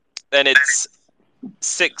then it's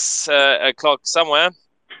 6 o'clock somewhere.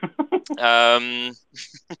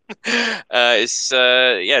 It's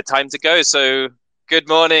time to go. So good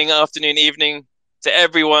morning, afternoon, evening to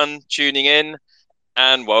everyone tuning in,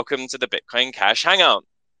 and welcome to the Bitcoin Cash Hangout.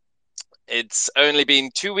 It's only been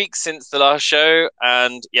 2 weeks since the last show,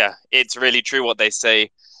 and yeah, it's really true what they say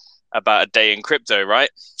about a day in crypto, right?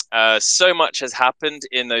 So much has happened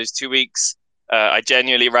in those 2 weeks. I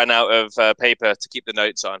genuinely ran out of paper to keep the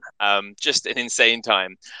notes on. Just an insane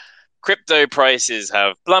time. Crypto prices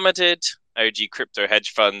have plummeted. OG crypto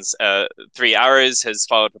hedge funds, 3 Arrows, has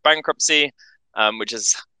filed for bankruptcy, which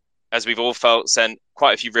has, as we've all felt, sent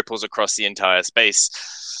quite a few ripples across the entire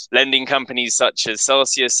space. Lending companies such as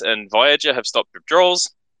Celsius and Voyager have stopped withdrawals.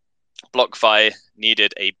 BlockFi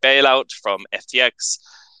needed a bailout from FTX.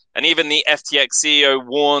 And even the FTX CEO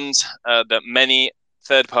warned that many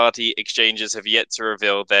third-party exchanges have yet to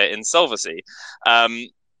reveal their insolvency.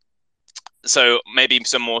 So maybe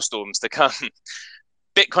some more storms to come.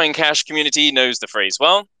 Bitcoin Cash community knows the phrase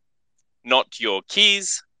well. Not your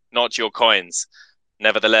keys, not your coins.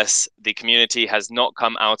 Nevertheless, the community has not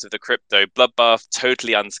come out of the crypto bloodbath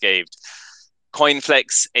totally unscathed.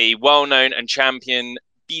 CoinFlex, a well-known and champion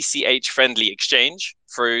BCH-friendly exchange,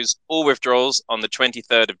 froze all withdrawals on the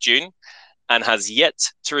 23rd of June and has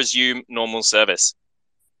yet to resume normal service.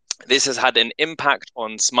 This has had an impact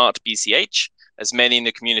on Smart BCH, as many in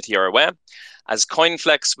the community are aware, as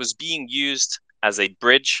CoinFlex was being used as a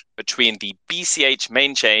bridge between the BCH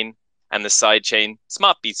main chain and the sidechain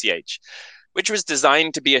Smart BCH, which was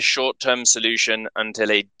designed to be a short-term solution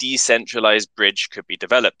until a decentralized bridge could be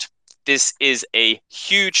developed. This is a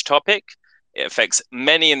huge topic. It affects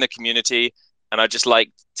many in the community, and I'd just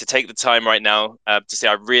like to take the time right now to say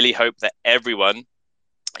I really hope that everyone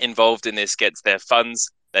involved in this gets their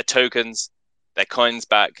funds, their tokens, their coins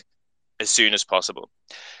back as soon as possible.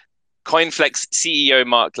 CoinFlex CEO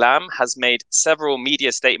Mark Lamb has made several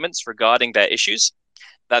media statements regarding their issues,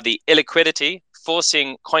 that the illiquidity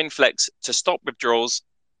forcing CoinFlex to stop withdrawals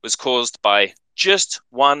was caused by just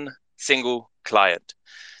one single client.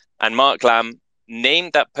 And Mark Lamb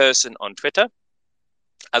named that person on Twitter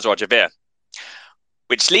as Roger Ver.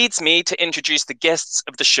 Which leads me to introduce the guests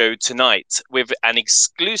of the show tonight with an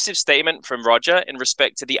exclusive statement from Roger in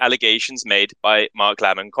respect to the allegations made by Mark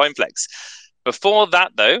Lamb and CoinFlex. Before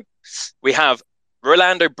that, though, we have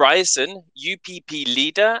Rolando Bryson, UPP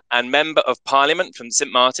leader and member of parliament from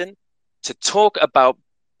St. Martin, to talk about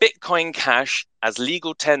Bitcoin Cash as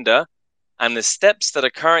legal tender and the steps that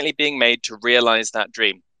are currently being made to realize that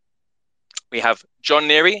dream. We have John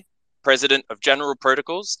Neary, president of General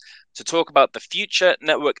Protocols, to talk about the future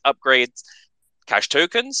network upgrades, cash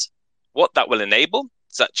tokens, what that will enable,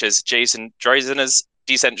 such as Jason Dreyzer's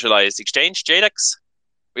decentralized exchange, JDEX.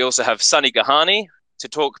 We also have Sunny Gahani to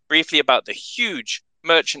talk briefly about the huge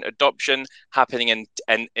merchant adoption happening in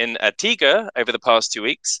Antigua over the past 2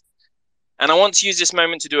 weeks. And I want to use this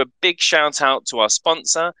moment to do a big shout out to our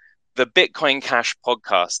sponsor, the Bitcoin Cash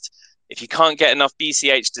podcast. If you can't get enough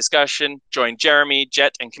BCH discussion, join Jeremy,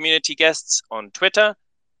 Jet, and community guests on Twitter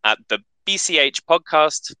at the BCH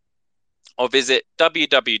podcast, or visit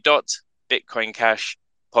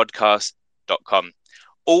www.bitcoincashpodcast.com.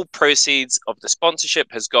 All proceeds of the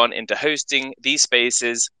sponsorship has gone into hosting these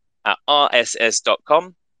spaces at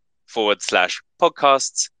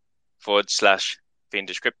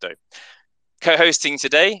rss.com/podcasts/Fiendish Crypto. Co-hosting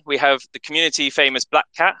today, we have the community famous Black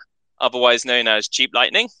Cat, otherwise known as Cheap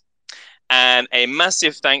Lightning. And a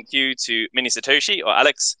massive thank you to Mini Satoshi, or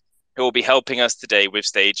Alex, who will be helping us today with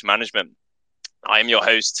stage management. I am your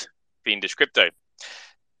host, Fiendish Crypto.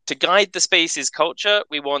 To guide the space's culture,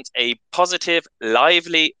 we want a positive,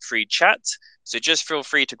 lively, free chat. So just feel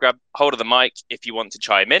free to grab hold of the mic if you want to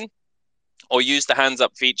chime in, or use the hands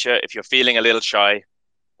up feature if you're feeling a little shy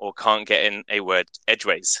or can't get in a word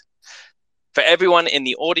edgeways. For everyone in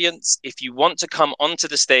the audience, if you want to come onto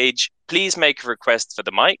the stage, please make a request for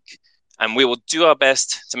the mic, and we will do our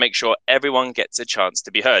best to make sure everyone gets a chance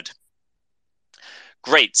to be heard.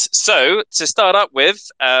 Great. So to start up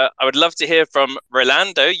with, I would love to hear from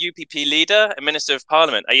Rolando, UPP leader and Minister of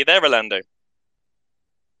Parliament. Are you there, Rolando?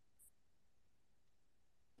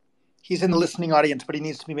 He's in the listening audience, but he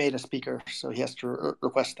needs to be made a speaker, so he has to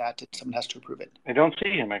request that, and someone has to approve it. I don't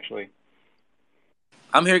see him, actually.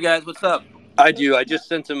 I'm here, guys. What's up? I do. I just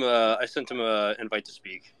sent him a invite to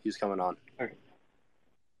speak. He's coming on. Okay.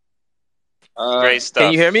 Great stuff.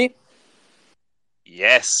 Can you hear me?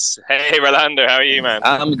 Yes. Hey, Rolando. How are you, man?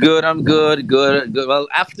 I'm good. Good. Well,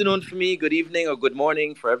 afternoon for me. Good evening or good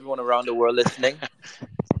morning for everyone around the world listening.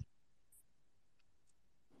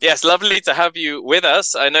 Yes, lovely to have you with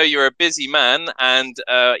us. I know you're a busy man, and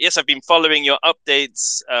yes, I've been following your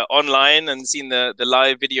updates online and seen the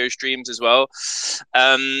live video streams as well.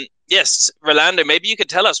 Yes, Rolando, maybe you could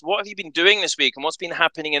tell us, what have you been doing this week and what's been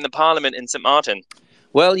happening in the Parliament in St. Martin?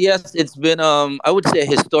 Well, yes, it's been I would say a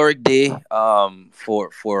historic day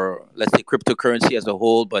for let's say cryptocurrency as a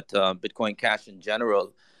whole, but Bitcoin Cash in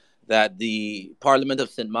general. That the Parliament of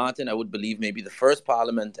St. Martin, I would believe, maybe the first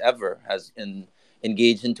Parliament ever,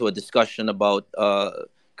 engaged into a discussion about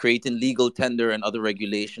creating legal tender and other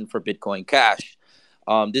regulation for Bitcoin Cash.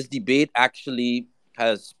 This debate actually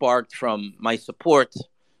has sparked from my support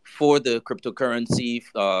for the cryptocurrency,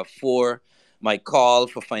 for my call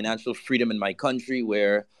for financial freedom in my country,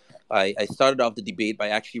 where I started off the debate by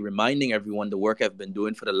actually reminding everyone the work I've been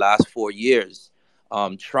doing for the last 4 years,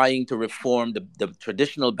 trying to reform the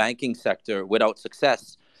traditional banking sector without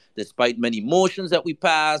success. Despite many motions that we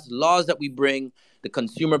pass, laws that we bring, the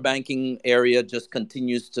consumer banking area just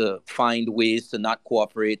continues to find ways to not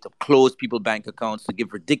cooperate, to close people bank accounts, to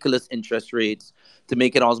give ridiculous interest rates, to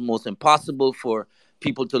make it almost impossible for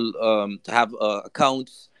people to have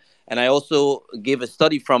accounts. And I also gave a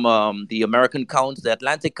study from the American Council, the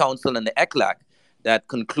Atlantic Council, and the ECLAC that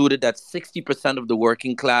concluded that 60% of the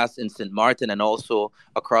working class in St. Martin and also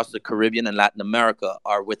across the Caribbean and Latin America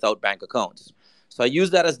are without bank accounts. So I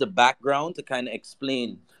use that as the background to kind of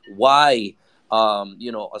explain why, a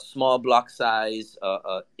small block size,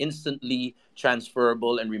 instantly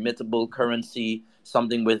transferable and remittable currency,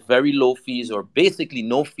 something with very low fees or basically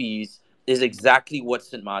no fees, is exactly what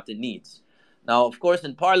St. Martin needs. Now, of course,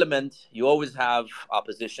 in Parliament, you always have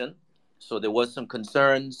opposition. So there was some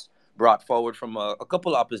concerns brought forward from a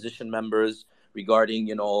couple opposition members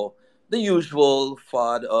regarding, the usual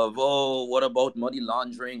FUD of, oh, what about money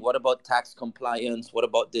laundering? What about tax compliance? What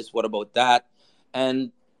about this? What about that?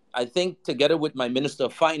 And I think together with my Minister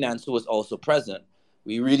of Finance, who was also present,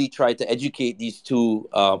 we really tried to educate these two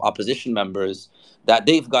opposition members that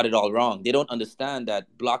they've got it all wrong. They don't understand that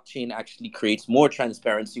blockchain actually creates more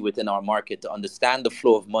transparency within our market to understand the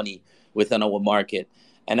flow of money within our market.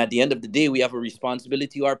 And at the end of the day, we have a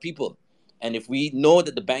responsibility to our people. And if we know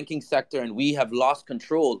that the banking sector and we have lost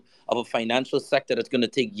control of a financial sector that's going to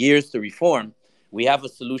take years to reform, we have a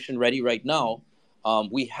solution ready right now.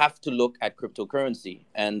 We have to look at cryptocurrency.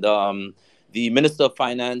 And the Minister of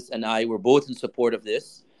Finance and I were both in support of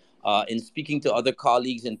this. In speaking to other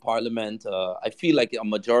colleagues in Parliament, I feel like a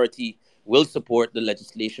majority will support the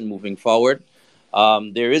legislation moving forward.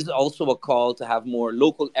 There is also a call to have more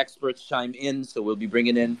local experts chime in. So we'll be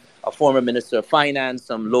bringing in a former Minister of Finance,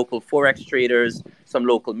 some local Forex traders, some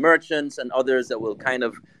local merchants, and others that will kind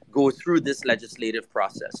of go through this legislative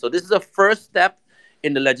process. So this is a first step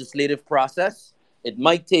in the legislative process. It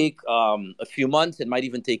might take a few months. It might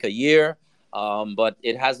even take a year, but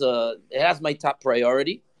it has my top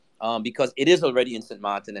priority because it is already in St.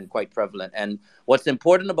 Martin and quite prevalent. And what's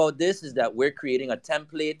important about this is that we're creating a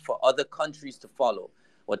template for other countries to follow.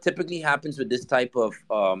 What typically happens with this type of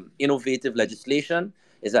innovative legislation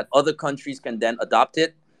is that other countries can then adopt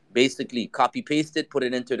it, basically copy paste it, put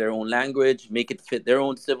it into their own language, make it fit their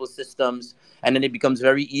own civil systems, and then it becomes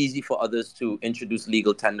very easy for others to introduce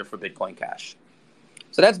legal tender for Bitcoin Cash.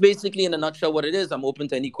 So that's basically in a nutshell what it is. I'm open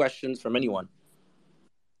to any questions from anyone.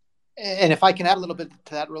 And if I can add a little bit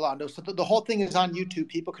to that, Rolando, so the whole thing is on YouTube.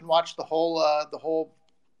 People can watch the whole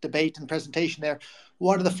debate and presentation there.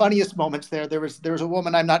 One of the funniest moments there was a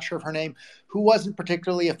woman, I'm not sure of her name, who wasn't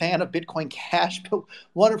particularly a fan of Bitcoin Cash, but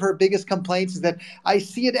one of her biggest complaints is that I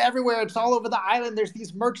see it everywhere. It's all over the island. There's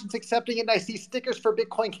these merchants accepting it, and I see stickers for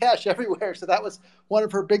Bitcoin Cash everywhere. So that was one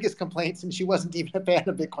of her biggest complaints, and she wasn't even a fan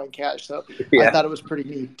of Bitcoin Cash. So I thought it was pretty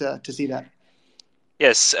neat to see that.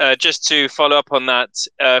 Yes, just to follow up on that,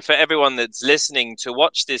 for everyone that's listening to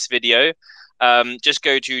watch this video, just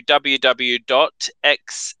go to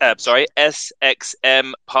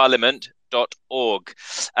www.sxmparliament.org.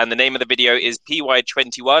 And the name of the video is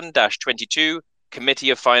PY21-22 Committee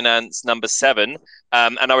of Finance number 7.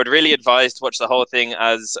 And I would really advise to watch the whole thing,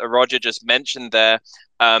 as Roger just mentioned there.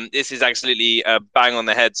 This is absolutely bang on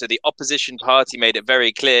the head. So the opposition party made it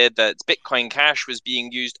very clear that Bitcoin Cash was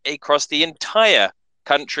being used across the entire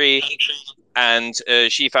country, and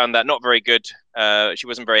she found that not very good. She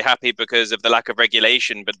wasn't very happy because of the lack of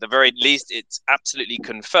regulation, but at the very least it's absolutely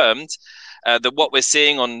confirmed that what we're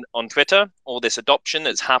seeing on Twitter, all this adoption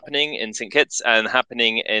that's happening in St. Kitts and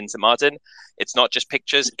happening in St. Martin, it's not just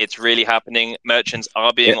pictures, it's really happening. Merchants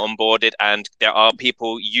are being onboarded, and there are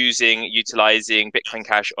people utilizing Bitcoin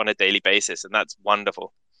Cash on a daily basis, and that's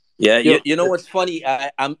wonderful. Yeah, you know what's funny?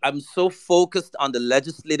 I'm so focused on the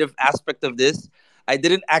legislative aspect of this. I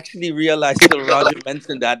didn't actually realize till Roger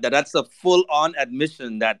mentioned that's a full-on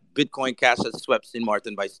admission that Bitcoin Cash has swept St.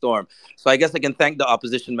 Martin by storm. So I guess I can thank the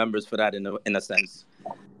opposition members for that in a sense.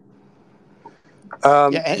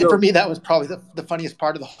 Yeah, and for me, that was probably the funniest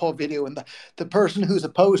part of the whole video. And the person who's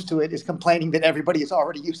opposed to it is complaining that everybody is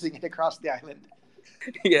already using it across the island.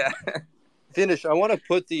 Yeah. Finish. I want to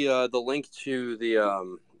put the link to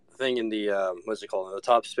the thing in the what's it called, in the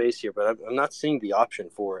top space here, but I'm not seeing the option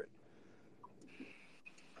for it.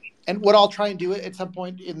 And what I'll try and do at some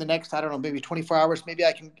point in the next, I don't know, maybe 24 hours, maybe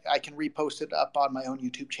I can repost it up on my own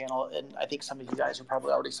YouTube channel. And I think some of you guys are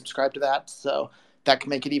probably already subscribed to that, so that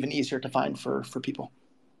can make it even easier to find for people.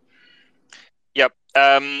 Yep.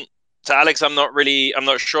 So Alex, I'm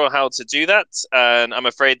not sure how to do that, and I'm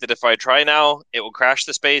afraid that if I try now, it will crash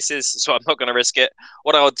the spaces. So I'm not going to risk it.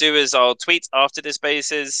 What I'll do is I'll tweet after the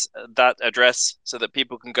spaces that address so that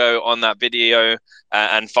people can go on that video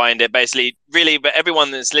and find it. Basically, really, but everyone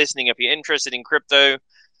that's listening, if you're interested in crypto,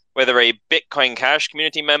 whether a Bitcoin Cash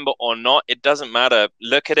community member or not, it doesn't matter.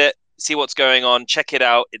 Look at it, see what's going on, check it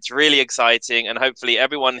out. It's really exciting, and hopefully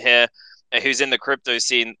everyone here who's in the crypto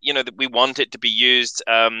scene, that we want it to be used.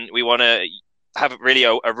 We want to have really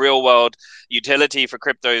a real world utility for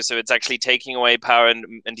crypto, so it's actually taking away power and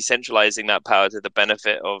decentralizing that power to the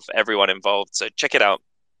benefit of everyone involved. So check it out.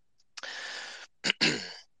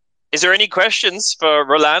 Is there any questions for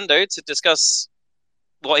Rolando to discuss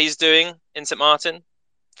what he's doing in St. Martin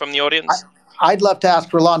from the audience? I'd love to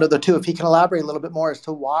ask Rolando, though, too, if he can elaborate a little bit more as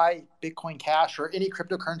to why Bitcoin Cash or any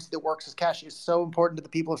cryptocurrency that works as cash is so important to the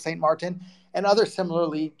people of St. Martin and other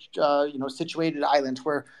similarly, situated islands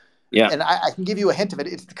where. Yeah. And I can give you a hint of it.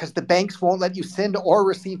 It's because the banks won't let you send or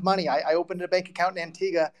receive money. I opened a bank account in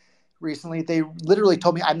Antigua recently. They literally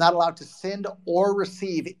told me I'm not allowed to send or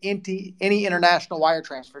receive any international wire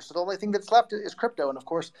transfer. So the only thing that's left is crypto. And of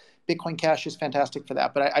course, Bitcoin Cash is fantastic for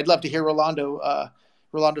that. But I'd love to hear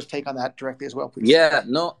Rolando's take on that directly as well, please. Yeah,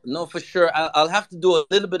 no, for sure. I'll have to do a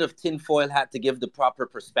little bit of tinfoil hat to give the proper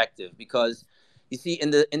perspective, because you see,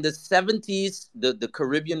 in the 70s, the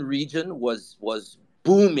Caribbean region was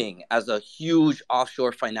booming as a huge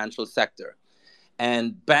offshore financial sector,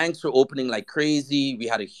 and banks were opening like crazy. We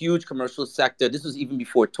had a huge commercial sector. This was even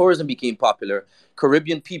before tourism became popular.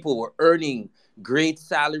 Caribbean people were earning great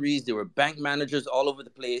salaries. There were bank managers all over the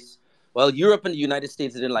place. Well, Europe and the United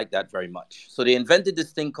States didn't like that very much. So they invented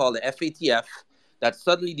this thing called the FATF that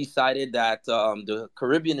suddenly decided that the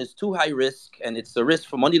Caribbean is too high risk, and it's a risk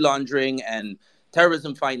for money laundering and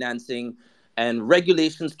terrorism financing. And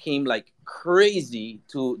regulations came like crazy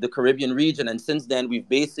to the Caribbean region. And since then, we've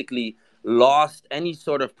basically lost any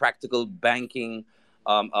sort of practical banking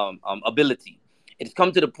ability. It's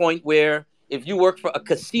come to the point where if you work for a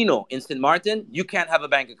casino in St. Martin, you can't have a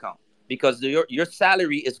bank account because your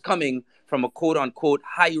salary is coming from a quote unquote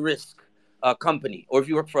high risk company. Or if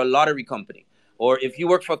you work for a lottery company, or if you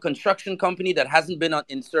work for a construction company that hasn't been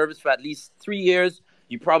in service for at least 3 years,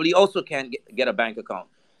 you probably also can't get a bank account.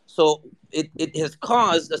 So it has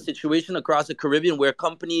caused a situation across the Caribbean where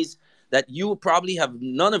companies that you probably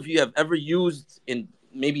none of you have ever used in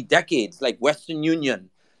maybe decades, like Western Union,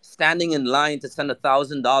 standing in line to send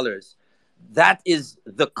 $1,000. That is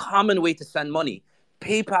the common way to send money.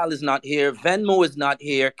 PayPal is not here. Venmo is not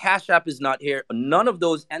here. Cash App is not here. None of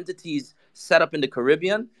those entities set up in the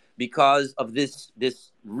Caribbean because of this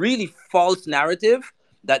really false narrative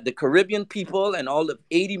that the Caribbean people and all the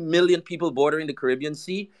 80 million people bordering the Caribbean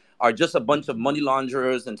Sea are just a bunch of money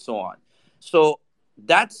launderers and so on. So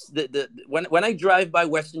that's when I drive by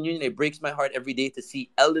Western Union, it breaks my heart every day to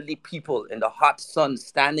see elderly people in the hot sun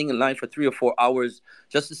standing in line for 3 or 4 hours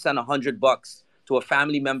just to send $100 to a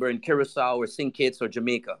family member in Curacao or St. Kitts or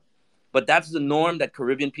Jamaica. But that's the norm that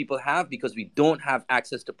Caribbean people have because we don't have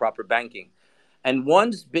access to proper banking. And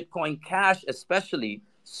once Bitcoin Cash especially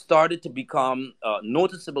started to become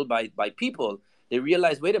noticeable by people, they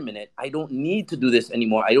realized, wait a minute, I don't need to do this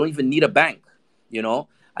anymore. I don't even need a bank.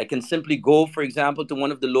 I can simply go, for example, to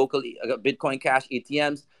one of the local Bitcoin Cash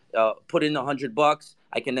ATMs, put in $100.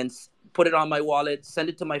 I can then put it on my wallet, send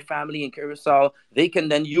it to my family in Curacao. They can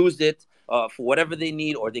then use it for whatever they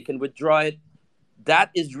need, or they can withdraw it.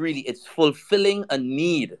 That is really, it's fulfilling a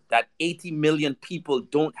need that 80 million people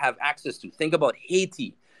don't have access to. Think about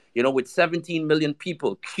Haiti, with 17 million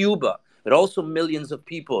people, Cuba, with also millions of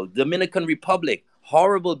people, Dominican Republic,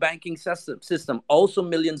 horrible banking system, also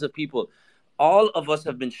millions of people. All of us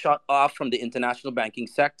have been shut off from the international banking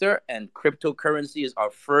sector, and cryptocurrency is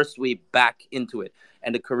our first way back into it.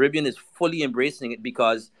 And the Caribbean is fully embracing it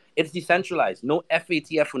because it's decentralized. No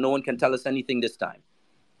FATF, no one can tell us anything this time.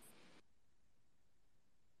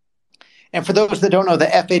 And for those that don't know, the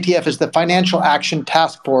FATF is the Financial Action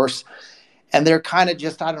Task Force, and they're kind of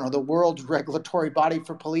just, I don't know, the world's regulatory body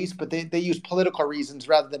for police, but they use political reasons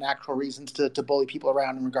rather than actual reasons to bully people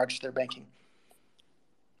around in regards to their banking.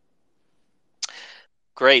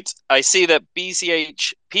 Great. I see that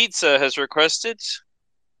BCH Pizza has requested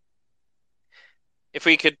if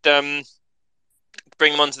we could bring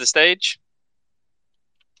them onto the stage.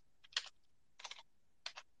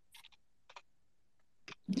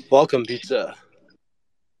 Welcome, Pizza.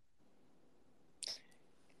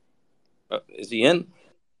 Is he in?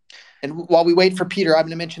 And while we wait for Peter, I'm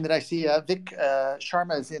going to mention that I see Vic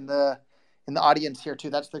Sharma is in the audience here too.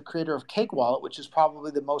 That's the creator of Cake Wallet, which is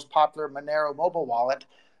probably the most popular Monero mobile wallet.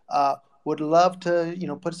 Would love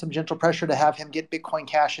to put some gentle pressure to have him get Bitcoin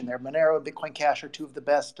Cash in there. Monero and Bitcoin Cash are two of the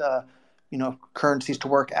best currencies to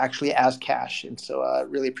work actually as cash, and so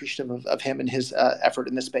really appreciative of him and his effort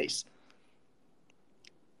in this space.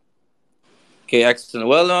 Okay, excellent.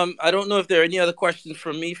 Well, I don't know if there are any other questions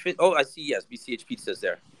from me. Oh, I see. Yes, BCH Pizza's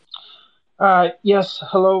there. Yes.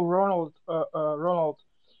 Hello, Ronald. Ronald.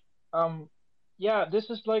 Yeah, this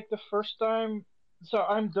is like the first time. So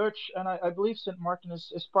I'm Dutch, and I believe St. Martin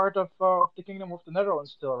is part of the Kingdom of the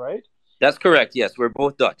Netherlands still, right? That's correct. Yes, we're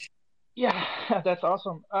both Dutch. Yeah, that's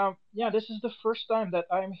awesome. Yeah, this is the first time that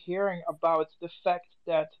I'm hearing about the fact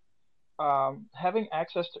that having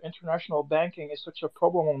access to international banking is such a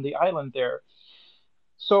problem on the island there.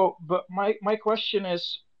 So, but my question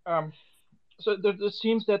is, so it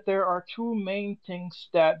seems that there are two main things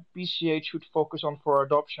that BCH should focus on for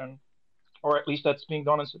adoption, or at least that's being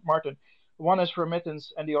done in St. Martin. One is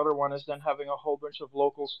remittance, and the other one is then having a whole bunch of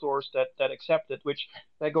local stores that accept it, which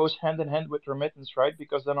that goes hand in hand with remittance, right?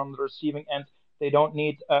 Because then on the receiving end, they don't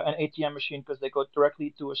need an ATM machine because they go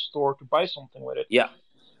directly to a store to buy something with it. Yeah.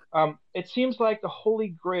 It seems like the holy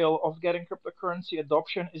grail of getting cryptocurrency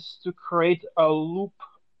adoption is to create a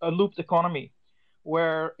looped economy,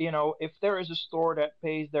 where if there is a store that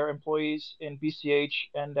pays their employees in BCH,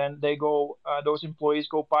 and then those employees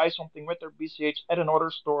go buy something with their BCH at another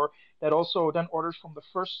store that also then orders from the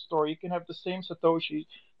first store, you can have the same Satoshi,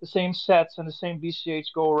 the same sets, and the same BCH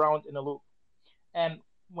go around in a loop. And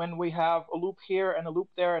when we have a loop here and a loop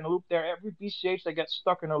there and a loop there, every BCH that gets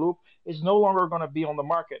stuck in a loop is no longer going to be on the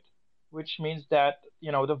market, which means that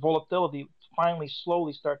the volatility finally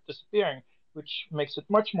slowly starts disappearing, which makes it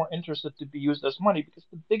much more interested to be used as money. Because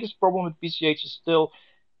the biggest problem with BCH is still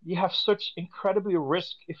you have such incredibly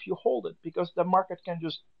risk if you hold it, because the market can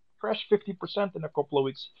just crash 50% in a couple of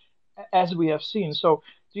weeks, as we have seen. So,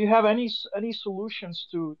 do you have any solutions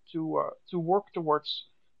to work towards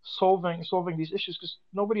solving these issues? Because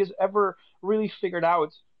nobody has ever really figured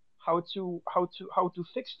out how to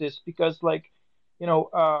fix this. Because you know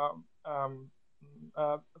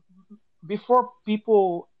uh, before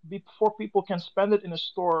people can spend it in a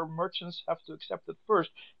store, merchants have to accept it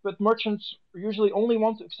first. But merchants usually only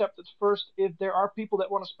want to accept it first if there are people that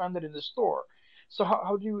want to spend it in the store. So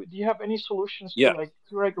how do you have any solutions to Yeah.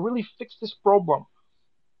 really fix this problem?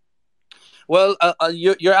 Well,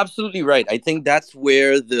 you're absolutely right. I think that's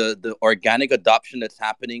where the organic adoption that's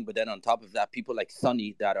happening. But then on top of that, people like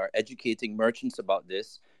Sunny that are educating merchants about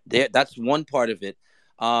this. That's one part of it.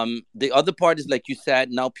 The other part is, like you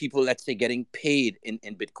said, now people, let's say, getting paid in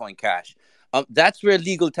Bitcoin Cash. That's where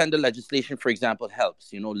legal tender legislation, for example,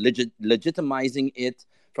 helps. Legitimizing it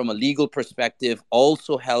from a legal perspective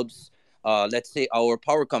also helps. Let's say our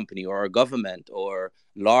power company or our government or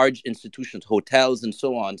large institutions, hotels, and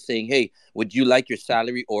so on, saying, "Hey, would you like your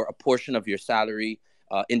salary or a portion of your salary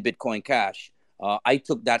in Bitcoin Cash?" I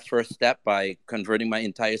took that first step by converting my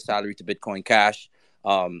entire salary to Bitcoin Cash.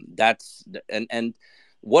 That's and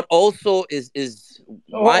what also is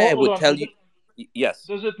why I Hold would on. tell you, yes,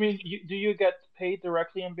 Does it mean do you get paid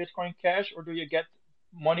directly in Bitcoin Cash, or do you get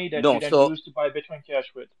money that you no, then so use to buy Bitcoin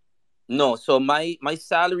Cash with? no, so my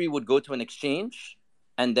salary would go to an exchange,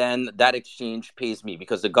 and then that exchange pays me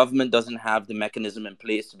because the government doesn't have the mechanism in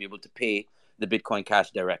place to be able to pay the Bitcoin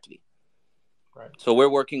Cash directly. Right. So we're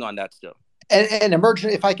working on that still. And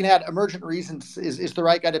Emergent, if I can add, Emergent Reasons is the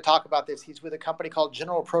right guy to talk about this. He's with a company called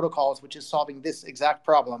General Protocols, which is solving this exact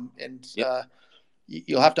problem. And Yep.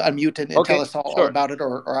 You'll have to unmute and tell Okay, us all sure. about it,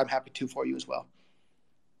 or I'm happy to for you as well.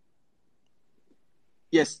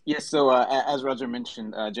 Yes. So as Roger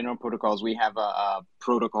mentioned, General Protocols, we have a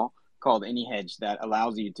protocol called AnyHedge that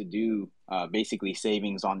allows you to do basically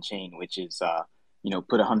savings on chain, which is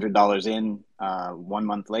put $100 in, 1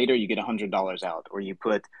 month later you get $100 out, or you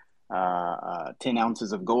put 10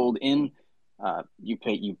 ounces of gold in, you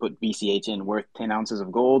put BCH in worth 10 ounces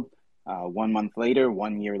of gold. 1 month later,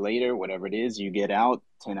 1 year later, whatever it is, you get out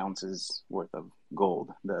 10 ounces worth of gold,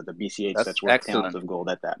 the BCH That's that's worth 10 ounces excellent. of gold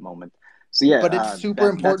at that moment. So yeah, But it's super that's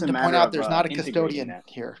a important to point matter out of there's not a integrating custodian that.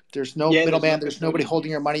 here. There's no Yeah, there's no middleman. There's nobody custodian holding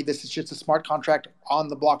here. your money. This is just a smart contract on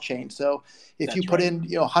the blockchain. So if you That's put right. in,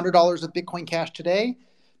 $100 of Bitcoin Cash today,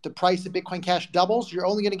 the price of Bitcoin Cash doubles. You're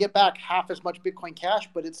only going to get back half as much Bitcoin Cash,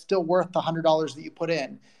 but it's still worth the $100 that you put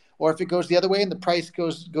in. Or if it goes the other way and the price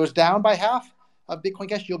goes down by half of Bitcoin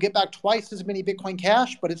Cash, you'll get back twice as many Bitcoin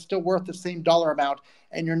Cash, but it's still worth the same dollar amount.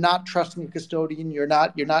 And you're not trusting a custodian. You're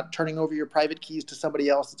not turning over your private keys to somebody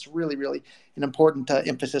else. It's really, really an important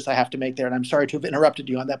emphasis I have to make there. And I'm sorry to have interrupted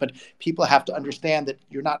you on that, but people have to understand that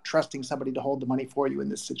you're not trusting somebody to hold the money for you in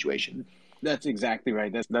this situation. That's exactly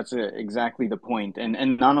right. That's exactly the point.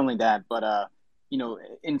 And not only that, but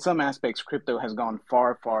in some aspects, crypto has gone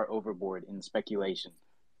far, far overboard in speculation,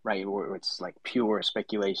 right? Or it's like pure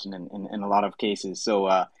speculation in a lot of cases.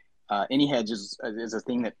 So any hedge is a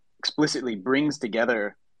thing that explicitly brings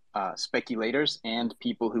together speculators and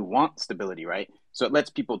people who want stability, right? So it lets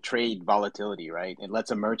people trade volatility, right? It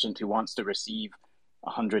lets a merchant who wants to receive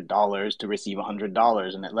 $100 to receive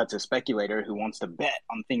 $100, and it lets a speculator who wants to bet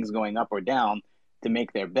on things going up or down to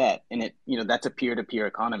make their bet. And that's a peer-to-peer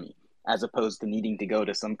economy, as opposed to needing to go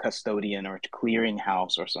to some custodian or clearing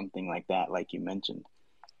house or something like that, like you mentioned.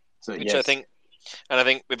 So Which I yes. think, and I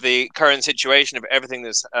think with the current situation of everything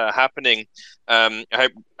that's happening, I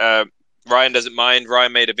hope Ryan doesn't mind.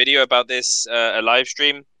 Ryan made a video about this, a live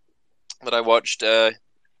stream that I watched the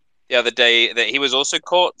other day. That he was also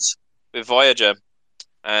caught with Voyager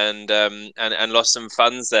and lost some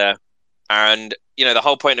funds there. And the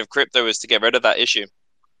whole point of crypto is to get rid of that issue.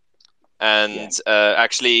 And Yeah.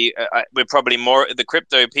 actually, we're probably more the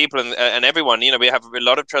crypto people and everyone. We have a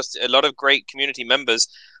lot of trust, a lot of great community members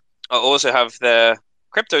also have their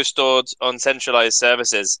crypto stored on centralized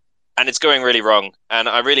services, and it's going really wrong. And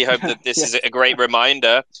I really hope that this is Yes. a great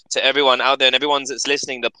reminder to everyone out there and everyone that's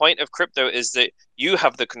listening. The point of crypto is that you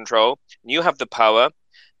have the control, you have the power,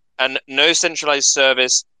 and no centralized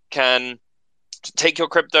service can take your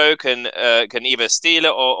crypto, can either steal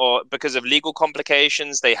it or because of legal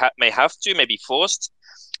complications they may have to, may be forced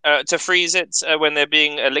to freeze it when they're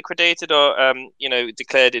being liquidated or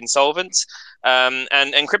declared insolvent.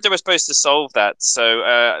 And crypto was supposed to solve that.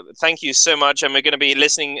 So thank you so much. And we're going to be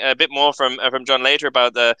listening a bit more from John later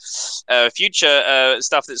about the future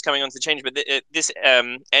stuff that's coming onto the change. But this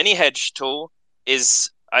any hedge tool is,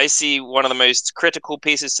 I see, one of the most critical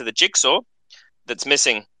pieces to the jigsaw that's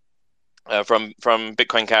missing from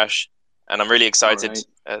Bitcoin Cash, and I'm really All excited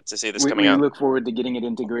right. to see this coming We out. look forward to getting it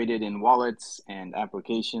integrated in wallets and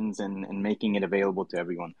applications and making it available to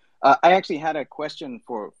everyone. I actually had a question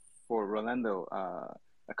for Rolando,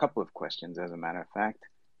 a couple of questions, as a matter of fact.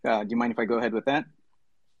 Do you mind if I go ahead with that?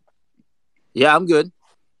 Yeah, I'm good.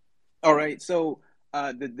 All right. So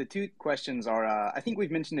the two questions are, I think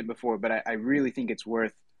we've mentioned it before, but I really think it's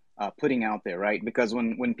worth putting out there, right? Because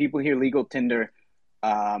when people hear legal tender,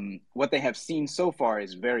 what they have seen so far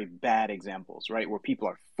is very bad examples, right? Where people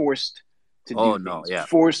are forced to Oh do no, things, yeah.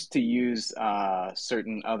 forced to use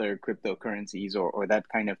certain other cryptocurrencies or that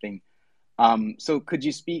kind of thing. So could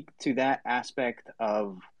you speak to that aspect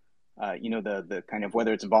of, the kind of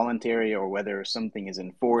whether it's voluntary or whether something is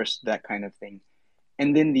enforced, that kind of thing?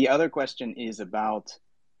 And then the other question is about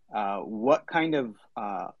what kind of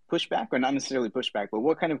pushback, or not necessarily pushback, but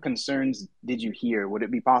what kind of concerns did you hear? Would it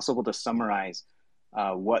be possible to summarize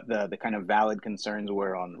what the kind of valid concerns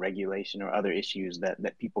were on regulation or other issues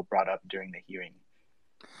that people brought up during the hearing?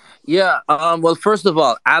 Yeah. Well, first of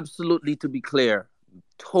all, absolutely, to be clear,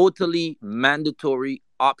 totally mandatory,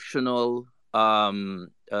 optional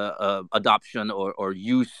adoption or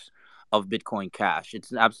use of Bitcoin Cash.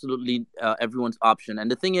 It's absolutely everyone's option.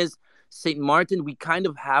 And the thing is, St. Martin, we kind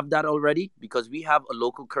of have that already because we have a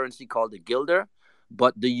local currency called the guilder,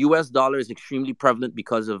 but the US dollar is extremely prevalent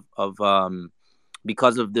because of the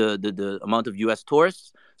amount of US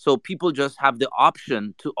tourists. So people just have the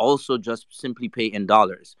option to also just simply pay in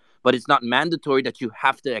dollars. But it's not mandatory that you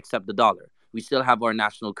have to accept the dollar. We still have our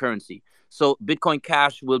national currency. So Bitcoin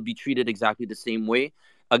Cash will be treated exactly the same way.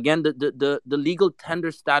 Again, the legal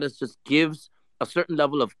tender status just gives a certain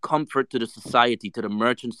level of comfort to the society, to the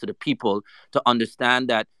merchants, to the people to understand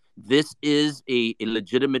that this is a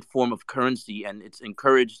legitimate form of currency and it's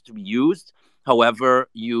encouraged to be used. However,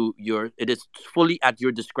 it is fully at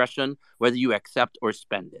your discretion whether you accept or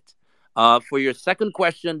spend it. For your second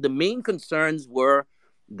question, the main concerns were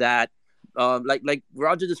that, like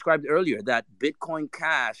Roger described earlier, that Bitcoin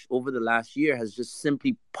Cash over the last year has just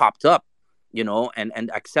simply popped up,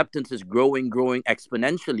 and acceptance is growing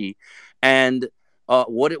exponentially, and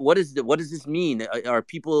what does this mean? Are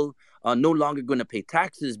people no longer going to pay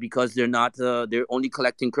taxes because they're only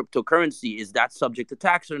collecting cryptocurrency? Is that subject to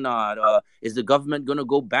tax or not? Is the government going to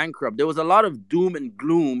go bankrupt? There was a lot of doom and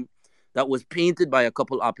gloom that was painted by a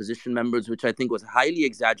couple opposition members, which I think was highly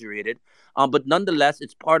exaggerated. But nonetheless,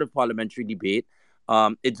 it's part of parliamentary debate.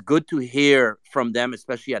 It's good to hear from them,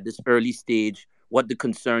 especially at this early stage, what the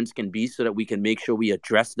concerns can be, so that we can make sure we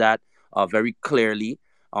address that very clearly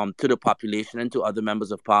to the population and to other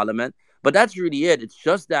members of parliament. But that's really it. It's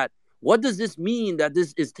just that, what does this mean that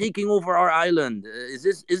this is taking over our island? Is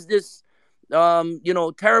this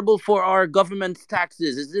terrible for our government's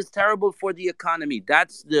taxes? Is this terrible for the economy?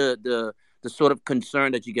 That's the sort of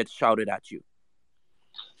concern that you get shouted at you.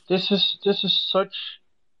 This is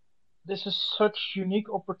such unique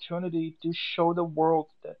opportunity to show the world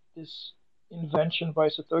that this invention by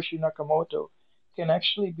Satoshi Nakamoto can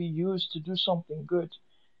actually be used to do something good.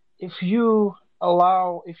 If you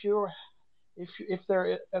allow, if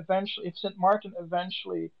there eventually, if St. Martin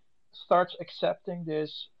eventually starts accepting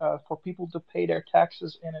this for people to pay their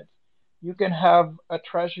taxes in it, you can have a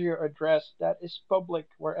treasury address that is public,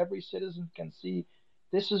 where every citizen can see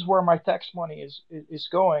this is where my tax money is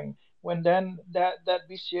going. When then that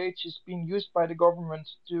BCH is being used by the government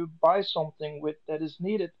to buy something with that is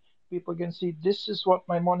needed, people can see this is what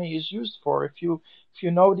my money is used for. If you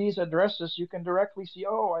know these addresses, you can directly see,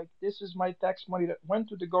 oh, this is my tax money that went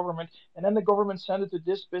to the government, and then the government sent it to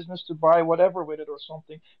this business to buy whatever with it or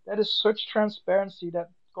something. That is such transparency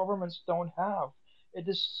that governments don't have. It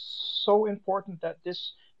is so important that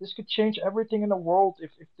this could change everything in the world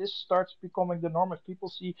if this starts becoming the norm. If people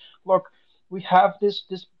see, look, we have this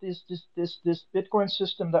Bitcoin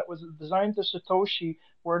system that was designed to Satoshi,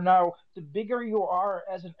 where now the bigger you are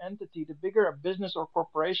as an entity, the bigger a business or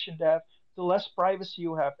corporation you have, the less privacy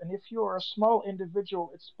you have. And if you are a small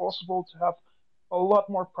individual, it's possible to have a lot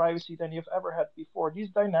more privacy than you've ever had before. These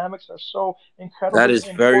dynamics are so That incredibly is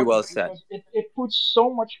very important well said. because it puts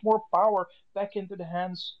so much more power back into the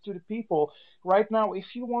hands to the people. Right now,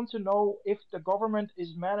 if you want to know if the government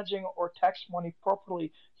is managing our tax money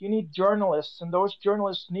properly, you need journalists, and those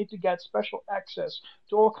journalists need to get special access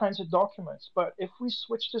to all kinds of documents. But if we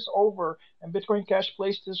switch this over and Bitcoin Cash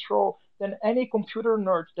plays this role, then any computer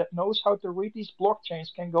nerd that knows how to read these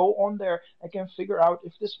blockchains can go on there and can figure out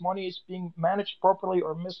if this money is being managed properly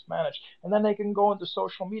or mismanaged. And then they can go into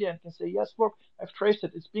social media and can say, yes, look, I've traced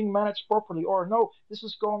it. It's being managed properly. Or no, this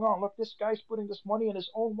is going on. Look, this guy's putting this money in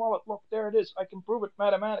his own wallet. Look, there it is. I can prove it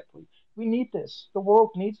mathematically. We need this. The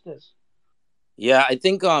world needs this. Yeah, I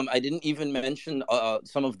think I didn't even mention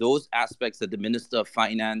some of those aspects that the Minister of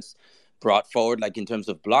Finance brought forward, like in terms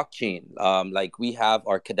of blockchain. Like, we have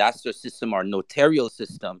our cadastral system, our notarial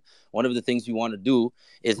system. One of the things we want to do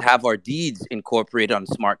is have our deeds incorporated on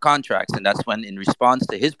smart contracts. And that's when, in response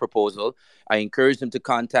to his proposal, I encouraged him to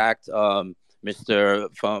contact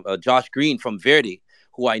Josh Green from Verdi,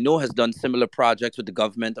 who I know has done similar projects with the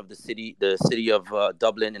government of the city of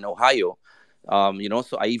Dublin in Ohio.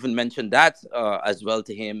 So I even mentioned that as well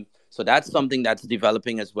to him. So that's something that's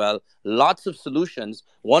developing as well. Lots of solutions.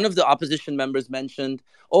 One of the opposition members mentioned,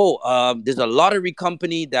 oh, there's a lottery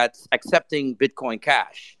company that's accepting Bitcoin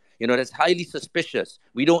Cash. That's highly suspicious.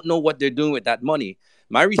 We don't know what they're doing with that money.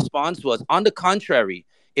 My response was, on the contrary,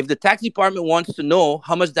 if the tax department wants to know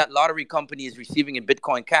how much that lottery company is receiving in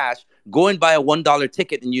Bitcoin Cash, go and buy a $1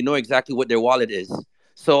 ticket, and you know exactly what their wallet is.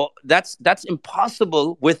 So that's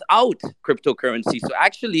impossible without cryptocurrency. So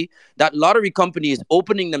actually, that lottery company is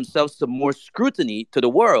opening themselves to more scrutiny to the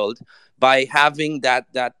world by having that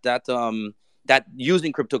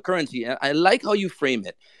using cryptocurrency. And I like how you frame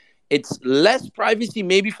it. It's less privacy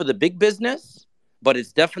maybe for the big business, but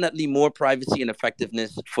it's definitely more privacy and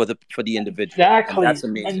effectiveness for the individual, and that's Exactly.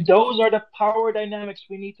 amazing. And those are the power dynamics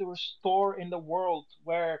we need to restore in the world,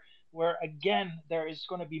 where again there is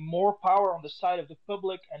going to be more power on the side of the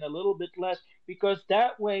public and a little bit less, because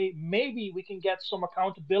that way maybe we can get some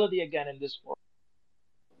accountability again in this world.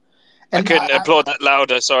 I And couldn't applaud that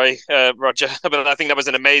louder. Sorry, Roger, but I think that was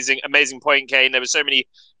an amazing, amazing point, Kane. There were so many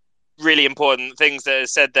really important things that are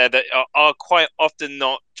said there that are quite often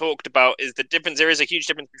not talked about. Is the difference? There is a huge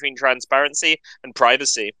difference between transparency and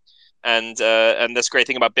privacy, and this great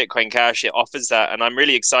thing about Bitcoin Cash, it offers that, and I'm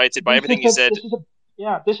really excited by this everything is you a said. this is a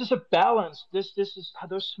yeah, this is a balance. This is,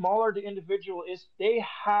 the smaller the individual is, they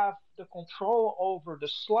have the control over the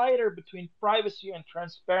slider between privacy and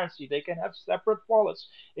transparency. They can have separate wallets.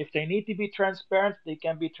 If they need to be transparent, they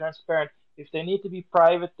can be transparent. If they need to be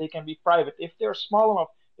private, they can be private. If they're small enough,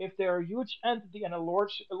 if they're a huge entity and a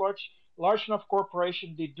large large enough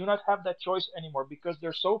corporation, they do not have that choice anymore because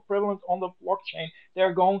they're so prevalent on the blockchain.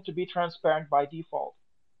 They're going to be transparent by default.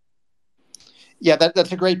 Yeah,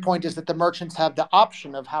 that's a great point, is that the merchants have the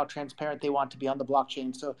option of how transparent they want to be on the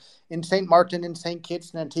blockchain. So in St. Martin, in St.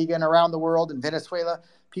 Kitts, in Antigua, and around the world, in Venezuela,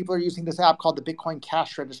 people are using this app called the Bitcoin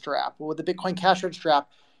Cash Register app. Well, with the Bitcoin Cash Register app,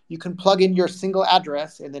 you can plug in your single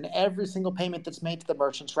address, and then every single payment that's made to the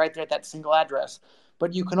merchants right there at that single address.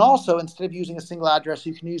 But you can also, instead of using a single address,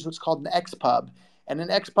 you can use what's called an XPub. And an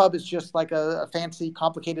XPub is just like a fancy,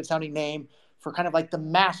 complicated sounding name for kind of like the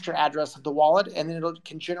master address of the wallet, and then it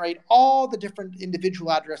can generate all the different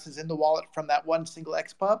individual addresses in the wallet from that one single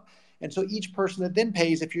XPub. And so each person that then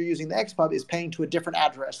pays, if you're using the XPub, is paying to a different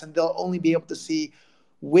address, and they'll only be able to see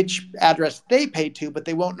which address they paid to, but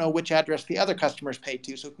they won't know which address the other customers paid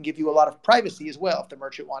to. So it can give you a lot of privacy as well if the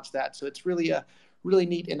merchant wants that. So it's really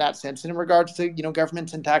neat in that sense. And in regards to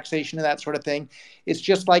governments and taxation and that sort of thing, it's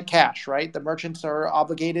just like cash, right? The merchants are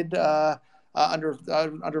obligated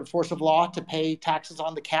under force of law to pay taxes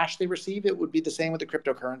on the cash they receive. It would be the same with the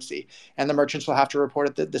cryptocurrency, and the merchants will have to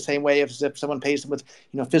report it the same way as if someone pays them with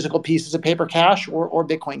physical pieces of paper cash or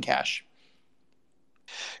Bitcoin Cash.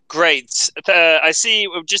 Great. I see.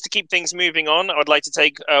 Just to keep things moving on, I would like to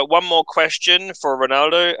take one more question for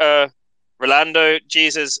Rolando,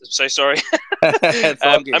 Jesus, I'm so sorry.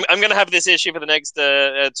 I'm going to have this issue for the next 2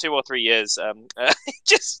 or 3 years.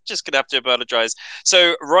 Just going to have to apologize.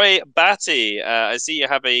 So, Roy Batty, I see you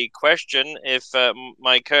have a question. If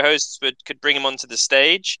my co-hosts could bring him onto the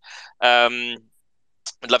stage, I'd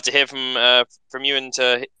love to hear from you and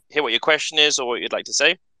to hear what your question is or what you'd like to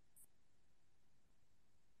say.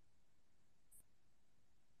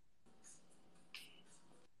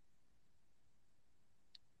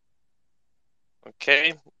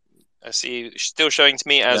 Okay, I see still showing to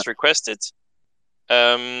me as requested.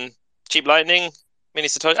 Cheap Lightning, Mini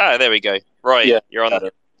Satoshi. There we go. Roy, you're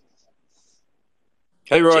on.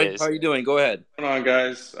 Hey, Roy. Cheers. How are you doing? Go ahead. What's going on,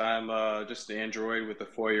 guys? I'm just an Android with a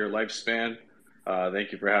 4-year lifespan.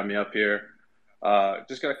 Thank you for having me up here.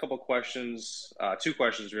 Just got a couple questions, 2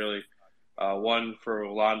 questions really. One for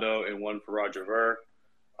Rolando and one for Roger Ver.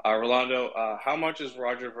 Rolando, how much is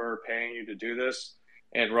Roger Ver paying you to do this?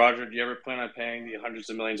 And Roger, do you ever plan on paying the hundreds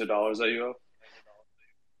of millions of dollars that you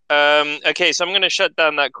owe? Okay, so I'm going to shut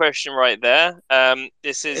down that question right there.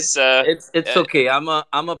 This is it's okay. I'm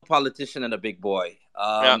a politician and a big boy.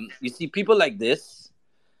 You see, people like this.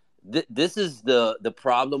 This is the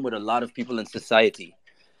problem with a lot of people in society.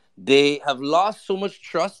 They have lost so much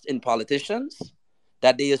trust in politicians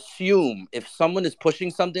that they assume if someone is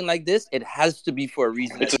pushing something like this, it has to be for a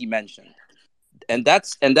reason that he mentioned. And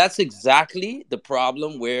that's exactly the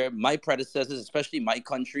problem where my predecessors, especially my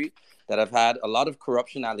country, that have had a lot of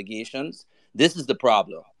corruption allegations, this is the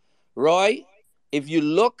problem. Roy, if you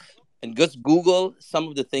look and just Google some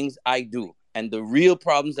of the things I do and the real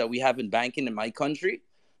problems that we have in banking in my country,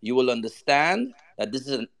 you will understand that this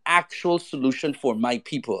is an actual solution for my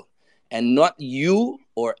people. And not you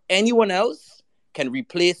or anyone else can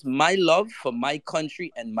replace my love for my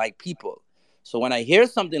country and my people. So when I hear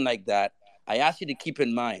something like that, I ask you to keep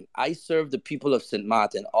in mind, I serve the people of St.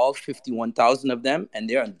 Martin, all 51,000 of them, and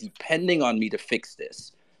they are depending on me to fix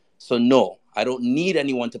this. So no, I don't need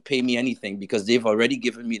anyone to pay me anything because they've already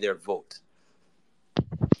given me their vote.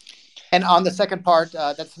 And on the second part,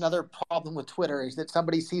 that's another problem with Twitter, is that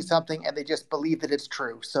somebody sees something and they just believe that it's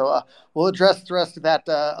true. So we'll address the rest of that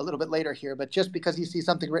a little bit later here. But just because you see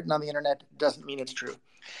something written on the internet doesn't mean it's true.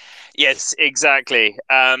 Yes, exactly.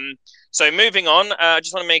 So moving on, I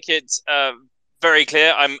just want to make it very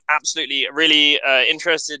clear. I'm absolutely really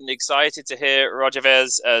interested and excited to hear Roger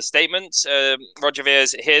Ver's statement. Roger Ver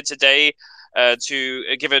is here today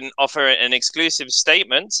to offer an exclusive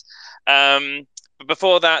statement. But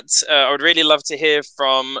before that, I would really love to hear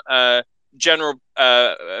from General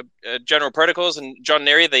Protocols and John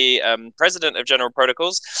Neary, the president of General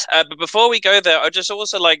Protocols. But before we go there, I'd just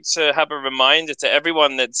also like to have a reminder to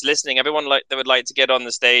everyone that's listening, everyone that would like to get on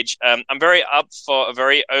the stage. I'm very up for a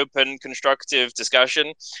very open, constructive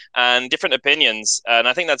discussion and different opinions, and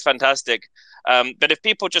I think that's fantastic. But if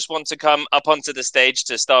people just want to come up onto the stage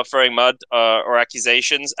to start throwing mud or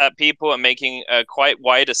accusations at people and making quite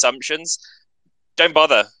wide assumptions, don't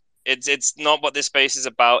bother. It's not what this space is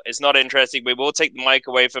about. It's not interesting. We will take the mic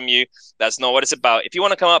away from you. That's not what it's about. If you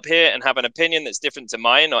want to come up here and have an opinion that's different to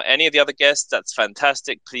mine or any of the other guests, that's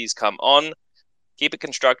fantastic. Please come on. Keep it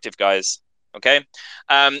constructive, guys. Okay?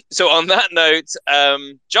 So on that note,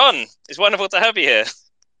 John, it's wonderful to have you here.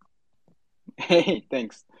 Hey,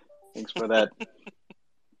 thanks. Thanks for that.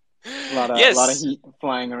 A lot of heat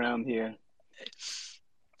flying around here.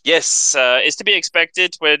 Yes, it's to be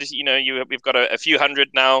expected. We've got a few hundred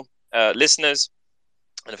now listeners,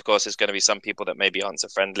 and of course, there's going to be some people that maybe aren't so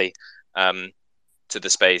friendly to the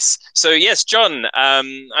space. So yes, John,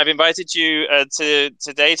 I've invited you to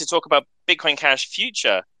today to talk about Bitcoin Cash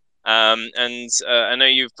future, and I know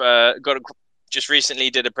you've just recently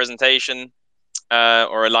did a presentation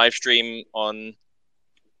or a live stream on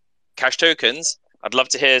cash tokens. I'd love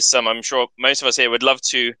to hear some. I'm sure most of us here would love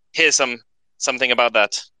to hear something about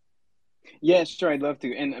that. Yeah, sure, I'd love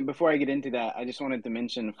to. And before I get into that, I just wanted to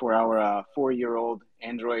mention for our 4-year-old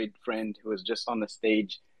Android friend who was just on the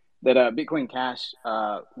stage that Bitcoin Cash,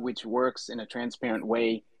 which works in a transparent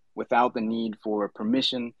way without the need for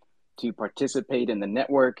permission to participate in the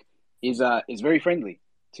network, is very friendly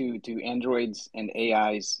to androids and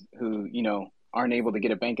AIs who aren't able to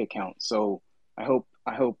get a bank account. So I hope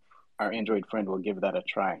our Android friend will give that a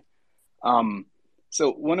try. Um,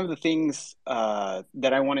 so one of the things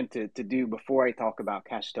that I wanted to do before I talk about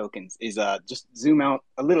cash tokens is just zoom out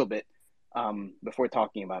a little bit before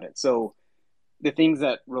talking about it. So the things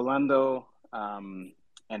that Rolando and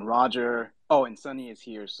Roger, oh, and Sunny is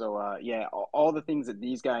here. So yeah, all the things that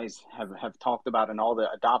these guys have talked about and all the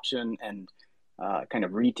adoption and kind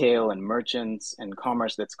of retail and merchants and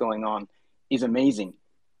commerce that's going on is amazing.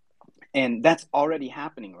 And that's already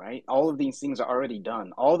happening, right? All of these things are already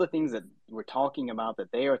done. All the things that we're talking about,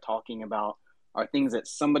 that they are talking about, are things that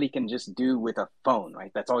somebody can just do with a phone,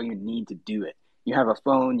 right? That's all you need to do it. You have a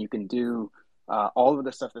phone, you can do all of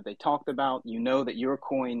the stuff that they talked about. You know that your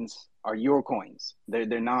coins are your coins.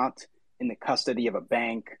 They're not in the custody of a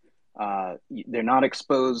bank. They're not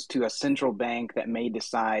exposed to a central bank that may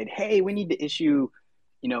decide, hey, we need to issue,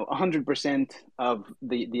 100% of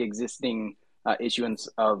the existing issuance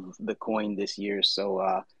of the coin this year.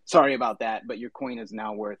 So sorry about that, but your coin is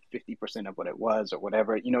now worth 50% of what it was or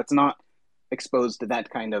whatever. It's not exposed to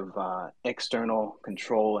that kind of external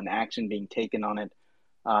control and action being taken on it.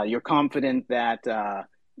 You're confident that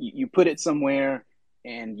you put it somewhere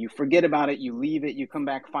and you forget about it, you leave it, you come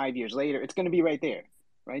back 5 years later, it's going to be right there,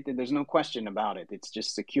 right? There's no question about it. It's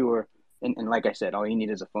just secure. And like I said, all you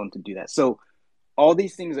need is a phone to do that. So all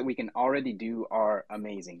these things that we can already do are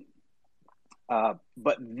amazing.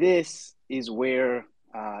 But this is where,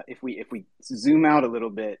 if we zoom out a little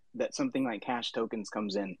bit, that something like cash tokens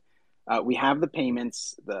comes in. We have the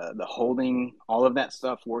payments, the holding, all of that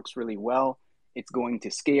stuff works really well. It's going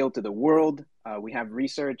to scale to the world. We have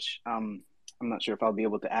research. I'm not sure if I'll be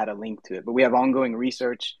able to add a link to it, but we have ongoing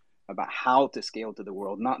research about how to scale to the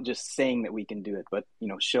world, not just saying that we can do it, but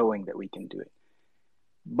showing that we can do it.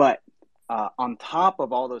 But on top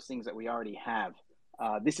of all those things that we already have,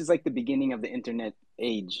 this is like the beginning of the internet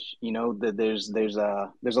age. There's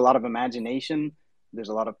a lot of imagination, there's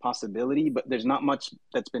a lot of possibility, but there's not much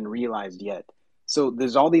that's been realized yet. So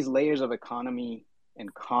there's all these layers of economy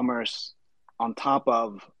and commerce on top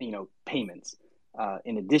of payments,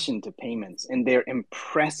 in addition to payments, and they're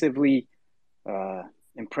impressively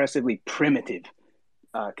primitive,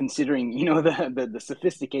 considering the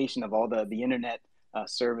sophistication of all the internet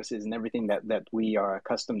services and everything that we are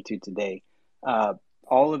accustomed to today.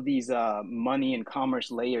 All of these money and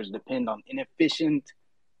commerce layers depend on inefficient,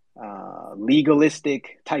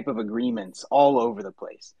 legalistic type of agreements all over the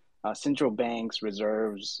place. Central banks,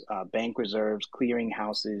 reserves, bank reserves, clearing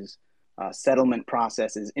houses, settlement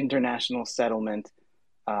processes, international settlement,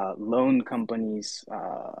 loan companies.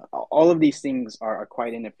 All of these things are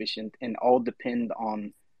quite inefficient and all depend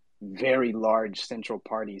on very large central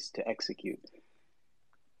parties to execute.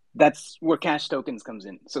 That's where cash tokens comes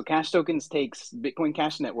in. So cash tokens takes Bitcoin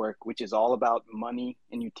Cash Network, which is all about money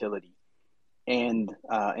and utility, and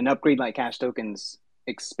an upgrade like cash tokens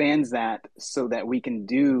expands that so that we can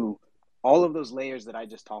do all of those layers that I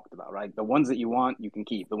just talked about, right? The ones that you want, you can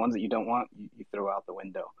keep. The ones that you don't want, you throw out the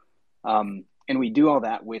window. And we do all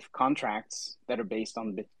that with contracts that are based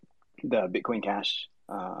on the Bitcoin Cash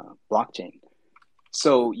blockchain.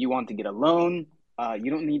 So you want to get a loan,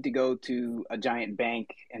 you don't need to go to a giant bank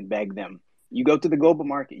and beg them. You go to the global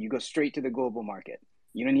market. You go straight to the global market.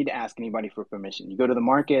 You don't need to ask anybody for permission. You go to the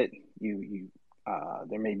market.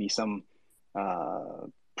 There may be some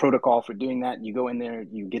protocol for doing that. You go in there.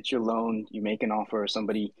 You get your loan. You make an offer.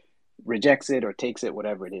 Somebody rejects it or takes it,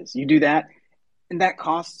 whatever it is. You do that, and that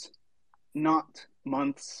costs not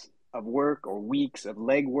months of work or weeks of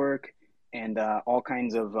legwork and all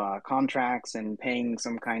kinds of contracts and paying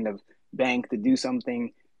some kind of bank to do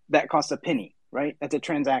something. That costs a penny, right? That's a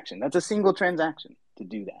transaction. That's a single transaction to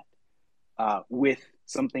do that with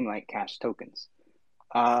something like cash tokens.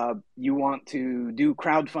 You want to do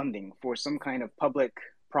crowdfunding for some kind of public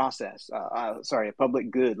process, a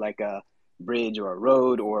public good, like bridge or a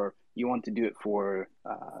road, or you want to do it for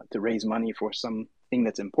to raise money for something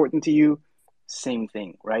that's important to you, same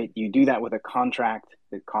thing, right? You do that with a contract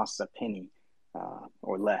that costs a penny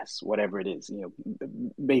or less, whatever it is,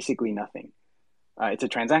 basically nothing. It's a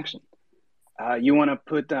transaction. You want to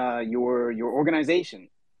put your organization,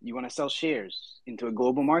 you want to sell shares into a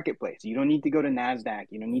global marketplace. You don't need to go to NASDAQ.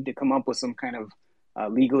 You don't need to come up with some kind of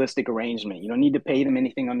legalistic arrangement. You don't need to pay them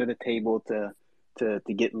anything under the table to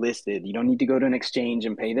get listed. You don't need to go to an exchange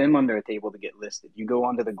and pay them under a table to get listed. You go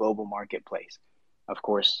onto the global marketplace. Of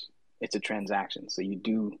course, it's a transaction. So you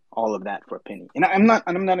do all of that for a penny. And I'm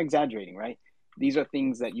not exaggerating, right? These are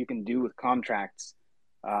things that you can do with contracts,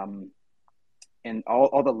 and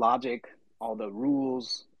all the logic, all the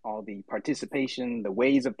rules, all the participation, the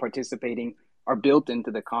ways of participating are built into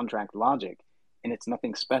the contract logic. And it's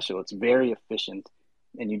nothing special. It's very efficient.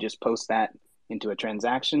 And you just post that into a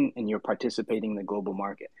transaction and you're participating in the global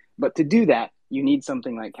market. But to do that, you need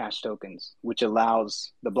something like cash tokens, which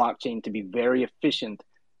allows the blockchain to be very efficient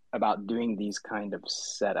about doing these kind of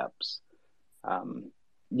setups.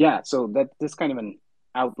 So that's kind of an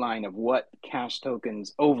outline of what cash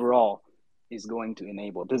tokens overall is going to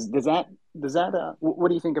enable. Does that what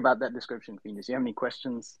do you think about that description, Phoenix? Do you have any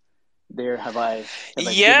questions there? Have I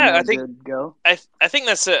given it a good go? I think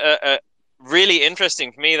that's a really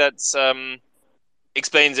interesting for me. That's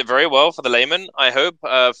explains it very well for the layman. I hope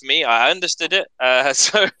for me, I understood it.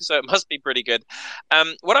 So it must be pretty good.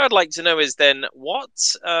 What I would like to know is then what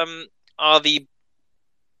are the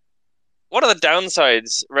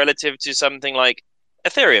downsides relative to something like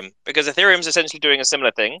Ethereum? Because Ethereum is essentially doing a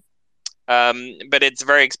similar thing. But it's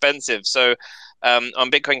very expensive. So on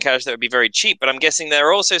Bitcoin Cash, that would be very cheap. But I'm guessing there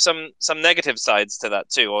are also some negative sides to that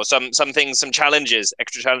too, or some things, some challenges,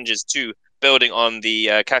 extra challenges to building on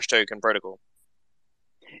the Cash token protocol.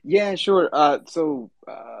 Yeah, sure. So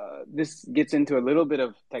this gets into a little bit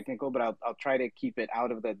of technical, but I'll try to keep it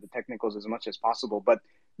out of the technicals as much as possible. But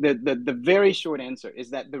the very short answer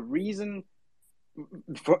is that the reason,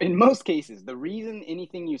 in most cases, the reason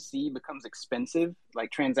anything you see becomes expensive,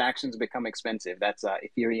 like transactions become expensive, that's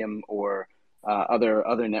Ethereum or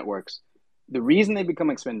other networks. The reason they become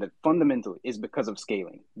expensive fundamentally is because of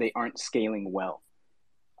scaling. They aren't scaling well.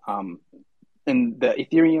 And the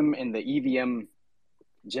Ethereum and the EVM,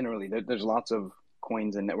 generally, there's lots of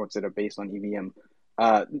coins and networks that are based on EVM.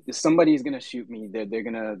 Somebody's gonna shoot me. They're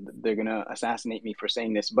gonna assassinate me for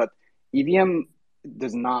saying this, but EVM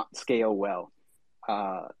does not scale well.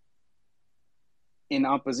 In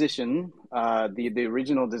opposition, the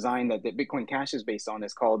original design that Bitcoin Cash is based on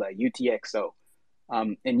is called UTXO.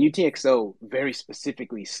 And UTXO very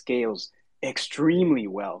specifically scales extremely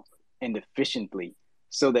well and efficiently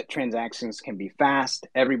so that transactions can be fast,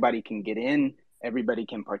 everybody can get in, everybody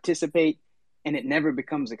can participate, and it never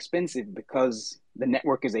becomes expensive because the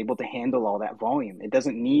network is able to handle all that volume. It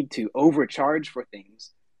doesn't need to overcharge for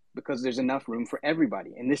things because there's enough room for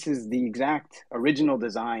everybody. And this is the exact original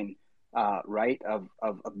design, right, of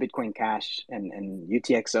Bitcoin Cash and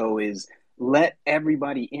UTXO is let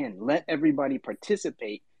everybody in, let everybody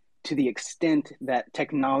participate to the extent that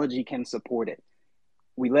technology can support it.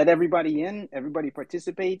 We let everybody in, everybody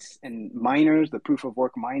participates, and miners, the proof of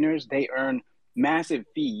work miners, they earn massive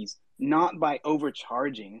fees, not by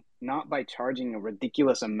overcharging, not by charging a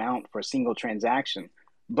ridiculous amount for a single transaction,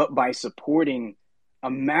 but by supporting a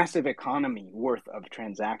massive economy worth of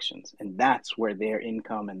transactions. And that's where their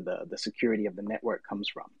income and the security of the network comes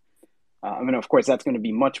from. Of course, that's going to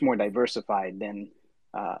be much more diversified than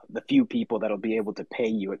the few people that'll be able to pay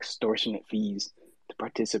you extortionate fees to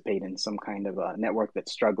participate in some kind of a network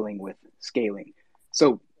that's struggling with scaling.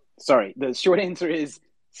 So, sorry, the short answer is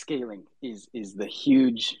scaling is the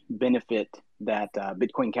huge benefit that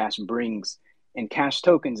Bitcoin Cash brings. And Cash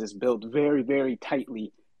Tokens is built very, very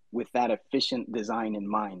tightly with that efficient design in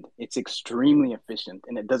mind. It's extremely efficient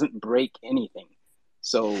and it doesn't break anything.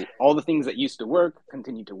 So all the things that used to work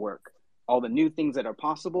continue to work. All the new things that are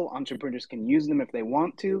possible, entrepreneurs can use them if they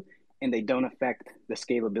want to, and they don't affect the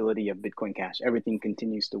scalability of Bitcoin Cash. Everything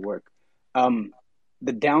continues to work.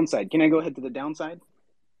 The downside, can I go ahead to the downside?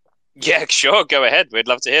 Yeah, sure. Go ahead. We'd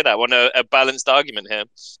love to hear that. Want a balanced argument here.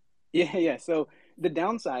 Yeah. So the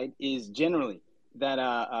downside is generally that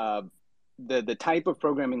the type of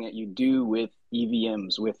programming that you do with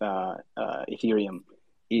EVMs, with Ethereum,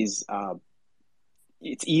 is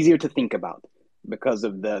it's easier to think about because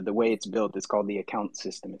of the way it's built. It's called the account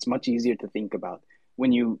system. It's much easier to think about.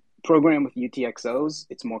 When you program with UTXOs,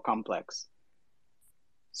 it's more complex.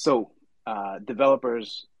 So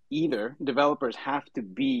developers have to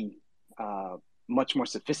be much more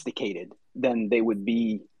sophisticated than they would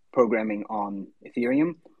be programming on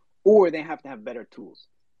Ethereum, or they have to have better tools.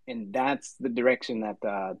 And that's the direction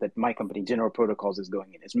that my company, General Protocols, is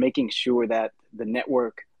going in, is making sure that the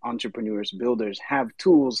network entrepreneurs, builders have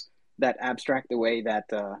tools that abstract away that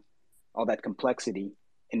all that complexity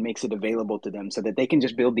and makes it available to them so that they can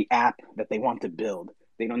just build the app that they want to build.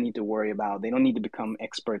 They don't need to worry about, they don't need to become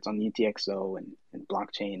experts on UTXO and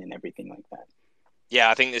blockchain and everything like that. Yeah,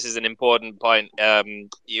 I think this is an important point.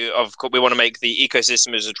 Of course, we want to make the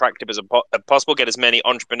ecosystem as attractive as possible, get as many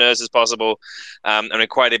entrepreneurs as possible, and we're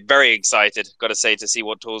quite very excited, got to say, to see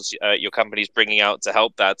what tools your company is bringing out to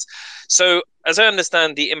help that. So, as I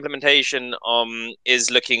understand, the implementation is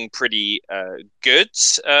looking pretty good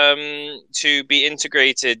to be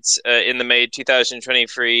integrated in the May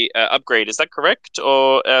 2023 upgrade. Is that correct,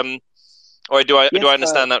 or do I Yes,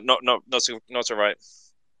 understand that not so right?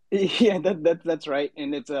 Yeah, that's right,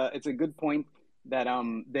 and it's a good point that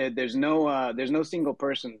there's no single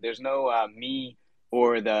person, there's no me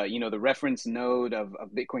or the reference node of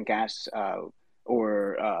Bitcoin Cash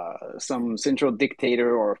or some central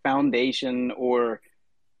dictator or foundation or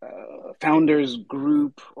founders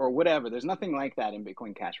group or whatever. There's nothing like that in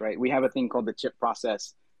Bitcoin Cash, right? We have a thing called the chip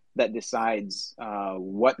process that decides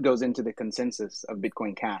what goes into the consensus of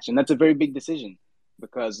Bitcoin Cash, and that's a very big decision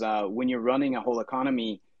because when you're running a whole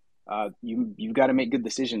economy, you've got to make good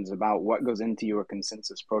decisions about what goes into your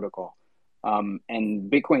consensus protocol. And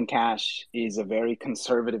Bitcoin Cash is a very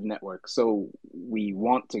conservative network. So we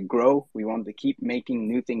want to grow, we want to keep making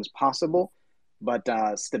new things possible, but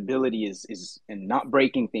stability is and not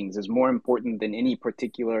breaking things is more important than any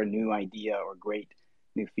particular new idea or great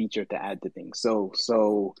new feature to add to things.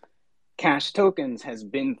 So Cash Tokens has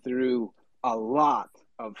been through a lot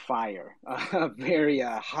of fire, a very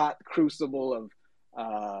hot crucible of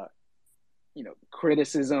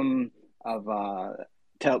criticism of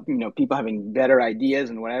people having better ideas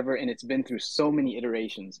and whatever, and it's been through so many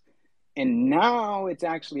iterations, and now it's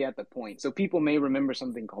actually at the point. So people may remember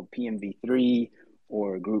something called PMV3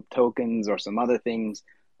 or group tokens or some other things,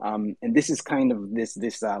 and this is kind of this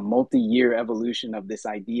multi-year evolution of this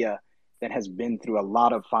idea that has been through a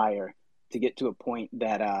lot of fire to get to a point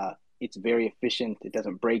that it's very efficient, it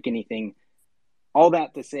doesn't break anything. All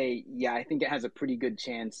that to say, yeah, I think it has a pretty good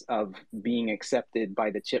chance of being accepted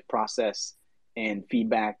by the chip process and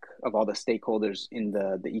feedback of all the stakeholders in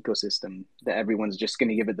the ecosystem, that everyone's just going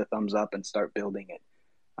to give it the thumbs up and start building it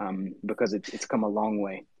because it's come a long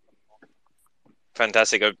way.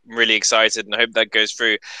 Fantastic. I'm really excited and I hope that goes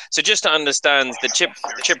through. So just to understand, the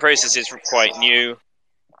chip process is quite new,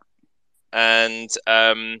 and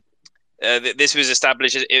this was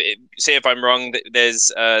established. Say if I'm wrong,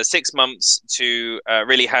 there's 6 months to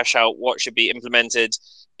really hash out what should be implemented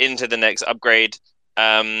into the next upgrade,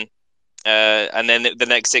 and then the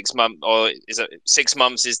next 6 months, or is it 6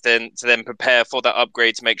 months, is then to then prepare for that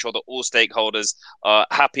upgrade to make sure that all stakeholders are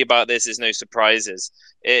happy about this. There's no surprises.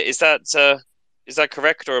 Is that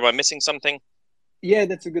correct, or am I missing something? Yeah,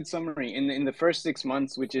 that's a good summary. In the first 6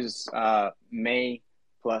 months, which is May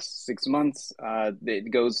plus 6 months,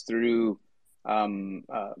 it goes through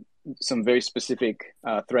some very specific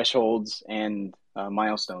thresholds and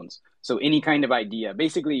milestones. So any kind of idea,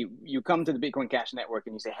 basically, you come to the Bitcoin Cash network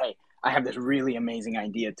and you say, "Hey, I have this really amazing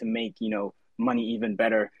idea to make money even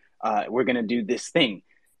better. We're gonna do this thing,"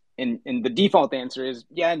 and the default answer is,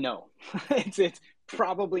 "Yeah, no." It's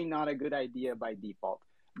probably not a good idea by default.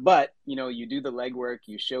 But you do the legwork,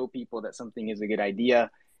 you show people that something is a good idea,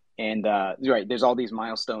 and right, there's all these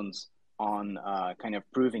milestones on kind of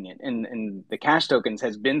proving it. And the Cash Tokens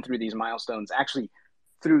has been through these milestones actually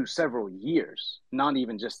through several years, not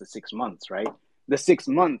even just the 6 months, right? The 6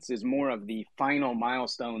 months is more of the final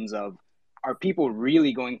milestones of, are people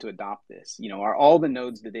really going to adopt this? Are all the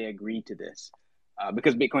nodes, did they agree to this?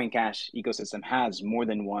 Because Bitcoin Cash ecosystem has more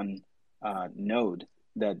than one node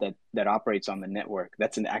that operates on the network.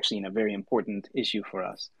 That's actually a very important issue for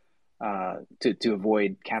us to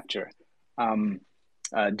avoid capture.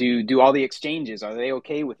 Do all the exchanges, are they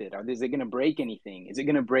okay with it? Is it going to break anything? Is it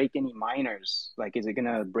going to break any miners? Like, is it going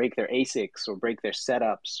to break their ASICs or break their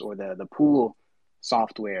setups or the pool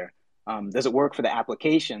software? Does it work for the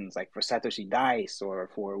applications, like for Satoshi Dice or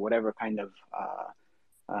for whatever kind of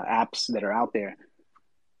apps that are out there?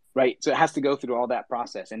 Right. So it has to go through all that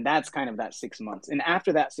process. And that's kind of that 6 months. And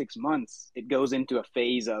after that 6 months, it goes into a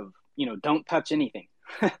phase of, don't touch anything.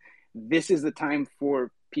 This is the time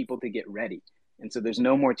for people to get ready. And so there's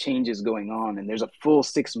no more changes going on. And there's a full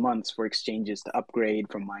 6 months for exchanges to upgrade,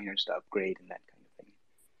 from miners to upgrade, and that kind of thing.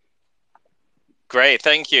 Great.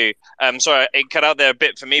 Thank you. Sorry, it cut out there a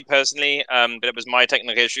bit for me personally, but it was my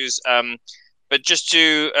technical issues. But just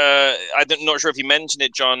to, I'm not sure if you mentioned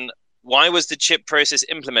it, John, why was the chip process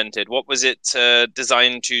implemented? What was it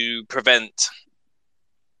designed to prevent?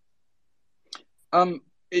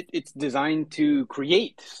 It's designed to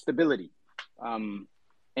create stability,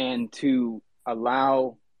 and to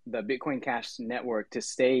allow the Bitcoin Cash network to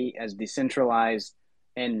stay as decentralized.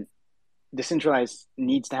 And decentralized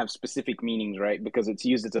needs to have specific meanings, right? Because it's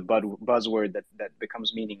used as a buzzword that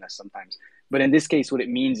becomes meaningless sometimes. But in this case, what it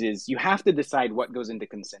means is you have to decide what goes into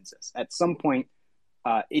consensus. At some point,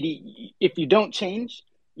 if you don't change,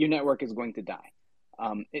 your network is going to die.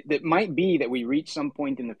 It might be that we reach some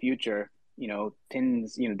point in the future,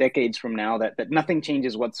 decades from now, that nothing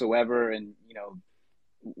changes whatsoever, and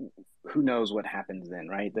who knows what happens then,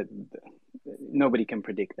 right? That nobody can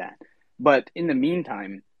predict that. But in the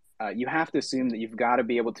meantime, you have to assume that you've got to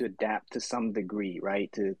be able to adapt to some degree,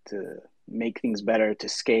 right? To make things better, to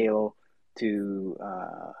scale, to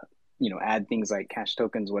add things like cash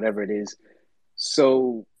tokens, whatever it is.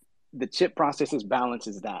 So the chip processes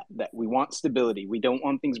balances that we want stability. We don't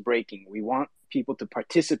want things breaking. We want people to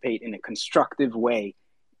participate in a constructive way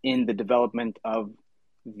in the development of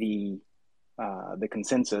the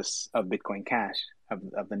consensus of Bitcoin Cash,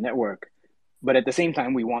 of the network. But at the same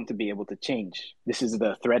time, we want to be able to change. This is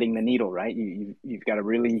the threading the needle, right? You've got to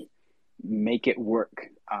really make it work.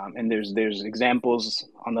 And there's examples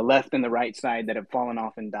on the left and the right side that have fallen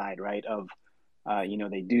off and died, right? Of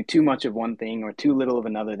they do too much of one thing or too little of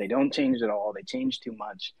another. They don't change at all. They change too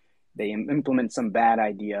much. They implement some bad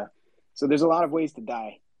idea. So there's a lot of ways to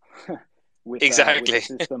die with Exactly. a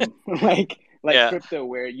system like Yeah. crypto,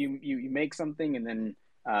 where you make something and then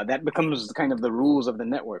that becomes kind of the rules of the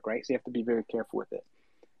network, right? So you have to be very careful with it.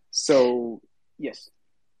 So yes.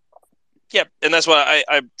 Yeah, and that's what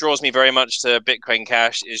I draws me very much to Bitcoin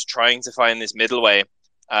Cash, is trying to find this middle way,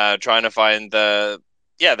 trying to find the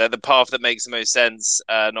path that makes the most sense,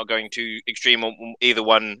 not going too extreme on either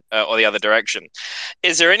one or the other direction.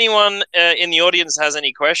 Is there anyone in the audience has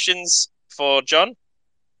any questions for John?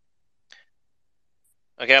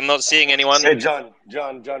 Okay, I'm not seeing anyone. Hey, John,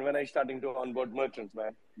 when are you starting to onboard merchants,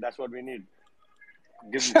 man? That's what we need.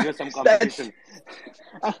 Give some competition.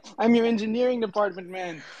 I'm your engineering department,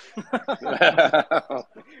 man.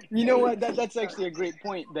 You know what? That's actually a great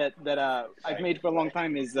point that I've made for a long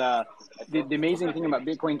time. Is the amazing thing about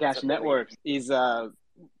Bitcoin Cash Network is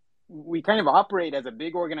we kind of operate as a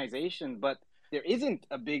big organization, but there isn't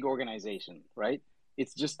a big organization, right?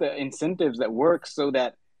 It's just the incentives that work so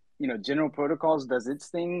that General Protocols does its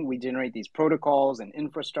thing. We generate these protocols and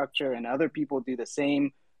infrastructure, and other people do the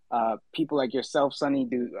same. People like yourself, Sunny,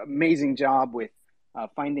 do an amazing job with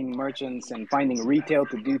finding merchants and finding retail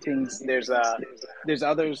to do things. There's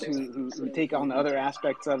others who take on other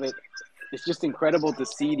aspects of it. It's just incredible to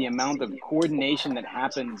see the amount of coordination that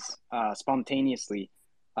happens spontaneously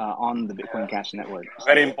on the Bitcoin Cash network.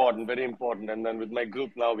 Very important, very important. And then with my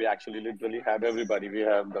group now, we actually literally have everybody. We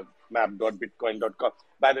have the map.bitcoin.com.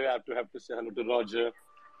 By the way, I have to say hello to Roger,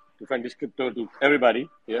 to Fendish Crypto, to everybody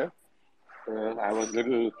here. I was a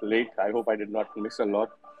little late. I hope I did not miss a lot.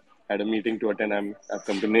 I had a meeting to attend. I've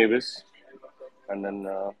come to Nevis. And then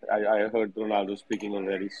I heard Ronaldo speaking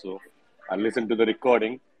already, so I listened to the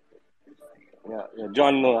recording. Yeah.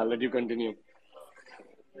 John, no, I'll let you continue.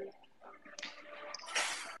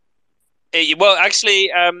 Well, actually,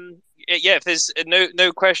 if there's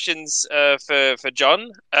no questions for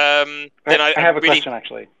John, then I have a question,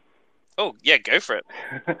 actually. Oh, yeah, go for it.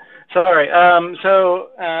 Sorry.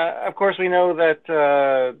 Of course, we know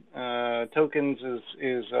that tokens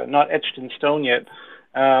is not etched in stone yet.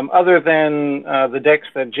 Other than the DEX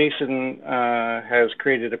that Jason has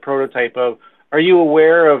created a prototype of, are you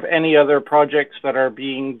aware of any other projects that are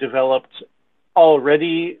being developed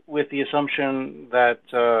already with the assumption that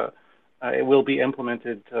it will be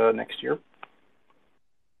implemented next year?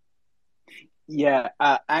 Yeah,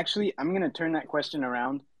 actually, I'm going to turn that question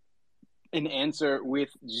around and answer with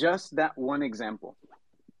just that one example,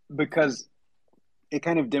 because it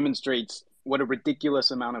kind of demonstrates what a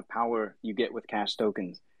ridiculous amount of power you get with cash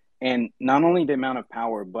tokens. And not only the amount of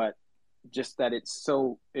power, but just that it's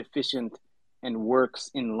so efficient and works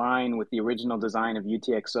in line with the original design of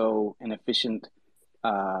UTXO and efficient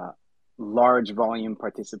large volume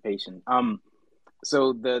participation.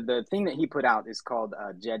 So the thing that he put out is called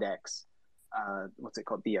JEDX. What's it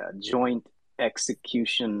called? The Joint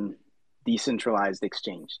Execution Decentralized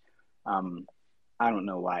Exchange. I don't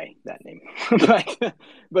know why that name,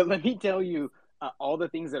 but let me tell you all the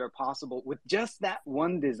things that are possible with just that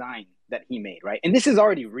one design that he made, right? And this is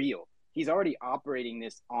already real. He's already operating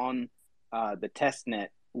this on the test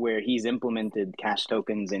net where he's implemented cash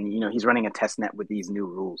tokens, and he's running a test net with these new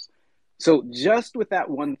rules. So just with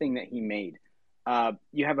that one thing that he made,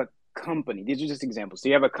 you have company, these are just examples. So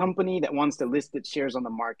you have a company that wants to list its shares on the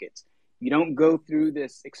markets. You don't go through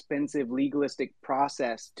this expensive legalistic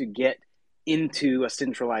process to get into a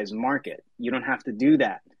centralized market. You don't have to do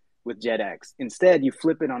that with JetX. Instead, you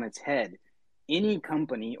flip it on its head. Any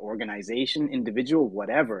company, organization, individual,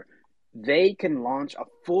 whatever, they can launch a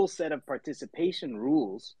full set of participation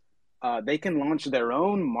rules. They can launch their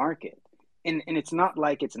own market. And it's not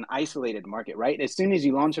like it's an isolated market, right? As soon as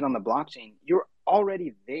you launch it on the blockchain, you're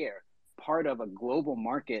already there, part of a global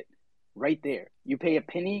market right there. You pay a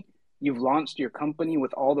penny, you've launched your company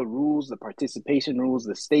with all the rules, the participation rules,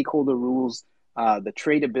 the stakeholder rules, the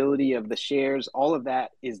tradability of the shares, all of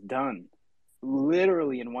that is done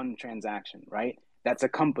literally in one transaction, right? That's a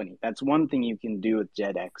company. That's one thing you can do with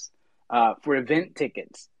JetX. For event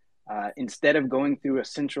tickets, instead of going through a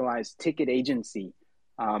centralized ticket agency,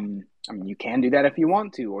 I mean, you can do that if you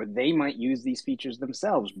want to, or they might use these features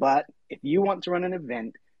themselves. But if you want to run an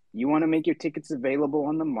event, you want to make your tickets available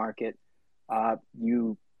on the market,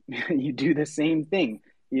 you you do the same thing.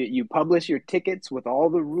 You publish your tickets with all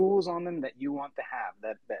the rules on them that you want to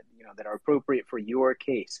have, that are appropriate for your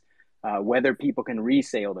case. Whether people can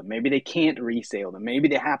resale them, maybe they can't resale them, maybe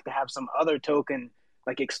they have to have some other token,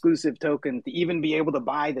 like exclusive token, to even be able to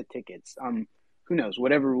buy the tickets. Who knows?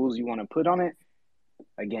 Whatever rules you want to put on it.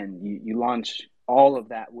 Again, you launch all of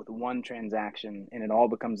that with one transaction, and it all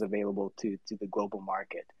becomes available to the global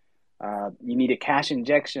market. You need a cash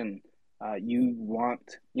injection. You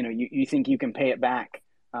think you can pay it back.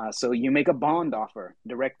 So you make a bond offer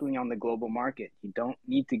directly on the global market. You don't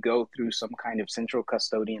need to go through some kind of central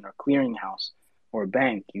custodian or clearinghouse or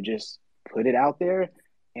bank. You just put it out there,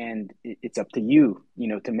 and it's up to you,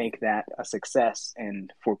 to make that a success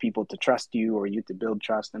and for people to trust you or you to build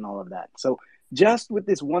trust and all of that. So just with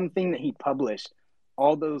this one thing that he published,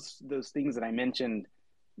 all those things that I mentioned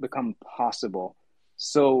become possible.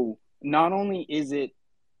 So not only is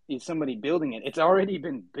somebody building it, it's already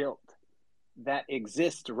been built. That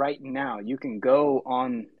exists right now. You can go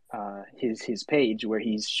on his page where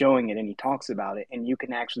he's showing it and he talks about it, and you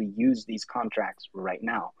can actually use these contracts right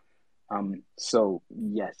now. So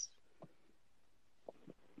yes.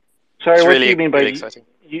 Sorry, It's what do really, you mean by really exciting.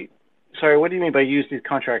 Sorry, what do you mean by use these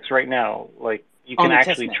contracts right now? Like you On can a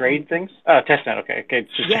actually testnet. trade things? Oh, testnet. Okay,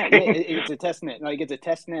 it's just Yeah, it's a testnet. Like it's a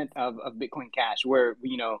testnet of Bitcoin Cash, where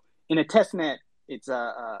in a testnet, it's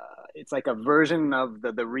like a version of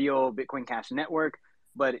the real Bitcoin Cash network,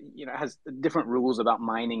 but it has different rules about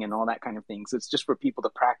mining and all that kind of thing. So it's just for people to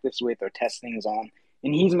practice with or test things on.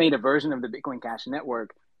 And he's made a version of the Bitcoin Cash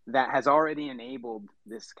network that has already enabled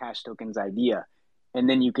this cash tokens idea, and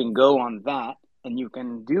then you can go on that and you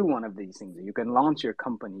can do one of these things. You can launch your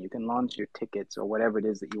company, you can launch your tickets or whatever it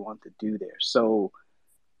is that you want to do there. So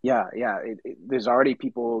yeah, there's already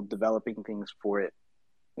people developing things for it.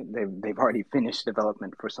 They've already finished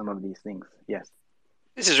development for some of these things. Yes.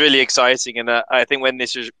 This is really exciting, and I think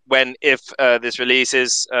if this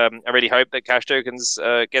releases, I really hope that Cash Tokens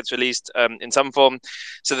gets released in some form,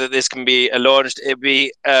 so that this can be launched. It'd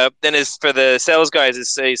be then as for the sales guys,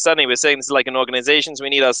 as say Sunny was saying, this is like an organization, so we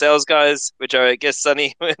need our sales guys, which are, I guess,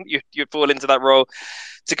 Sunny, you fall into that role,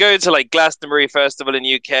 to go to like Glastonbury Festival in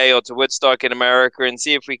UK or to Woodstock in America and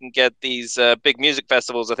see if we can get these big music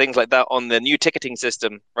festivals or things like that on the new ticketing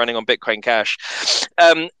system running on Bitcoin Cash.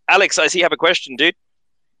 Alex, I see you have a question, dude.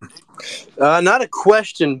 Not a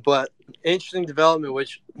question, but interesting development.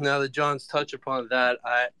 Which now that John's touched upon that,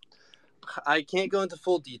 I can't go into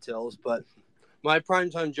full details, but my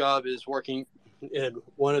primetime job is working in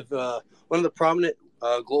one of the prominent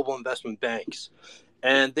global investment banks,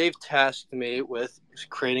 and they've tasked me with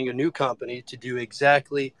creating a new company to do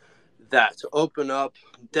exactly that, to open up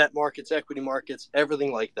debt markets, equity markets,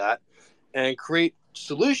 everything like that, and create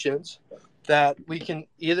solutions that we can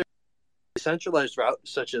either centralized route,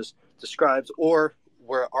 such as describes, or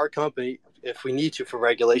where our company, if we need to for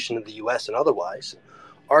regulation in the US and otherwise,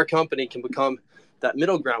 our company can become that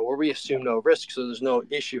middle ground where we assume no risk, so there's no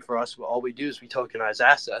issue for us. All we do is we tokenize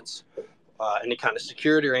assets, any kind of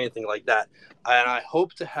security or anything like that. And I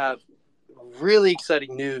hope to have really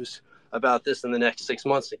exciting news about this in the next 6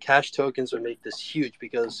 months. The cash tokens would make this huge,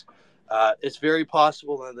 because it's very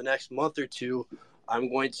possible that in the next month or two, I'm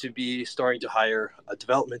going to be starting to hire a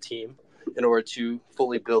development team in order to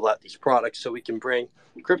fully build out these products, so we can bring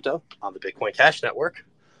crypto on the Bitcoin Cash network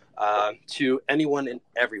to anyone and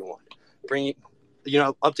everyone. Bringing,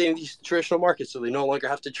 updating these traditional markets so they no longer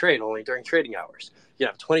have to trade only during trading hours. You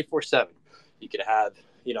have 24/7. You could have,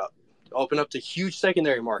 open up to huge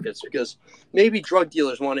secondary markets, because maybe drug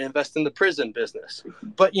dealers want to invest in the prison business,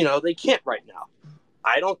 but they can't right now.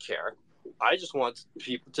 I don't care. I just want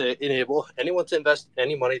people to enable anyone to invest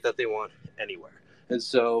any money that they want anywhere. And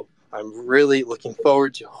so I'm really looking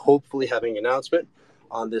forward to hopefully having an announcement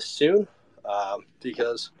on this soon,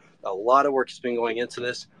 because a lot of work has been going into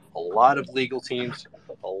this, a lot of legal teams,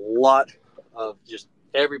 a lot of just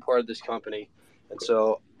every part of this company. And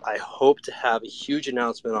so I hope to have a huge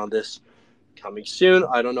announcement on this coming soon.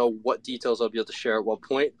 I don't know what details I'll be able to share at what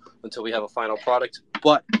point until we have a final product,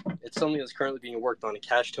 but it's something that's currently being worked on, and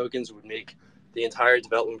Cash tokens would make the entire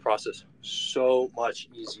development process so much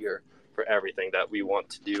easier for everything that we want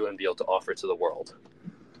to do and be able to offer to the world.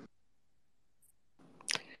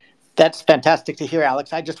 That's fantastic to hear,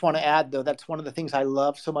 Alex. I just want to add, though, that's one of the things I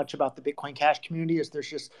love so much about the Bitcoin Cash community is there's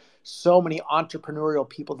just so many entrepreneurial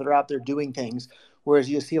people that are out there doing things. Whereas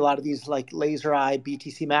you see a lot of these like Laser Eye,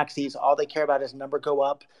 BTC Maxis, all they care about is number go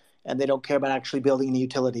up, and they don't care about actually building any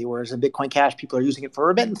utility. Whereas in Bitcoin Cash, people are using it for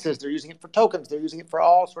remittances, they're using it for tokens, they're using it for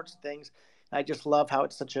all sorts of things. And I just love how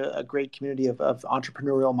it's such a great community of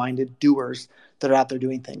entrepreneurial-minded doers that are out there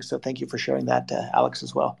doing things. So thank you for sharing that, Alex,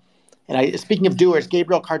 as well. And speaking of doers,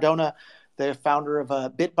 Gabriel Cardona, the founder of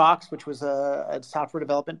Bitbox, which was a software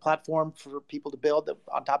development platform for people to build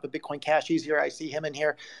on top of Bitcoin Cash easier. I see him in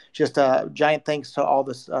here. Just a giant thanks to all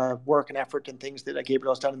this work and effort and things that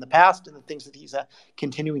Gabriel has done in the past and the things that he's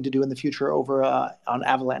continuing to do in the future over on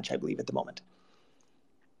Avalanche, I believe, at the moment.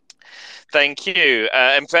 Thank you.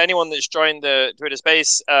 And for anyone that's joined the Twitter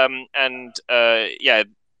space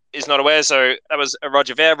is not aware, so that was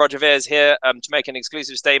Roger Ver. Roger Ver is here to make an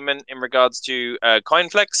exclusive statement in regards to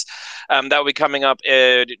CoinFlex. That will be coming up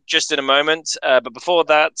just in a moment. But before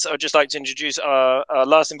that, I would just like to introduce our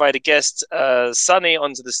last invited guest, Sunny,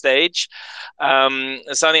 onto the stage.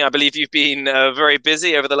 Sunny, I believe you've been very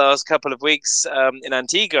busy over the last couple of weeks in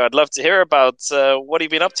Antigua. I'd love to hear about what have you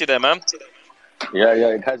been up to there, man? Yeah,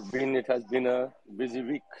 it has been a busy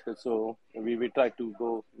week. So we tried to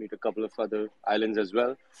go meet a couple of other islands as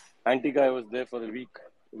well. Antigua, I was there for a week.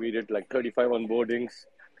 We did like 35 onboardings,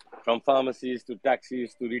 from pharmacies to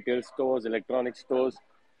taxis to retail stores, electronic stores.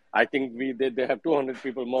 I think they have 200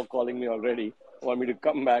 people more calling me already, want me to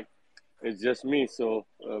come back. It's just me, so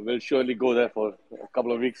we'll surely go there for a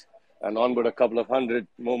couple of weeks and onboard a couple of hundred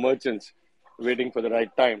more merchants, waiting for the right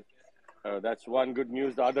time. That's one good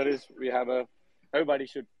news. The other is everybody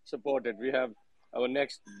should support it. We have our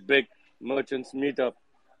next big merchants meetup.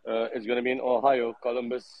 It's going to be in Ohio,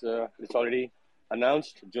 Columbus. It's already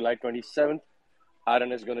announced, July 27th.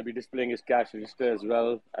 Aaron is going to be displaying his cash register as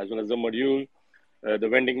well as the module. The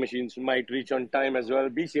vending machines might reach on time as well.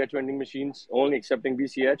 BCH vending machines, only accepting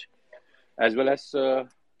BCH. As well as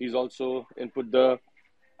he's also input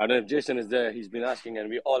I don't know if Jason is there. He's been asking, and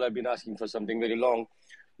we all have been asking for something very long.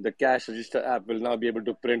 The cash register app will now be able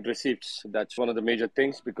to print receipts. That's one of the major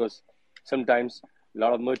things, because sometimes a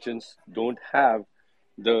lot of merchants don't have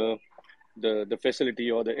the facility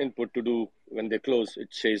or the input to do when they close. It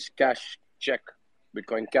says cash, check,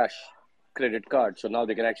 Bitcoin Cash, credit card. So now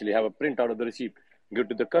they can actually have a printout of the receipt, give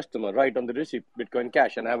to the customer, write on the receipt, Bitcoin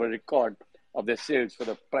Cash, and have a record of their sales for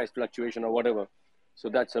the price fluctuation or whatever. So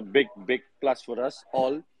that's a big plus for us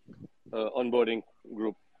all onboarding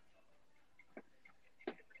group.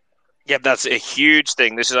 Yeah, that's a huge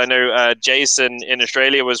thing. I know Jason in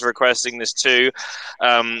Australia was requesting this too.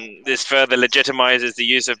 This further legitimizes the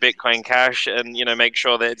use of Bitcoin Cash, and make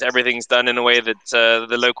sure that everything's done in a way that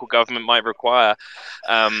the local government might require.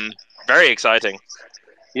 Very exciting.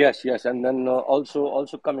 Yes, and then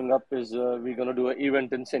also coming up is we're gonna do an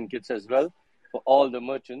event in St. Kitts as well for all the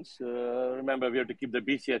merchants. Remember, we have to keep the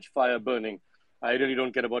BCH fire burning. I really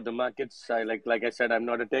don't care about the markets. Like I said, I'm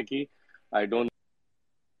not a techie. I don't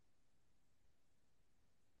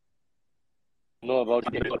know about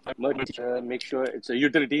merch. Make sure it's a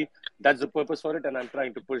utility. That's the purpose for it, and I'm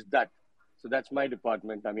trying to push that. So that's my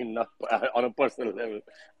department. I mean, not on a personal level,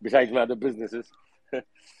 besides my other businesses.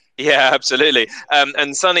 Yeah, absolutely.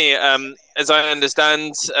 And Sunny, as I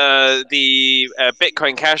understand, the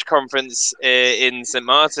Bitcoin Cash conference in St.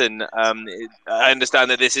 Martin, I understand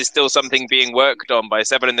that this is still something being worked on by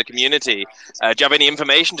several in the community. Do you have any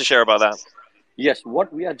information to share about that? Yes,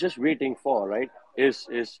 what we are just waiting for, right, is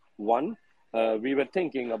one, we were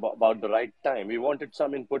thinking about the right time. We wanted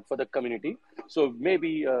some input for the community. So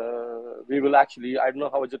maybe we will actually, I don't know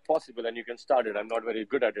how is it possible, and you can start it. I'm not very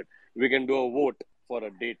good at it. We can do a vote for a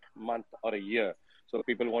date, month, or a year. So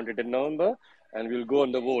people want it in November, and we'll go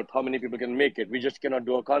on the vote. How many people can make it? We just cannot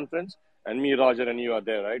do a conference, and me, Roger, and you are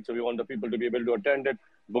there, right? So we want the people to be able to attend it,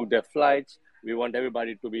 book their flights. We want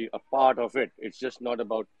everybody to be a part of it. It's just not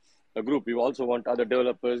about a group. We also want other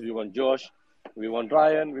developers. We want Josh. We want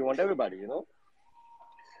Ryan. We want everybody,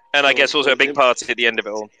 And I guess also a big party at the end of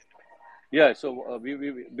it all. Yeah, so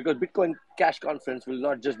because Bitcoin Cash Conference will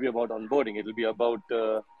not just be about onboarding; it will be about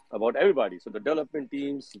everybody. So the development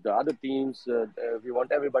teams, the other teams, we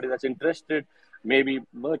want everybody that's interested, maybe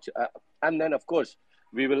merch, and then of course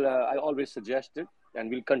we will. I always suggest it, and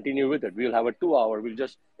we'll continue with it. We'll have a 2 hour. We'll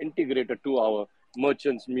just integrate a 2 hour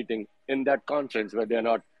merchants meeting in that conference where they're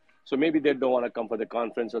not. So maybe they don't want to come for the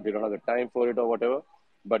conference or they don't have the time for it or whatever,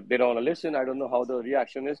 but they don't want to listen. I don't know how the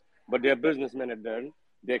reaction is, but they're businessmen at the end.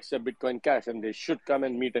 They accept Bitcoin Cash and they should come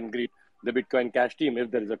and meet and greet the Bitcoin Cash team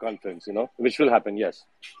if there is a conference, which will happen, yes.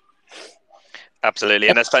 Absolutely.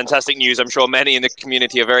 And that's fantastic news. I'm sure many in the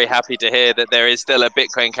community are very happy to hear that there is still a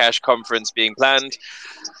Bitcoin Cash conference being planned.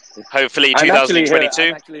 Hopefully I'm actually here.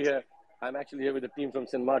 2022. I'm actually here with the team from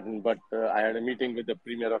St. Martin, but I had a meeting with the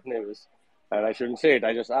Premier of Nevis, and I shouldn't say it.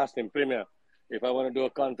 I just asked him, Premier, if I want to do a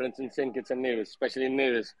conference in St. Kitts and Nevis, especially in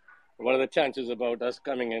Nevis, what are the chances about us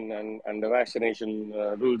coming in and the vaccination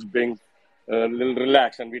rules being a little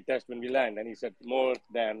relaxed and we test when we land? And he said, more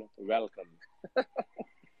than welcome.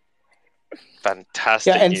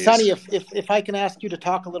 Fantastic Yeah, and news. Sonny, if I can ask you to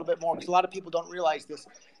talk a little bit more, because a lot of people don't realize this.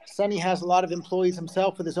 Sonny has a lot of employees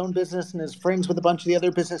himself with his own business and is friends with a bunch of the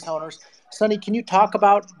other business owners. Sonny, can you talk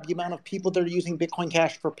about the amount of people that are using Bitcoin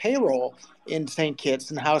Cash for payroll in St. Kitts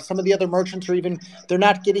and how some of the other merchants are they're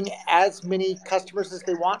not getting as many customers as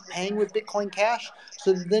they want paying with Bitcoin Cash.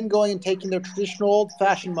 So they're then going and taking their traditional old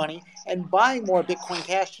fashioned money and buying more Bitcoin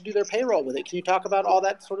Cash to do their payroll with it. Can you talk about all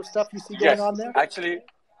that sort of stuff you see going Yes, on there?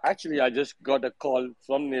 actually, I just got a call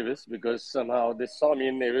from Nevis because somehow they saw me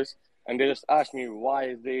in Nevis and they just asked me why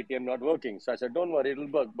is the ATM not working. So I said, "Don't worry, it'll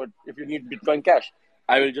work. But if you need Bitcoin Cash,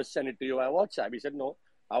 I will just send it to you via WhatsApp." He said, "No,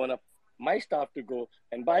 I want my staff to go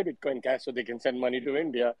and buy Bitcoin Cash so they can send money to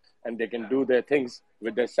India and they can do their things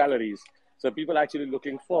with their salaries." So people are actually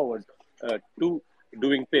looking forward to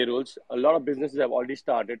doing payrolls. A lot of businesses have already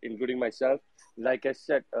started, including myself. Like I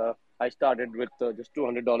said, I started with just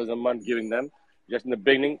 $200 a month giving them just in the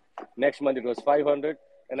beginning. Next month it was 500,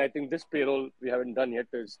 and I think this payroll we haven't done yet.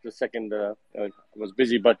 It's the second was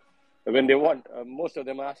busy, but when they want, most of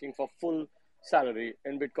them are asking for full salary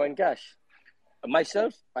in Bitcoin Cash.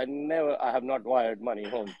 Myself, I have not wired money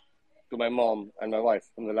home to my mom and my wife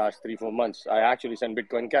in the last 3-4 months. I actually send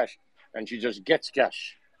Bitcoin Cash, and she just gets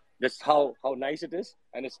cash. That's how nice it is,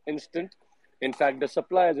 and it's instant. In fact, the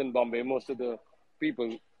suppliers in Bombay, most of the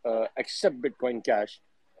people accept Bitcoin Cash.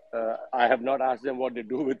 I have not asked them what they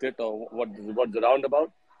do with it or what's the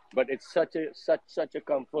roundabout, but it's such a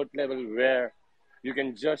comfort level where you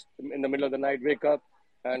can just in the middle of the night wake up.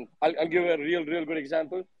 And I'll give a real good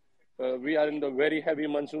example. We are in the very heavy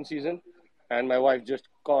monsoon season, and my wife just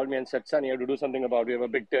called me and said, "Sonny, I have to do something about it. We have a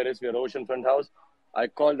big terrace, we have an oceanfront house." I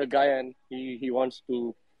called the guy, and he wants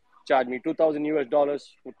to charge me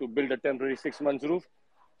 $2,000 to build a temporary 6 months roof.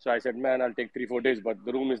 So I said, "Man, I'll take 3-4 days, but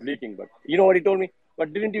the room is leaking." But you know what he told me?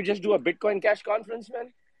 "But didn't you just do a Bitcoin Cash conference,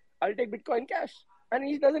 man? I'll take Bitcoin Cash." And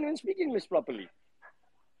he doesn't even speak English properly.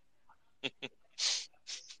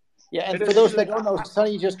 Yeah, and It for is those that like, don't know,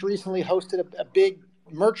 Sunny just recently hosted a big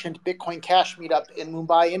merchant Bitcoin Cash meetup in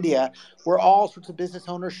Mumbai, India, where all sorts of business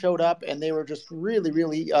owners showed up, and they were just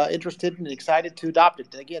really interested and excited to adopt it.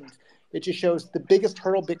 And again, it just shows the biggest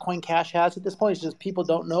hurdle Bitcoin Cash has at this point is just people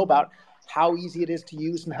don't know about how easy it is to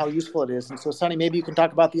use and how useful it is. And so, Sunny, maybe you can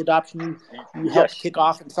talk about the adoption you helped yes, kick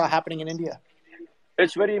off and saw happening in India.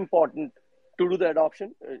 it's very important to do the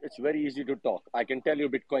adoption. It's very easy to talk. I can tell you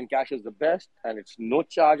Bitcoin Cash is the best, and it's no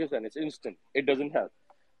charges and it's instant. It doesn't help.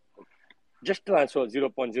 Just transfer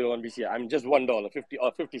 0.01 BCI. I'm just $1, 50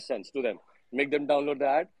 to them. Make them download the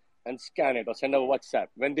app and scan it or send a WhatsApp.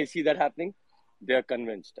 When they see that happening, they're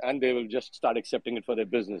convinced and they will just start accepting it for their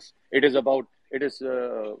business. It is, what's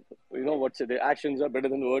it? The actions are better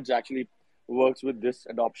than words actually works with this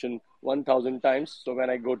adoption 1,000 times. So when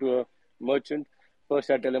I go to a merchant, first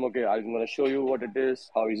I tell them, okay, I'm going to show you what it is,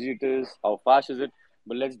 how easy it is, how fast is it,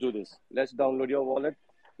 but let's do this. Let's download your wallet.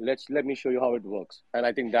 Let me show you how it works. And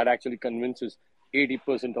I think that actually convinces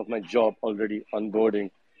 80% of my job already onboarding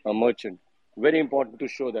a merchant. Very important to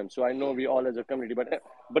show them. So I know we all as a community,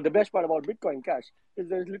 but the best part about Bitcoin Cash is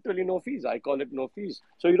there's literally no fees. I call it no fees.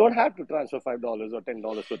 So you don't have to transfer $5 or $10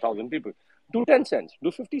 to 1,000 people. Do 10 cents,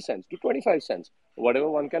 do 50 cents, do 25 cents, whatever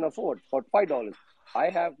one can afford for $5. I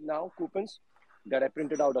have now coupons that I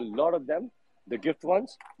printed out a lot of them. The gift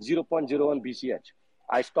ones, 0.01 BCH.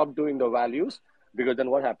 I stopped doing the values because then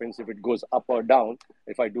what happens if it goes up or down?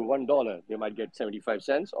 If I do $1, they might get 75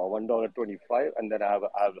 cents or $1.25, and then I have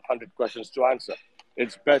 100 questions to answer.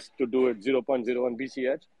 It's best to do it 0.01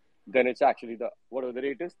 BCH. Then it's actually whatever the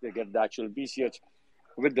rate is, they get the actual BCH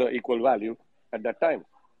with the equal value at that time.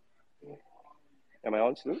 Am I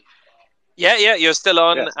on still? Yeah, you're still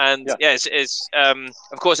on, and yeah, it's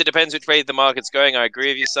of course it depends which way the market's going. I agree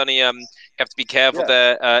with you, Sonny. You have to be careful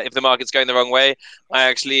yeah. there if the market's going the wrong way. I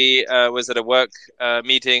actually was at a work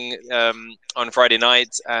meeting on Friday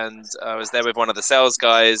night, and I was there with one of the sales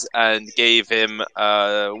guys and gave him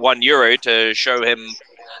 €1 to show him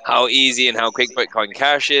how easy and how quick Bitcoin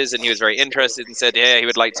Cash is, and he was very interested and said, yeah, he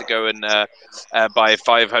would like to go and buy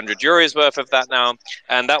 €500 worth of that now.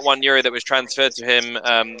 And that €1 that was transferred to him,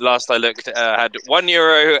 last I looked, had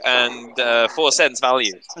 €1 and 4 cents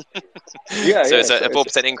value. Yeah, So yeah. it's So a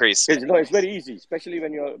 4% increase. it's very easy, especially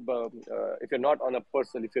when you're if you're not on a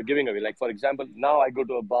person, if you're giving away. Like for example, now I go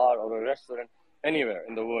to a bar or a restaurant anywhere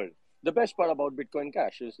in the world. The best part about Bitcoin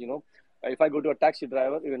Cash is, if I go to a taxi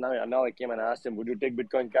driver, even now I came and asked him, would you take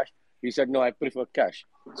Bitcoin Cash? He said, no, I prefer cash.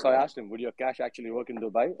 So I asked him, would your cash actually work in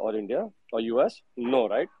Dubai or India or US? No,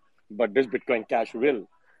 right? But this Bitcoin Cash will.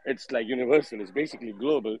 It's like universal. It's basically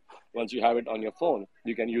global. Once you have it on your phone,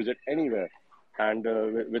 you can use it anywhere. And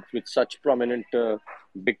with such prominent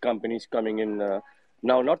big companies coming in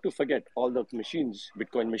now, not to forget all the machines,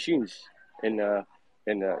 Bitcoin machines in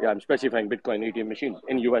yeah, I'm specifying Bitcoin ATM machines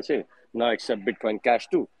in USA now accept Bitcoin Cash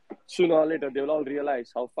too. Sooner or later, they will all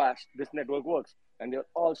realize how fast this network works, and they'll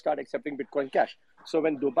all start accepting Bitcoin Cash. So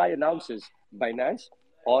when Dubai announces Binance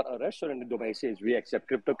or a restaurant in Dubai says we accept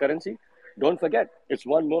cryptocurrency, don't forget it's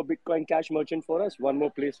one more Bitcoin Cash merchant for us, one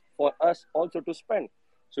more place for us also to spend.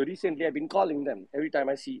 So recently, I've been calling them every time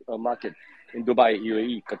I see a market in Dubai,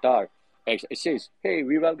 UAE, Qatar. It says, "Hey,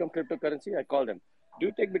 we welcome cryptocurrency." I call them. Do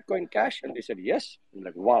you take Bitcoin Cash? And they said yes. I'm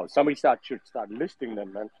like, wow, somebody should start listing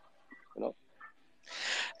them, man. You know.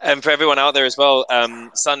 And for everyone out there as well,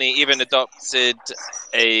 Sunny even adopted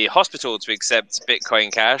a hospital to accept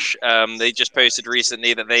Bitcoin Cash. They just posted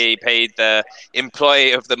recently that they paid the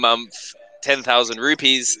employee of the month 10,000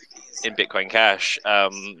 rupees in Bitcoin Cash.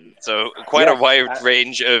 So quite a Yeah. wide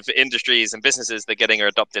range of industries and businesses that are getting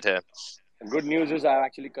adopted here. Good news is I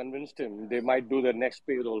actually convinced him they might do the next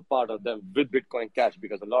payroll part of them with Bitcoin Cash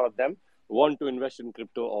because a lot of them want to invest in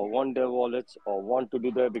crypto or want their wallets or want to do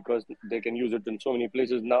that because they can use it in so many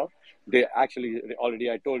places now. They actually already,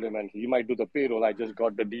 I told him, and he might do the payroll. I just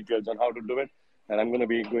got the details on how to do it. And I'm going to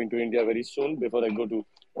be going to India very soon before I go to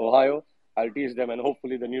Ohio. I'll teach them, and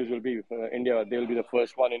hopefully the news will be India. They'll be the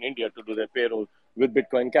first one in India to do their payroll with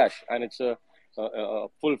Bitcoin Cash. And it's a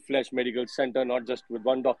full-fledged medical center, not just with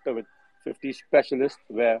one doctor, with 50 specialists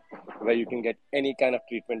where you can get any kind of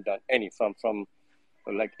treatment done, any from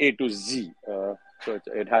like A to Z. So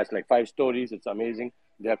it has like 5 stories. It's amazing.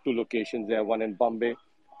 They have 2 locations. They have one in Bombay,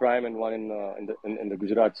 Prime, and one in the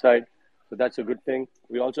Gujarat side. So that's a good thing.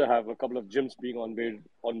 We also have a couple of gyms being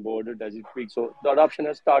onboarded as we speak. So the adoption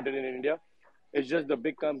has started in India. It's just the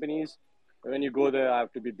big companies. When you go there, I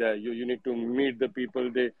have to be there. You need to meet the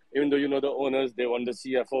people. They, even though you know the owners, they want the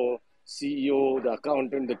CFO, CEO, the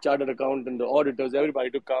accountant, the chartered accountant, the auditors, everybody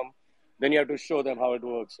to come. Then you have to show them how it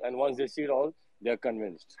works. And once they see it all, they're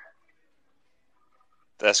convinced.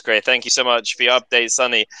 That's great. Thank you so much for your update,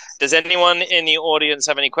 Sunny. Does anyone in the audience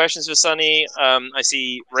have any questions for Sunny? I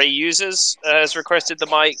see Ray Users has requested the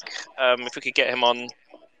mic. If we could get him on.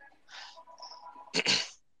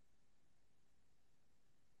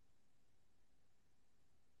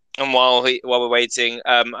 And while we're waiting,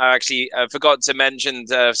 I actually forgot to mention.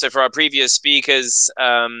 So for our previous speakers,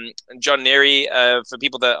 John Neary, for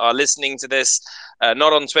people that are listening to this,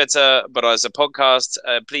 not on Twitter but as a podcast,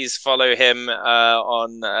 please follow him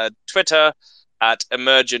on Twitter at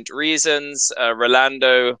Emergent Reasons.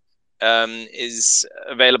 Rolando is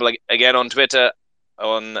available again on Twitter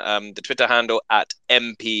on the Twitter handle at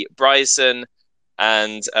MP Bryson,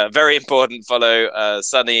 and very important follow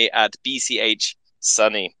Sunny at BCH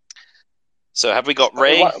Sunny. So have we got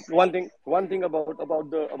Ray? One thing about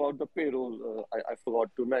the payroll I forgot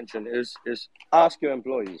to mention is ask your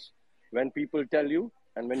employees when people tell you,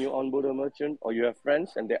 and when you onboard a merchant or you have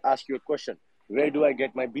friends and they ask you a question, where do I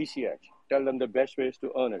get my BCH? Tell them the best way is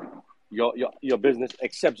to earn it. Your business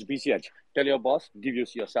accepts BCH. Tell your boss, give you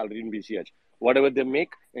your salary in BCH. Whatever they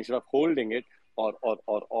make, instead of holding it or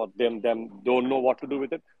them don't know what to do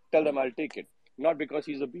with it, tell them I'll take it. Not because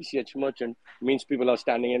he's a BCH merchant means people are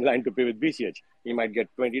standing in line to pay with BCH. He might get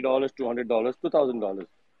 $20, $200, $2,000.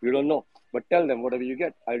 We don't know. But tell them whatever you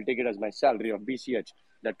get, I'll take it as my salary of BCH.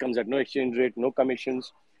 That comes at no exchange rate, no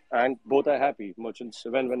commissions, and both are happy. Merchants,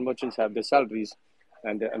 when merchants have their salaries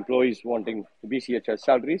and the employees wanting BCH as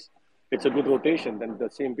salaries, it's a good rotation. Then the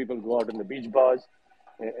same people go out in the beach bars,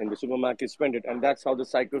 in the supermarket, spend it, and that's how the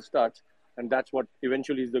cycle starts. And that's what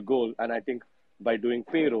eventually is the goal. And I think by doing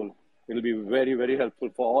payroll, it'll be very, very helpful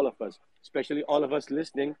for all of us, especially all of us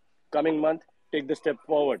listening. Coming month, take the step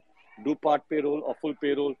forward. do part payroll or full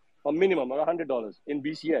payroll or minimum or $100 in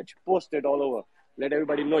BCH. Post it all over. Let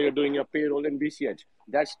everybody know you're doing your payroll in BCH.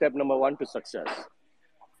 That's step number one to success.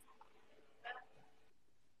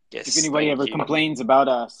 Yes, if anybody thank ever you. complains about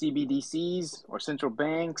CBDCs or central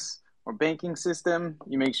banks or banking system,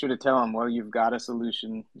 you make sure to tell them, well, you've got a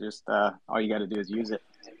solution. Just all you got to do is use it.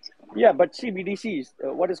 Yeah, but CBDCs,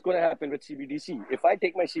 what is going to happen with CBDC? If I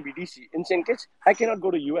take my CBDC in St. Kitts, I cannot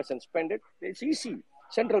go to US and spend it. It's easy.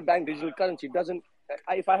 Central bank digital currency doesn't.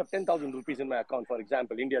 If I have 10,000 rupees in my account, for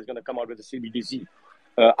example, India is going to come out with a CBDC.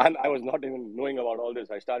 I was not even knowing about all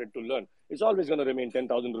this. I started to learn. It's always going to remain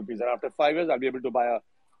 10,000 rupees. And after 5 years, I'll be able to buy a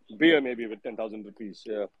beer maybe with 10,000 rupees.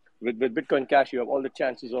 With Bitcoin Cash, you have all the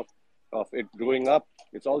chances of it growing up.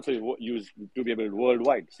 It's also used to be able to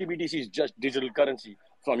worldwide. CBDC is just digital currency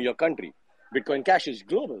from your country. Bitcoin Cash is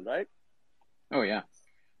global, right? Oh, yeah.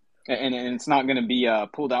 And it's not going to be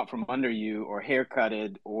pulled out from under you or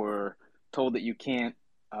haircutted or told that you can't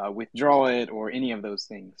withdraw it or any of those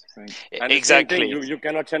things. Right? And Exactly. the same thing, you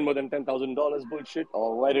cannot send more than $10,000 bullshit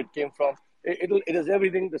or where it came from. It is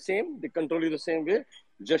everything the same. They control you the same way.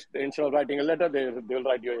 Just instead of writing a letter, they'll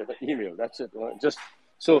write you an email. That's it. Just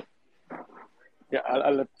so, yeah,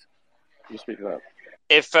 I'll let you speak about it.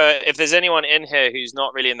 If there's anyone in here who's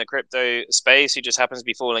not really in the crypto space, who just happens to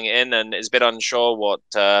be falling in and is a bit unsure what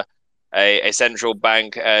a central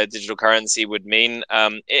bank digital currency would mean,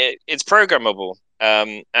 it's programmable.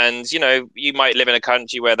 And you might live in a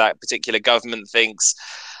country where that particular government thinks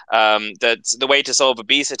that the way to solve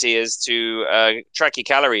obesity is to track your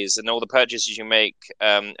calories and all the purchases you make.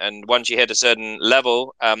 And once you hit a certain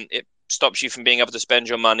level, it stops you from being able to spend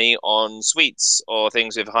your money on sweets or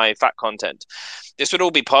things with high fat content. This would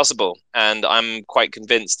all be possible, and I'm quite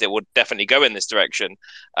convinced it would definitely go in this direction.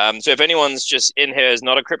 So if anyone's just in here is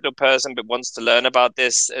not a crypto person but wants to learn about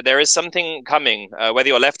this, there is something coming. Whether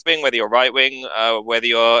you're left wing, whether you're right wing, whether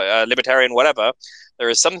you're libertarian, whatever, there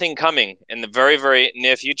is something coming in the very, very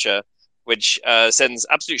near future which sends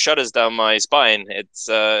absolute shudders down my spine. It's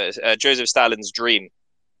Joseph Stalin's dream.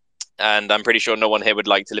 And I'm pretty sure no one here would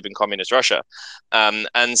like to live in communist Russia.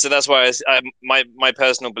 And so that's why my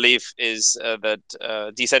personal belief is that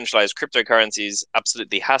decentralized cryptocurrencies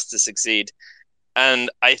absolutely has to succeed. And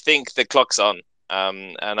I think the clock's on.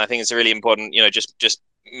 And I think it's really important, just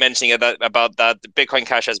mentioning about that. Bitcoin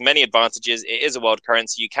Cash has many advantages. It is a world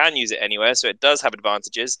currency. You can use it anywhere. So it does have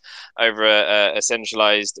advantages over a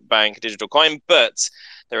centralized bank digital coin. But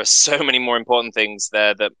there are so many more important things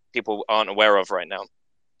there that people aren't aware of right now.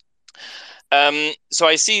 So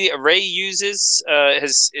I see Ray uses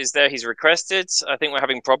is there. He's requested. I think we're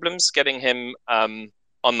having problems getting him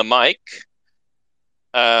on the mic.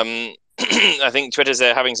 I think Twitter's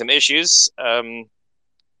having some issues.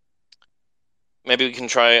 Maybe we can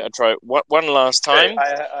try one last time.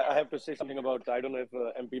 I have to say something about, I don't know if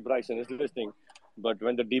MP Bryson is listening, but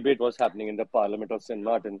when the debate was happening in the Parliament of St.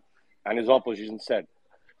 Martin and his opposition said,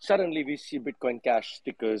 suddenly we see Bitcoin Cash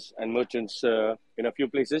stickers and merchants in a few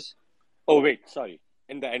places. Oh, wait, sorry.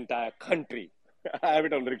 In the entire country. I have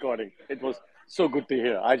it on recording. It was so good to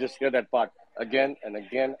hear. I just hear that part again and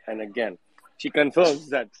again and again. She confirms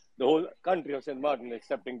that the whole country of St. Martin is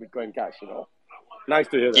accepting Bitcoin Cash, Nice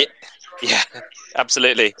to hear that. Yeah,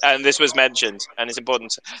 absolutely. And this was mentioned, and it's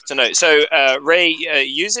important to note. So Ray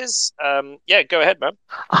uses. Yeah, go ahead, man.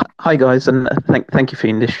 Hi guys, and thank you for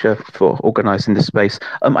Nisha for organising this space.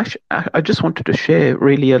 I just wanted to share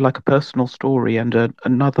really like a personal story and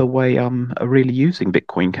another way I'm really using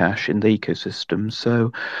Bitcoin Cash in the ecosystem.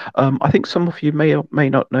 So I think some of you may or may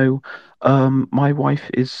not know. My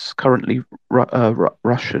wife is currently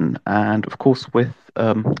Russian, and of course, with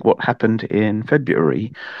what happened in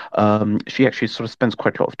February, she actually sort of spends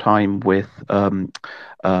quite a lot of time with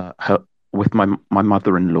my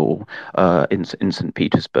mother-in-law in St.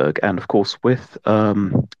 Petersburg, and of course, with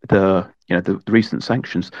the recent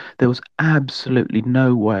sanctions, there was absolutely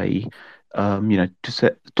no way.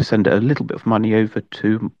 To send a little bit of money over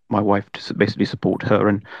to my wife to basically support her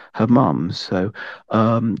and her mum. So,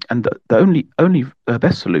 and the only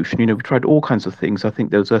best solution, we tried all kinds of things. I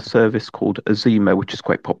think there was a service called Azima, which is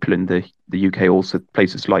quite popular in the UK. Also,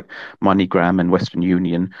 places like MoneyGram and Western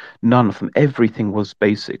Union. None of them. Everything was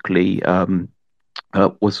basically banned.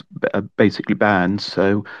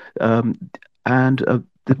 So,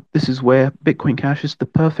 this is where Bitcoin Cash is the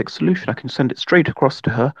perfect solution. I can send it straight across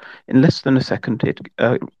to her in less than a second. It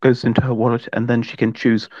goes into her wallet, and then she can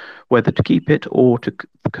choose whether to keep it or to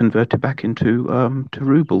convert it back into to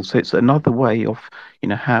rubles. So it's another way of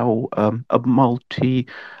how a multi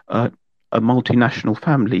a multinational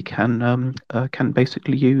family can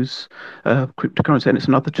basically use cryptocurrency, and it's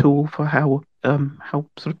another tool for how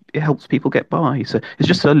sort of it helps people get by. So it's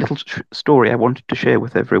just a little story I wanted to share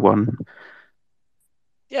with everyone.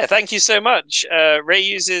 Yeah, thank you so much. Ray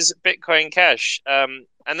uses Bitcoin Cash, and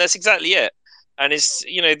that's exactly it. And it's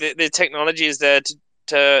the technology is there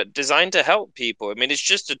to designed to help people. I mean, it's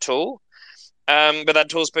just a tool, but that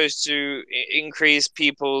tool is supposed to increase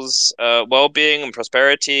people's well-being and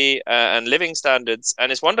prosperity and living standards.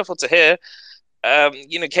 And it's wonderful to hear,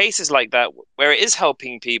 cases like that where it is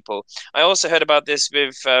helping people. I also heard about this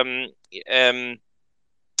with, I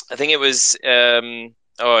think it was in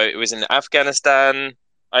Afghanistan,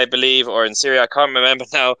 I believe, or in Syria. I can't remember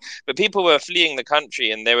now. But people were fleeing the country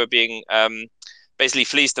and they were being basically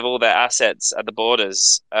fleeced of all their assets at the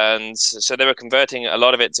borders, and so they were converting a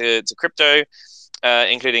lot of it to crypto,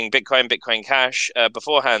 including Bitcoin Cash,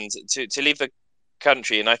 beforehand to leave the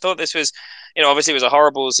country. And I thought this was, obviously it was a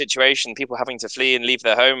horrible situation, people having to flee and leave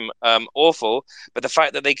their home, awful. But the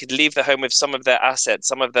fact that they could leave the home with some of their assets,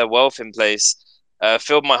 some of their wealth in place,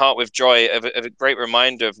 filled my heart with joy, of a great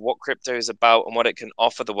reminder of what crypto is about and what it can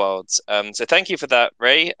offer the world. So thank you for that,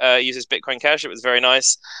 Ray. Uses Bitcoin Cash. It was very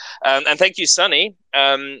nice. And thank you, Sunny.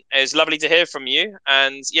 It's lovely to hear from you.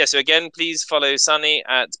 And yeah, so again, please follow Sunny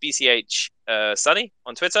at BCH Sunny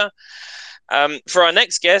on Twitter. For our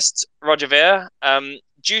next guest, Roger Ver,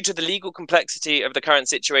 due to the legal complexity of the current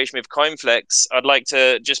situation with CoinFlex, I'd like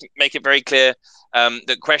to just make it very clear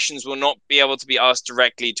that questions will not be able to be asked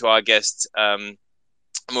directly to our guest.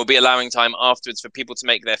 And we'll be allowing time afterwards for people to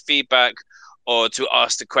make their feedback or to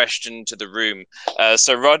ask the question to the room.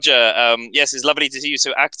 So Roger, yes, it's lovely to see you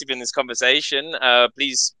so active in this conversation.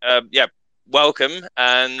 Please, welcome,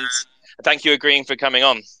 and thank you agreeing for coming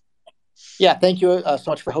on. Yeah, thank you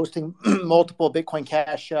so much for hosting multiple Bitcoin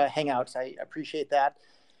Cash Hangouts. I appreciate that.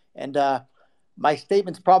 And my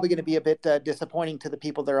statement's probably going to be a bit disappointing to the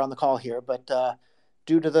people that are on the call here, but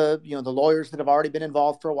due to the lawyers that have already been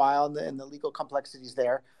involved for a while and the legal complexities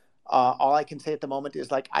there, all I can say at the moment is,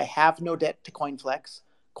 like, I have no debt to CoinFlex.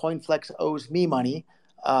 CoinFlex owes me money,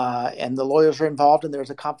 and the lawyers are involved, and there's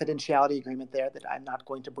a confidentiality agreement there that I'm not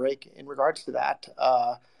going to break in regards to that.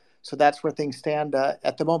 So that's where things stand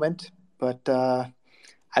at the moment. But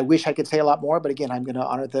I wish I could say a lot more. But again, I'm going to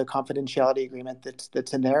honor the confidentiality agreement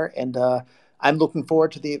that's in there, and I'm looking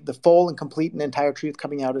forward to the full and complete and entire truth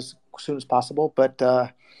coming out as soon as possible. But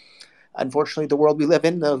unfortunately, the world we live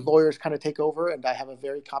in, the lawyers kind of take over, and I have a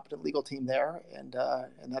very competent legal team there, and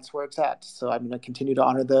that's where it's at. So I'm going to continue to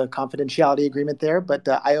honor the confidentiality agreement there, but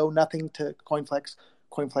I owe nothing to CoinFlex.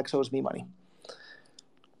 CoinFlex owes me money.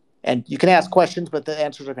 And you can ask questions, but the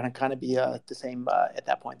answers are going to kind of be the same at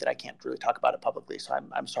that point, that I can't really talk about it publicly. So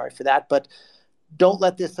I'm sorry for that. But don't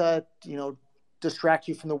let this distract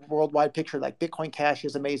you from the worldwide picture. Like, Bitcoin Cash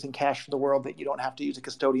is amazing cash for the world that you don't have to use a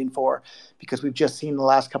custodian for, because we've just seen the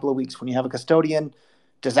last couple of weeks, when you have a custodian,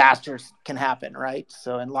 disasters can happen, right?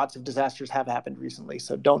 So, and lots of disasters have happened recently.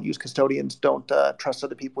 So don't use custodians. Don't trust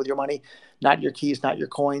other people with your money, not your keys, not your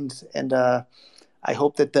coins. And I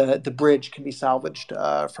hope that the bridge can be salvaged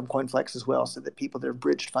from CoinFlex as well, so that people that have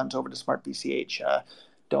bridged funds over to Smart BCH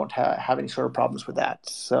don't have any sort of problems with that.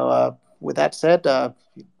 So with that said,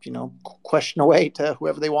 question away to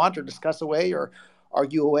whoever they want, or discuss away, or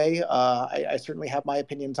argue away. I certainly have my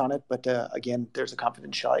opinions on it, but again, there's a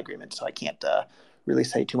confidentiality agreement, so I can't really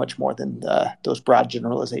say too much more than those broad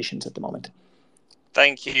generalizations at the moment.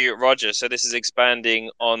 Thank you, Roger. So this is expanding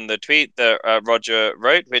on the tweet that Roger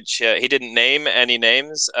wrote, which he didn't name any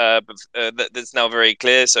names, but that's now very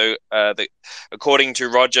clear. So according to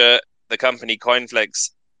Roger, the company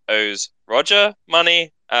CoinFlex owes Roger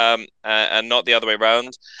money, and not the other way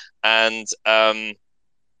around. And I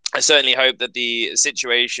certainly hope that the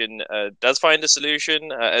situation does find a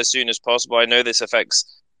solution as soon as possible. I know this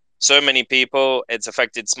affects so many people. It's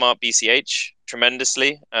affected Smart BCH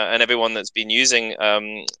tremendously, and everyone that's been using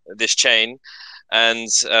this chain. And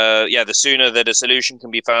the sooner that a solution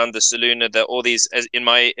can be found, the sooner that all these, in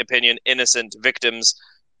my opinion, innocent victims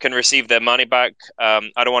can receive their money back.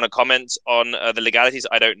 I don't want to comment on the legalities.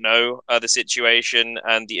 I don't know the situation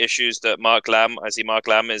and the issues that Mark Lamb, I see Mark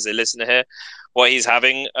Lamb is a listener here, what he's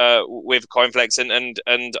having with CoinFlex,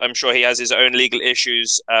 and I'm sure he has his own legal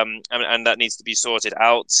issues, and that needs to be sorted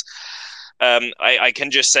out. I can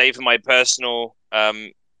just say, for my personal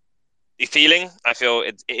feeling, I feel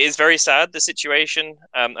it is very sad, the situation.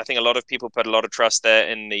 I think a lot of people put a lot of trust there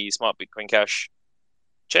in the Smart Bitcoin Cash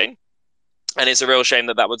chain, and it's a real shame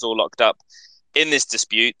that was all locked up in this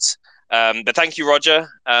dispute. But thank you, Roger.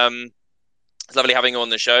 It's lovely having you on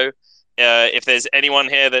the show. If there's anyone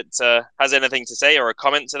here that has anything to say or a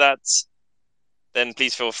comment to that, then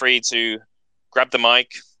please feel free to grab the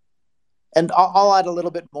mic. And I'll add a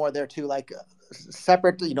little bit more there too, like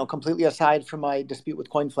separate, completely aside from my dispute with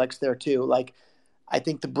CoinFlex there too. Like, I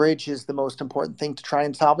think the bridge is the most important thing to try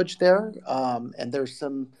and salvage there. And there's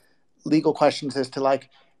some legal questions as to like,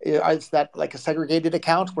 is that like a segregated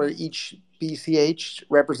account where each BCH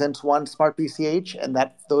represents one smart BCH, and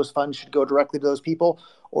that those funds should go directly to those people,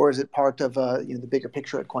 or is it part of the bigger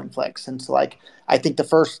picture at CoinFlex? And so, like, I think the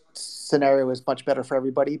first scenario is much better for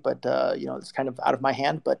everybody, but it's kind of out of my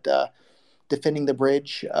hand. But defending the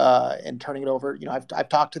bridge and turning it over, I've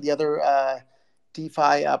talked to the other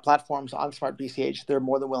DeFi platforms on Smart BCH. They're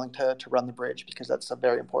more than willing to run the bridge because that's a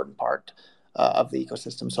very important part of the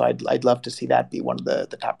ecosystem. So I'd love to see that be one of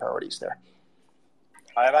the top priorities there.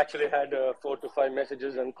 I've actually had 4 to 5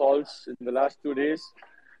 messages and calls in the last 2 days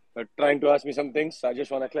trying to ask me some things. I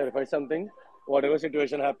just want to clarify something. Whatever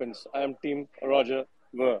situation happens, I am Team Roger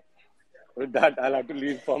Ver. With that, I'll have to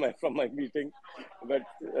leave from my meeting. But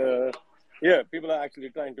yeah, people are actually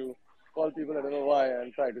trying to call people. I don't know why,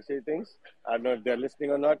 and try to say things. I don't know if they're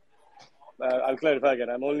listening or not. I'll clarify again.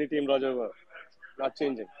 I'm only Team Roger Ver. Not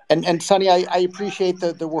changing. And Sonny, I appreciate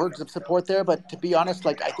the words of support there, but to be honest,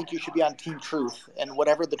 like, I think you should be on Team Truth, and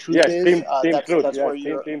whatever the truth Yes, is, team truth. that's Yes, where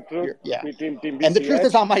team truth. yeah. Team And the truth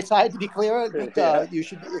is BCH. on my side, to be clear. But Yeah. you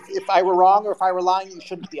should, if I were wrong or if I were lying, you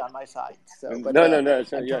shouldn't be on my side. So, but No.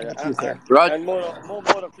 So, I'm telling the truth there. Rod, and more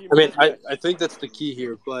of team I mean, BCH. I think that's the key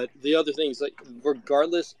here. But the other thing is, like,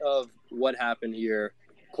 regardless of what happened here,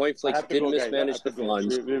 I CoinFlex have to did go, guys. I mismanage have to the go.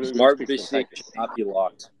 funds. We'll Smart speak soon. BC Thank you. should not be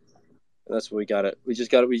locked. And that's what we got to. We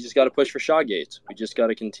just got to push for Shawgate. We just got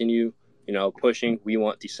to continue, pushing. We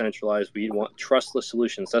want decentralized. We want trustless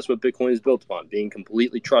solutions. That's what Bitcoin is built upon, being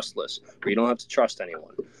completely trustless, where you don't have to trust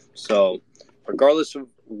anyone. So, regardless of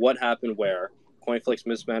what happened where, CoinFlex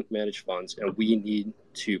mismanaged funds, and we need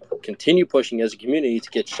to continue pushing as a community to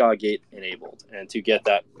get Shawgate enabled and to get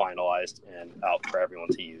that finalized and out for everyone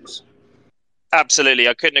to use. Absolutely,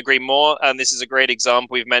 I couldn't agree more. And this is a great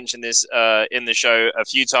example. We've mentioned this in the show a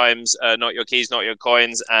few times. Not your keys, not your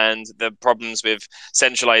coins, and the problems with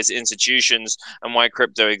centralized institutions and why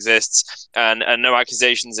crypto exists. And no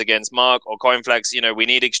accusations against Mark or CoinFlex. We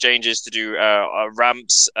need exchanges to do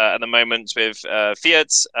ramps at the moment with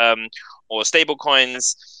fiat or stable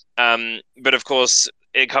coins. But of course,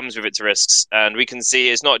 it comes with its risks, and we can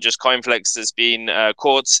see it's not just CoinFlex that's been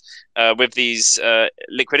caught with these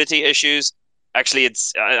liquidity issues. Actually,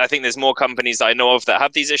 I think there's more companies that I know of that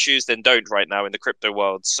have these issues than don't right now in the crypto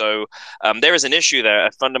world. So there is an issue there,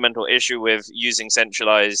 a fundamental issue with using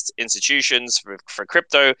centralized institutions for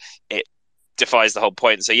crypto. It defies the whole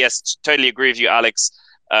point. So yes, totally agree with you, Alex.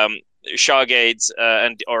 Shardgate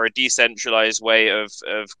or a decentralized way of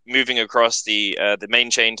moving across the main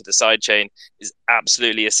chain to the side chain is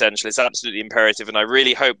absolutely essential. It's absolutely imperative, and I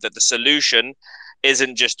really hope that the solution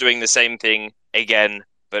isn't just doing the same thing again,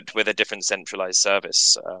 but with a different centralized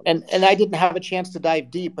service. And I didn't have a chance to dive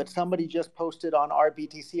deep, but somebody just posted on our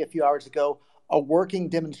BTC a few hours ago a working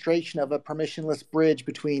demonstration of a permissionless bridge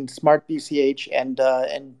between Smart BCH and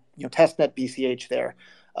testnet BCH there,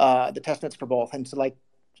 the testnets for both. And so, like,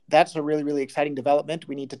 that's a really, really exciting development.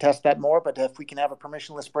 We need to test that more, but if we can have a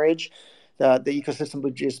permissionless bridge, the ecosystem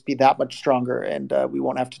would just be that much stronger, and we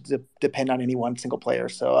won't have to depend on any one single player.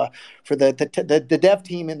 So for the dev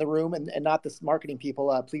team in the room and not the marketing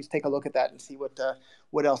people, please take a look at that and see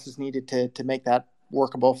what else is needed to make that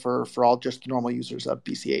workable for all just normal users of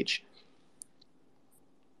BCH.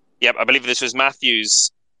 Yep, I believe this was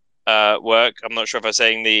Matthew's work. I'm not sure if I'm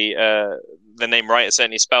saying the name right. It's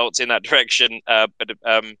certainly spelt in that direction, but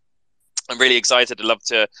I'm really excited. I'd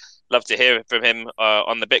love to hear from him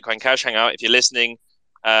on the Bitcoin Cash Hangout. If you're listening,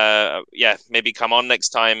 maybe come on next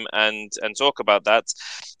time and talk about that.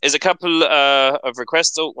 There's a couple of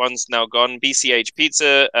requests. One's now gone. BCH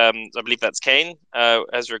Pizza, I believe that's Kane,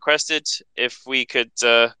 has requested if we could,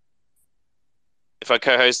 if our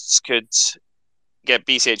co-hosts could get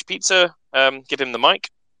BCH Pizza, give him the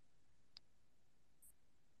mic.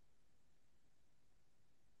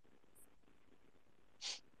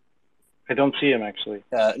 I don't see him actually.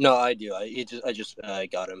 No, I do. I just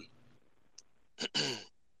got him.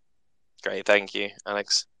 Great, thank you,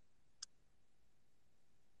 Alex.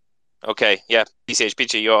 Okay, yeah, BCH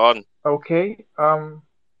Pizza, you're on. Okay.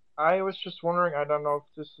 I was just wondering. I don't know if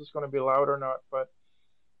this is going to be loud or not, but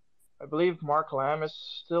I believe Mark Lamb is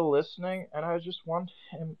still listening, and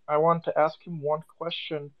I want to ask him one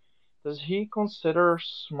question. Does he consider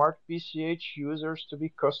smart BCH users to be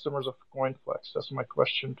customers of CoinFlex? That's my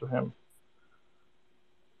question to him.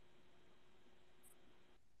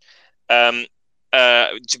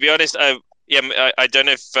 To be honest, I don't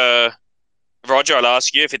know if Roger, I'll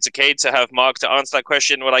ask you if it's okay to have Mark to answer that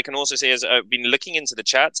question. What I can also say is I've been looking into the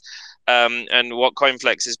chat and what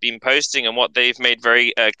CoinFlex has been posting and what they've made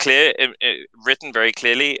very clear, written very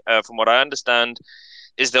clearly, from what I understand,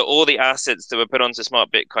 is that all the assets that were put onto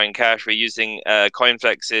Smart Bitcoin Cash were using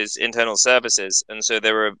CoinFlex's internal services, and so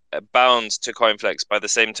they were bound to CoinFlex by the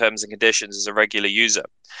same terms and conditions as a regular user.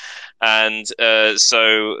 And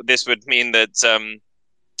so this would mean that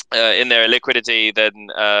in their liquidity, then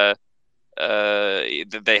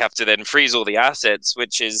they have to then freeze all the assets,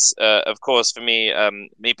 which is, of course, for me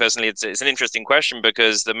personally, it's an interesting question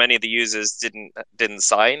because many of the users didn't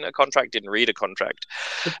sign a contract, didn't read a contract.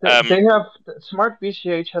 They have Smart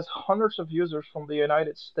BCH has hundreds of users from the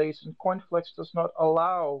United States, and CoinFlex does not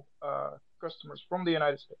allow customers from the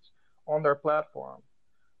United States on their platform.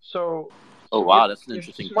 So Oh wow, that's an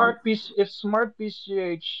interesting point. If Smart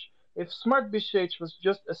BCH was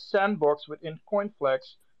just a sandbox within CoinFlex,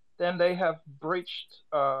 then they have breached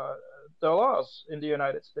the laws in the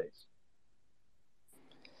United States.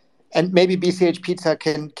 And maybe BCH Pizza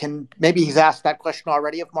can maybe he's asked that question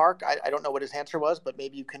already of Mark. I don't know what his answer was, but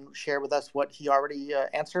maybe you can share with us what he already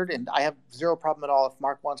answered. And I have zero problem at all if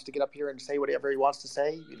Mark wants to get up here and say whatever he wants to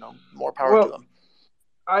say. More power to him.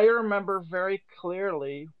 I remember very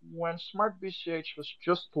clearly when Smart BCH was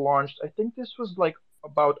just launched. I think this was like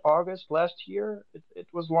about August last year. It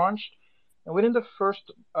was launched, and within the first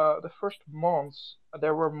months,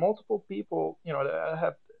 there were multiple people that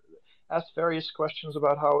have asked various questions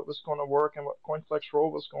about how it was going to work and what CoinFlex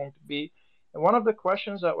role was going to be. And one of the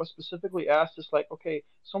questions that was specifically asked is like, okay,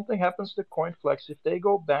 something happens to CoinFlex. If they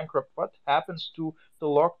go bankrupt, what happens to the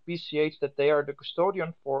locked BCH that they are the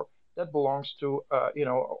custodian for that belongs to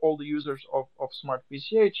all the users of Smart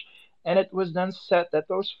BCH? And it was then said that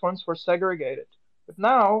those funds were segregated. But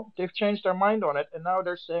now they've changed their mind on it, and now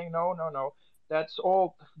they're saying, no, no, no. That's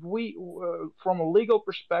all from a legal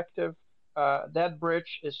perspective, that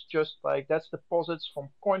bridge is just like that's deposits from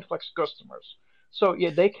CoinFlex customers. So yeah,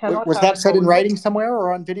 they cannot. Was that said in writing somewhere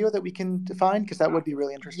or on video that we can define? Because that would be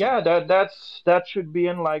really interesting. Yeah, that should be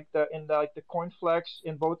in the CoinFlex,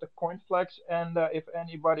 in both the CoinFlex and if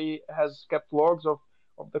anybody has kept logs of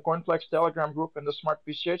the CoinFlex Telegram group and the Smart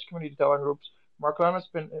BCH community Telegram groups, Mark Lemon has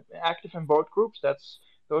been active in both groups.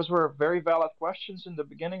 Those were very valid questions in the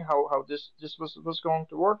beginning, how this was going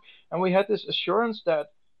to work, and we had this assurance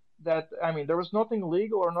that I mean there was nothing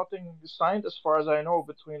legal or nothing signed as far as I know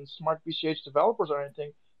between Smart BCH developers or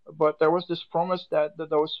anything, but there was this promise that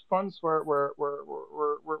those funds were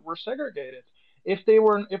segregated. If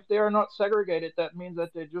they are not segregated, that means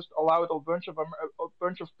that they just allowed a bunch of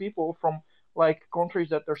people from like countries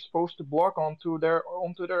that they're supposed to block onto their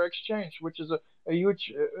exchange, which is a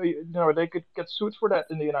huge they could get sued for that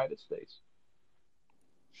in the United States.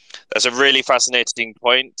 That's a really fascinating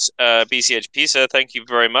point, BCH Pizza. Thank you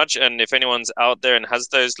very much. And if anyone's out there and has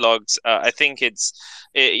those logs, I think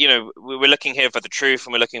we're looking here for the truth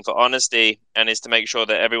and we're looking for honesty, and is to make sure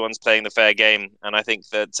that everyone's playing the fair game. And I think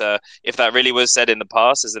that if that really was said in the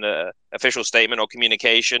past as an official statement or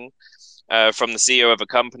communication from the CEO of a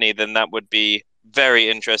company, then that would be very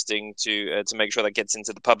interesting to make sure that gets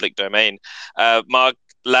into the public domain. Mark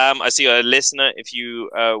Lamb, I see a listener. If you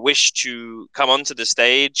wish to come onto the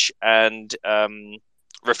stage and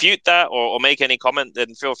refute that or make any comment,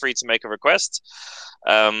 then feel free to make a request.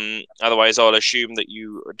 Otherwise, I'll assume that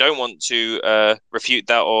you don't want to refute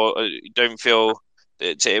that or don't feel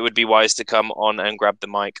that it would be wise to come on and grab the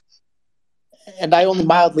mic. And I only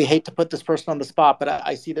mildly hate to put this person on the spot, but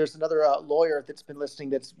I see there's another lawyer that's been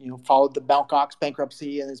listening that's followed the Mt. Gox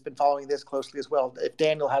bankruptcy and has been following this closely as well. If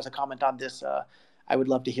Daniel has a comment on this, I would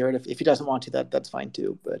love to hear it. If he doesn't want to, that's fine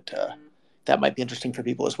too. But that might be interesting for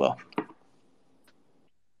people as well.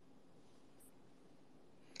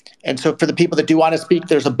 And so for the people that do want to speak,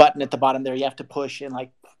 there's a button at the bottom there. You have to push and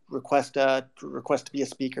request to be a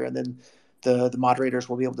speaker, and then the moderators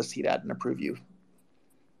will be able to see that and approve you.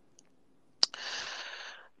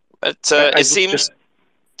 But it seems.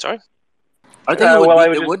 Sorry. I think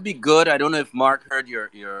it would be good. I don't know if Mark heard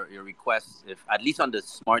your request. If at least on the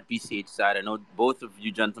Smart BCH side, I know both of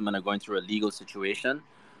you gentlemen are going through a legal situation.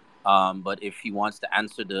 But if he wants to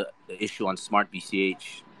answer the issue on Smart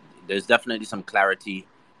BCH, there's definitely some clarity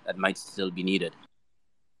that might still be needed.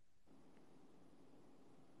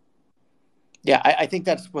 Yeah, I think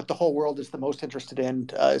that's what the whole world is the most interested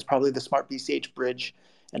in, is probably the Smart BCH bridge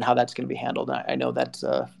and how that's going to be handled. I know that's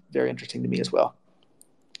very interesting to me as well.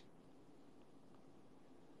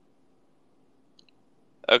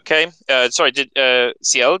 Okay. Sorry. Did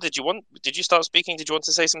CL? Did you start speaking? Did you want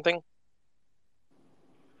to say something?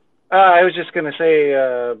 I was just going to say,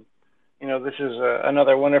 this is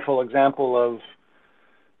another wonderful example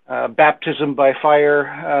of baptism by fire.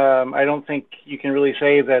 I don't think you can really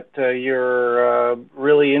say that you're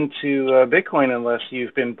really into Bitcoin unless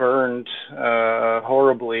you've been burned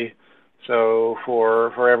horribly. So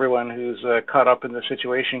for everyone who's caught up in the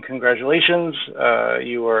situation, congratulations.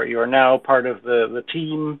 You are now part of the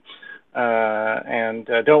team, and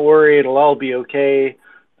don't worry, it'll all be okay.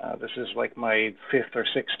 This is like my 5th or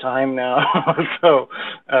 6th time now, so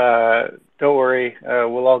don't worry,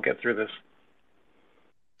 we'll all get through this.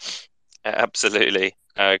 Absolutely.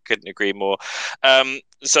 Couldn't agree more.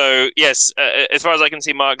 So yes, as far as I can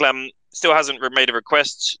see, Mark Lamb still hasn't made a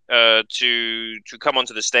request to come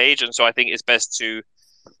onto the stage, and so I think it's best to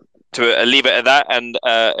leave it at that and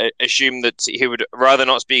assume that he would rather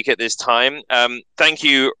not speak at this time. Thank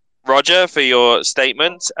you, Roger, for your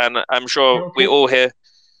statement, and I'm sure we all here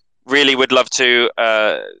really would love to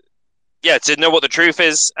to know what the truth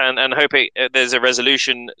is and hope there's a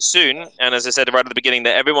resolution soon. And as I said right at the beginning,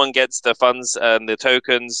 that everyone gets the funds and the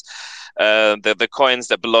tokens, the coins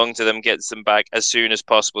that belong to them, gets them back as soon as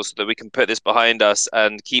possible, so that we can put this behind us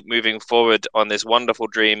and keep moving forward on this wonderful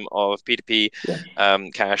dream of P2P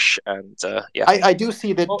cash. And I do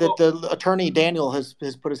see that the attorney Daniel has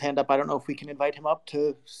put his hand up. I don't know if we can invite him up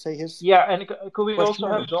to say his. Yeah, and could we also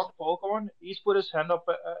have Doc Polk on? He's put his hand up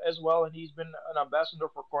as well, and he's been an ambassador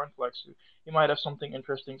for CoinFlex. He might have something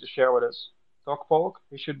interesting to share with us. Doc Polk,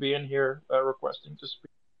 he should be in here requesting to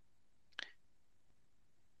speak.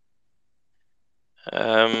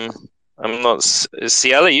 I'm not.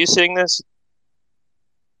 Ciel, are you seeing this?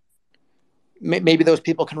 Maybe those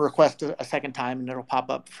people can request a second time, and it'll pop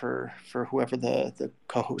up for whoever the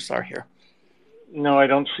co-hosts are here. No, I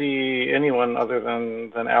don't see anyone other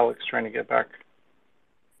than Alex trying to get back.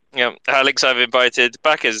 Yeah, Alex, I've invited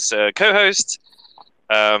back as co-host.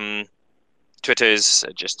 Twitter is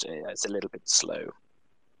just it's a little bit slow.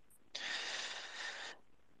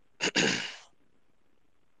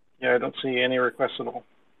 Yeah, I don't see any requests at all.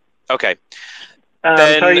 Okay.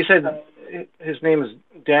 Sorry, you said his name is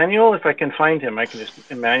Daniel. If I can find him, I can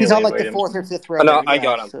just manually He's on like the him. 4th or 5th row. No, I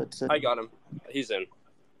got him. I got him. He's in.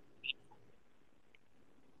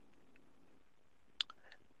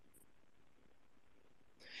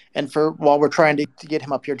 And while we're trying to get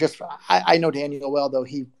him up here, I know Daniel well, though.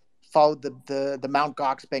 He followed the Mt.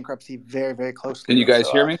 Gox bankruptcy very, very closely. Can you guys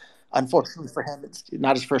hear me? Unfortunately for him, it's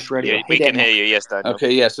not his first rodeo. Yeah, we can hear you. Yes, Daniel.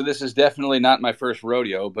 Okay, yeah. So this is definitely not my first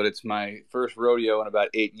rodeo, but it's my first rodeo in about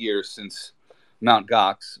 8 years since Mt.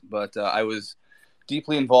 Gox. But I was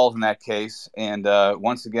deeply involved in that case, and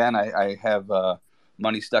once again, I have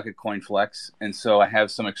money stuck at CoinFlex, and so I have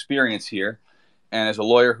some experience here. And as a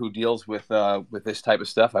lawyer who deals with this type of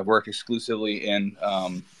stuff, I've worked exclusively in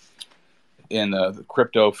the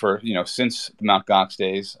crypto for since the Mt. Gox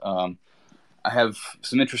days. I have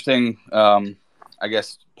some interesting,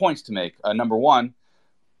 points to make. Number one,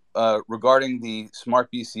 regarding the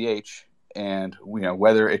smart BCH and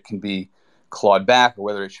whether it can be clawed back or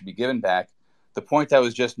whether it should be given back. The point that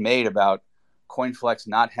was just made about CoinFlex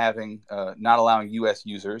not allowing U.S.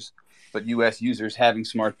 users, but U.S. users having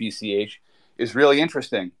smart BCH is really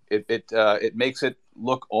interesting. It makes it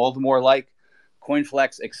look all the more like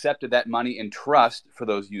CoinFlex accepted that money in trust for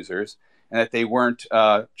those users, and that they weren't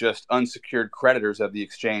just unsecured creditors of the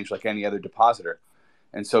exchange like any other depositor.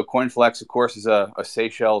 And so CoinFlex, of course, is a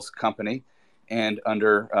Seychelles company, and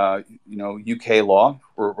under UK law,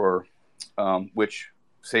 or which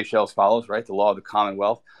Seychelles follows, right, the law of the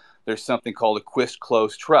Commonwealth, there's something called a quis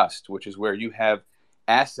close trust, which is where you have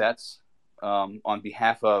assets on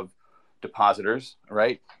behalf of depositors,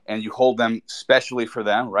 right, and you hold them specially for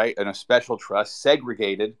them, right, in a special trust,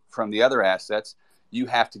 segregated from the other assets. You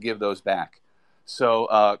have to give those back. So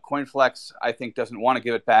CoinFlex, I think, doesn't want to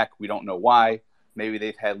give it back. We don't know why. Maybe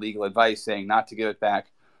they've had legal advice saying not to give it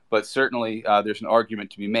back, but certainly there's an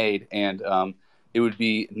argument to be made, and it would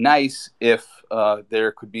be nice if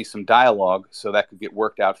there could be some dialogue so that could get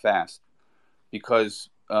worked out fast. Because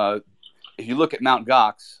if you look at Mt.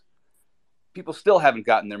 Gox, people still haven't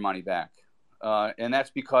gotten their money back. And that's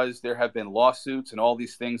because there have been lawsuits and all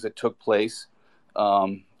these things that took place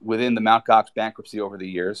within the Mt. Gox bankruptcy over the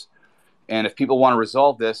years. And if people want to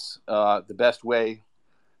resolve this, the best way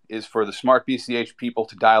is for the smart BCH people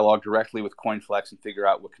to dialogue directly with CoinFlex and figure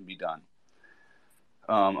out what can be done.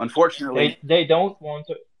 Unfortunately, they don't want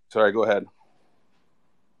to. Sorry, go ahead.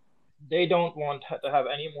 They don't want to have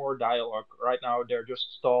any more dialogue right now. They're just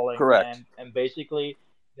stalling. Correct. And basically,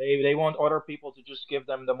 they want other people to just give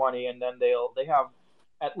them the money, and then they have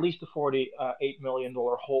at least a $48 million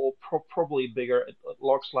hole, probably bigger. It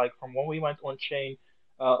looks like from when we went on chain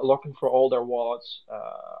looking for all their wallets.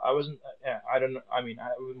 I wasn't. I don't know. I mean,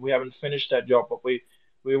 we haven't finished that job, but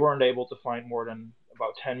we weren't able to find more than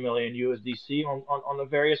about 10 million USDC on the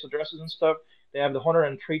various addresses and stuff. They have the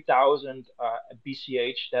 103,000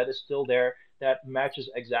 BCH that is still there. That matches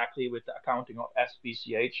exactly with the accounting of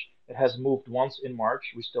SBCH. It has moved once in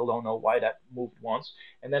March. We still don't know why that moved once.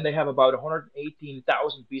 And then they have about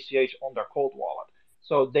 118,000 BCH on their cold wallet.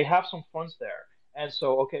 So they have some funds there. And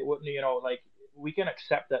so, okay, well, like we can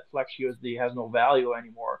accept that Flex USD has no value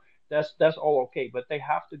anymore. That's all okay, but they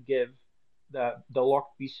have to give the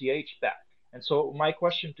locked BCH back. And so my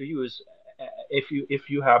question to you is, if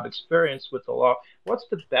you have experience with the law, what's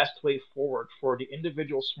the best way forward for the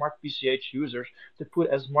individual smart BCH users to put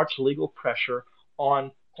as much legal pressure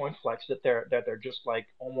on CoinFlex that they're just like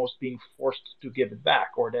almost being forced to give it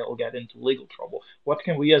back, or they'll get into legal trouble? What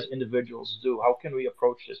can we as individuals do? How can we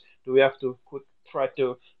approach this? Do we have to try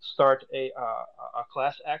to start a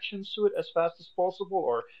class action suit as fast as possible,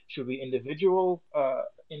 or should we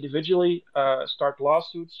individually start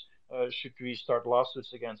lawsuits? Should we start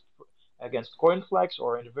lawsuits against CoinFlex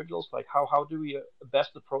or individuals? Like how do we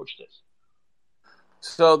best approach this?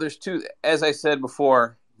 So there's two. As I said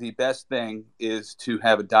before, the best thing is to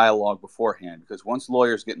have a dialogue beforehand, because once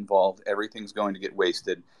lawyers get involved, everything's going to get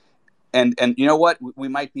wasted. And you know what? We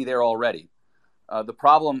might be there already. The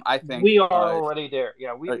problem, I think, We are already there.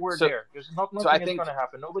 Yeah, we're so there. There's so I nothing is think going to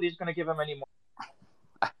happen. Nobody's going to give them any more.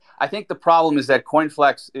 I think the problem is that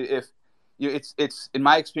CoinFlex, if it's in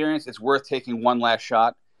my experience, it's worth taking one last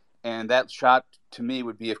shot, and that shot to me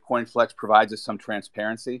would be if CoinFlex provides us some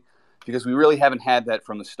transparency, because we really haven't had that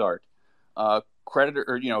from the start. Creditor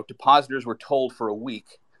or depositors were told for a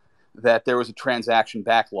week that there was a transaction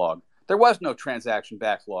backlog. There was no transaction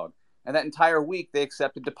backlog, and that entire week they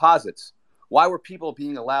accepted deposits. Why were people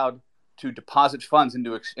being allowed to deposit funds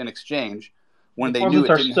into an exchange when they knew Deposits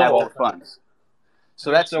it are didn't have still all the open. funds? So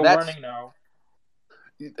They're that's still that's running now.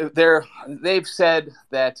 they've said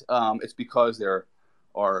that it's because there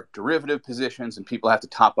are derivative positions and people have to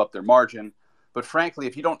top up their margin. But frankly,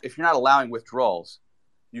 if you're not allowing withdrawals,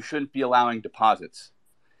 you shouldn't be allowing deposits.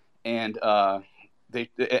 And and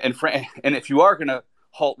if you are going to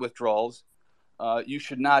halt withdrawals, you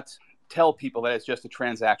should not tell people that it's just a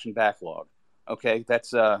transaction backlog. Okay,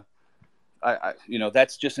 that's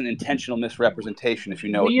just an intentional misrepresentation if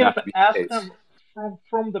you know it We not have to be the asked case. them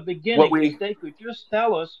from the What beginning if we they could just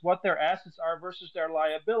tell us what their assets are versus their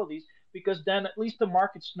liabilities, because then at least the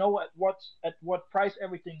markets know at what price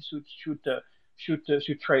everything should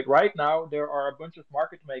trade. Right now, there are a bunch of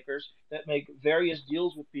market makers that make various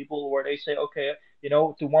deals with people where they say, okay,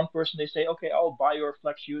 to one person they say, okay, I'll buy your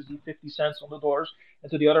Flex USD 50 cents on the dollars,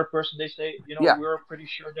 and to the other person they say, Yeah, we're pretty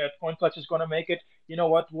sure that CoinFlex is going to make it. You know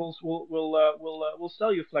what? We'll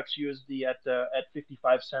sell you Flex USD at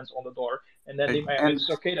 55 cents on the dollar, and then and it's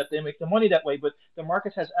okay that they make the money that way. But the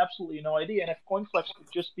market has absolutely no idea. And if CoinFlex could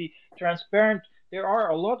just be transparent, there are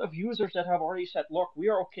a lot of users that have already said, look, we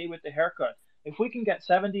are okay with the haircut. If we can get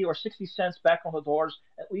 70 or 60 cents back on the dollars,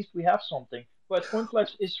 at least we have something. But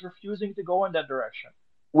CoinFlex is refusing to go in that direction.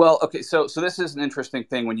 well, okay, so this is an interesting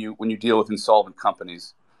thing when you deal with insolvent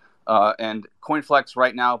companies, and CoinFlex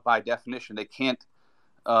right now, by definition, they can't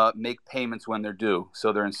make payments when they're due,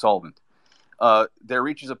 so they're insolvent. There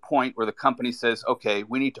reaches a point where the company says, okay,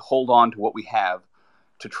 we need to hold on to what we have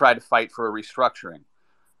to try to fight for a restructuring,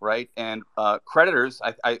 right? And creditors,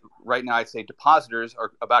 right now I'd say depositors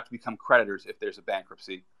are about to become creditors if there's a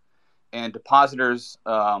bankruptcy, and depositors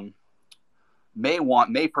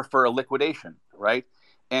may prefer a liquidation, right?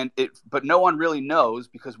 But no one really knows,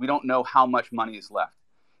 because we don't know how much money is left.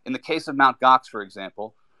 In the case of Mt. Gox, for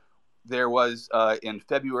example, there was in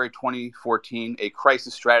February 2014 a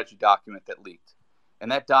crisis strategy document that leaked,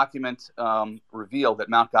 and that document revealed that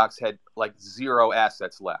Mt. Gox had like zero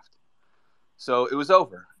assets left. So it was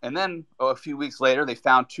over. And then a few weeks later, they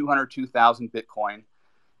found 202,000 Bitcoin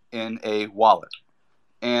in a wallet,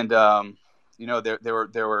 and there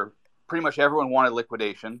were pretty much everyone wanted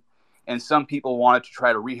liquidation, and some people wanted to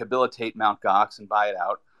try to rehabilitate Mt. Gox and buy it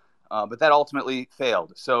out. But that ultimately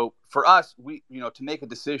failed. So for us, to make a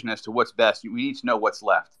decision as to what's best, we need to know what's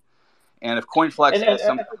left. And if CoinFlex And, and, has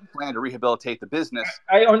some and kind of plan to rehabilitate the business,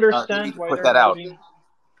 I they understand need to why put they're that not out.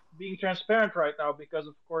 being transparent right now, because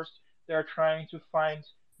of course they're trying to find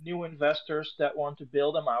new investors that want to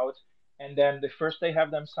build them out, and then they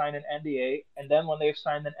have them sign an NDA, and then when they've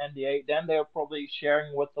signed an NDA, then they're probably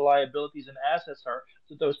sharing what the liabilities and assets are,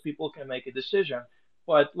 so those people can make a decision.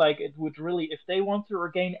 But like, it would really, if they want to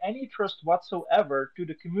regain any trust whatsoever to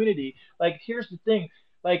the community, like, here's the thing.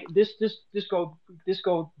 Like this go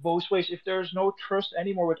both ways. If there's no trust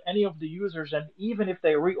anymore with any of the users, and even if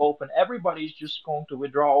they reopen, everybody's just going to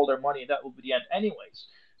withdraw all their money, and that will be the end anyways.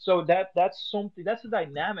 So that's something, that's a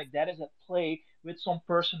dynamic that is at play with some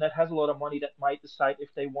person that has a lot of money that might decide if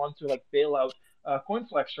they want to like bail out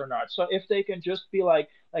CoinFlex or not. So if they can just be like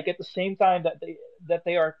at the same time that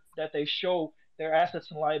they show their assets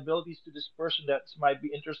and liabilities to this person that might be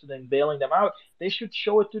interested in bailing them out, they should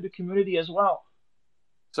show it to the community as well.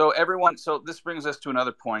 So this brings us to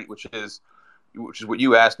another point, which is what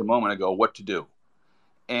you asked a moment ago: what to do.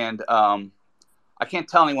 And I can't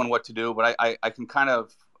tell anyone what to do, but I can kind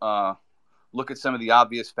of look at some of the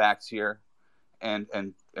obvious facts here and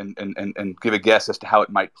give a guess as to how it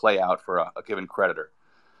might play out for a given creditor.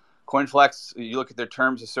 CoinFlex, you look at their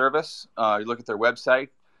terms of service, you look at their website,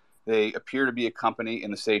 they appear to be a company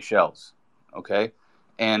in the Seychelles. Okay,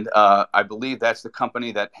 and I believe that's the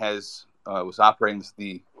company that was operating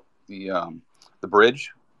the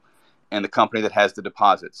bridge, and the company that has the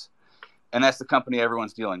deposits, and that's the company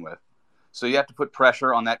everyone's dealing with. So you have to put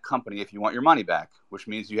pressure on that company if you want your money back, which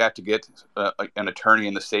means you have to get an attorney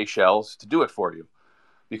in the Seychelles to do it for you,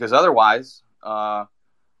 because otherwise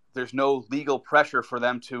there's no legal pressure for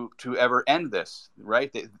them to ever end this,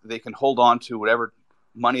 right? They can hold on to whatever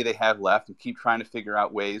money they have left and keep trying to figure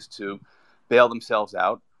out ways to bail themselves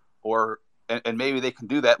out, and maybe they can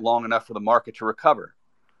do that long enough for the market to recover.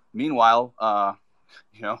 Meanwhile,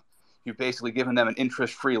 you've basically given them an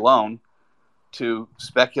interest-free loan to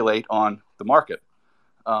speculate on the market.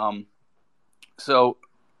 So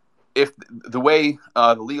if the way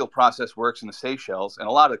the legal process works in the Seychelles and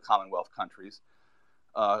a lot of Commonwealth countries,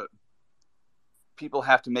 people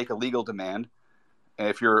have to make a legal demand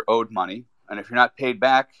if you're owed money, and if you're not paid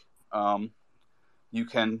back, you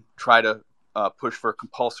can try to push for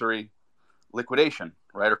compulsory liquidation,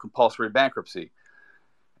 right, or compulsory bankruptcy.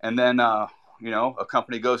 And then a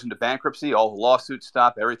company goes into bankruptcy, all the lawsuits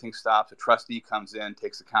stop, everything stops, a trustee comes in,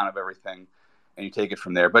 takes account of everything, and you take it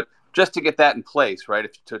from there. But just to get that in place, right,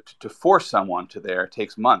 to force someone to there, it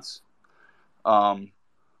takes months. And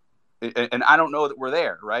I don't know that we're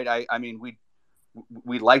there, right? I mean,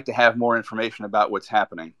 we'd like to have more information about what's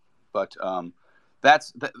happening, but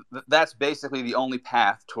that's basically the only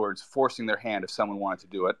path towards forcing their hand if someone wanted to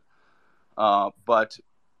do it. But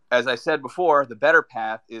as I said before, the better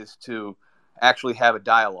path is to actually have a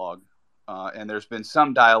dialogue. And there's been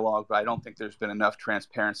some dialogue, but I don't think there's been enough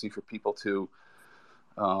transparency for people to,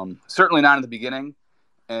 certainly not in the beginning.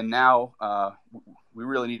 And now we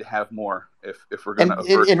really need to have more if we're going to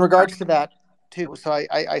avert. In regards to that, too, so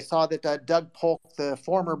I saw that Doug Polk, the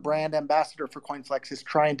former brand ambassador for CoinFlex, is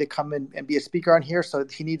trying to come in and be a speaker on here. So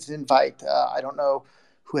he needs an invite. I don't know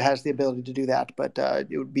who has the ability to do that, but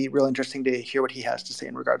it would be real interesting to hear what he has to say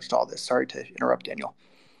in regards to all this. Sorry to interrupt, Daniel.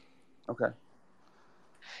 Okay.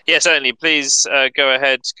 Yeah, certainly. Please go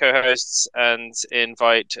ahead, co-hosts, and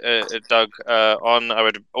invite Doug on. I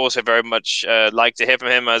would also very much like to hear from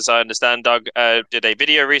him. As I understand, Doug did a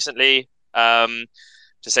video recently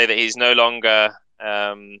to say that he's no longer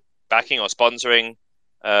backing or sponsoring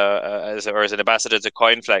as an ambassador to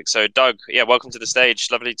CoinFlex. So, Doug, yeah, welcome to the stage.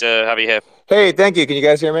 Lovely to have you here. Hey, thank you. Can you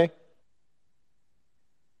guys hear me?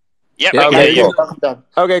 Yeah, Yeah, we okay, can hear cool. you.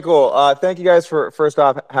 Okay, cool. Thank you guys for first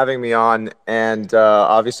off having me on. And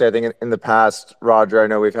obviously, I think in the past, Roger, I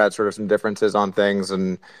know we've had sort of some differences on things,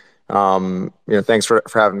 and thanks for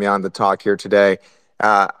having me on to talk here today.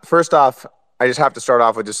 First off, I just have to start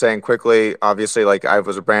off with just saying quickly, obviously, like I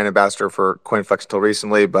was a brand ambassador for CoinFlex until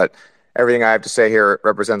recently, but everything I have to say here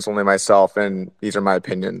represents only myself, and these are my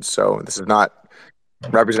opinions. So this is not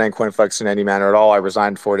representing CoinFlex in any manner at all. I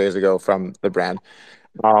resigned 4 days ago from the brand.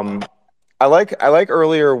 I like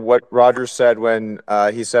earlier what Roger said when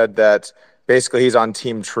he said that basically he's on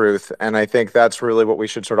Team Truth, and I think that's really what we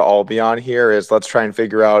should sort of all be on here. Is let's try and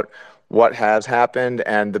figure out what has happened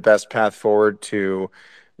and the best path forward to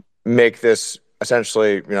make this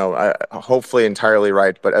essentially, hopefully entirely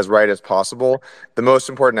right, but as right as possible. The most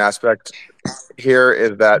important aspect here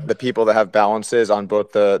is that the people that have balances on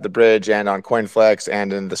both the bridge and on CoinFlex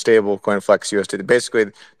and in the stable CoinFlex USD, basically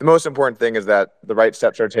the most important thing is that the right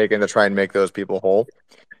steps are taken to try and make those people whole.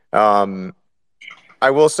 I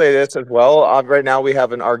will say this as well. Right now we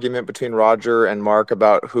have an argument between Roger and Mark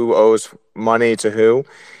about who owes money to who.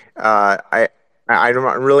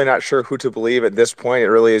 I'm really not sure who to believe at this point. It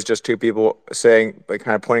really is just two people saying, like,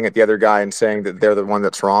 kind of pointing at the other guy and saying that they're the one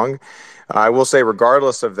that's wrong. I will say,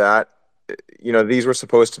 regardless of that, these were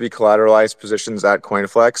supposed to be collateralized positions at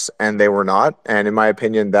CoinFlex, and they were not. And in my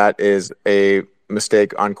opinion, that is a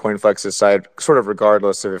mistake on CoinFlex's side, sort of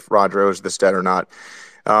regardless of if Roger owes this debt or not.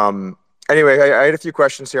 Anyway, I had a few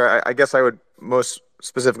questions here. I guess I would most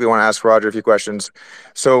specifically want to ask Roger a few questions.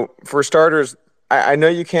 So, for starters, I know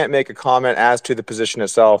you can't make a comment as to the position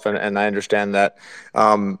itself, and I understand that.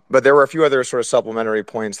 But there were a few other sort of supplementary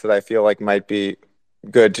points that I feel like might be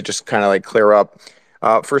good to just kind of like clear up.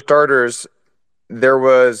 For starters, there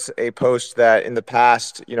was a post that in the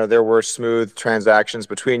past, there were smooth transactions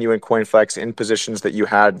between you and CoinFlex in positions that you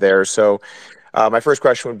had there. So, my first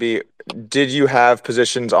question would be, did you have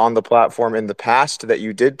positions on the platform in the past that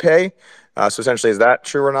you did pay? So essentially, is that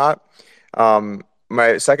true or not?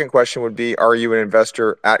 My second question would be, are you an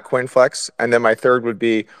investor at CoinFlex? And then my third would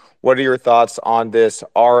be, what are your thoughts on this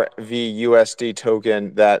RVUSD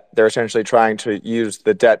token that they're essentially trying to use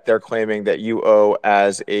the debt they're claiming that you owe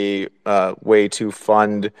as a way to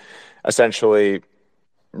fund, essentially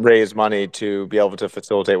raise money to be able to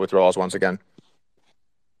facilitate withdrawals once again?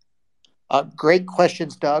 Great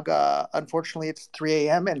questions, Doug. Unfortunately, it's 3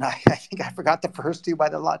 a.m. and I think I forgot the first two by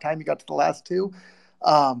the time you got to the last two.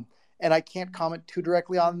 And I can't comment too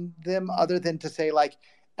directly on them other than to say, like,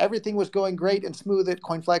 everything was going great and smooth at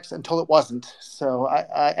CoinFlex until it wasn't. So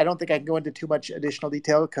I don't think I can go into too much additional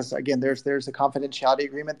detail because, again, there's a confidentiality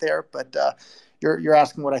agreement there. But you're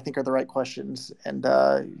asking what I think are the right questions. And,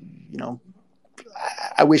 I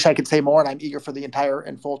wish I could say more, and I'm eager for the entire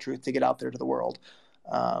and full truth to get out there to the world.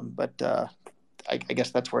 But I guess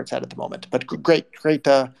that's where it's at the moment. But great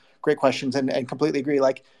questions, and completely agree.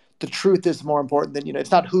 Like, the truth is more important than,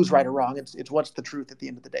 it's not who's right or wrong. It's what's the truth at the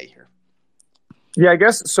end of the day here. Yeah, I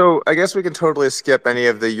guess so. I guess we can totally skip any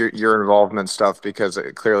of the your involvement stuff because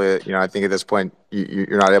clearly, I think at this point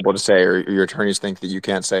you're not able to say, or your attorneys think that you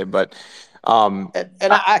can't say. But and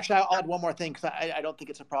I'll add one more thing because I don't think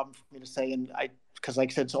it's a problem for me to say, and because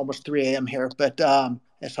like I said, it's almost 3 a.m. here, but and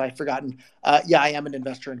so I've forgotten. Yeah, I am an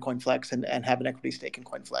investor in CoinFlex and have an equity stake in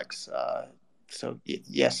CoinFlex. So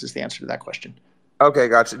yes is the answer to that question. Okay,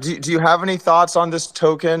 gotcha. Do you have any thoughts on this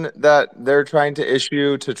token that they're trying to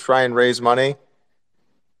issue to try and raise money?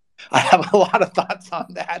 I have a lot of thoughts on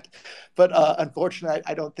that, but unfortunately,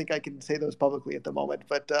 I don't think I can say those publicly at the moment.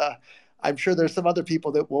 But I'm sure there's some other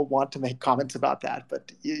people that will want to make comments about that.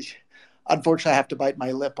 But unfortunately, I have to bite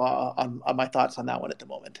my lip on my thoughts on that one at the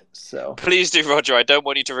moment. So please do, Roger. I don't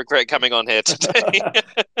want you to regret coming on here today.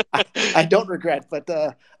 I don't regret, but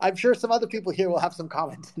I'm sure some other people here will have some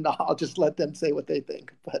comments, and I'll just let them say what they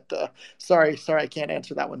think. But sorry, I can't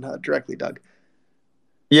answer that one directly, Doug.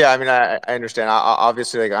 Yeah, I mean, I understand.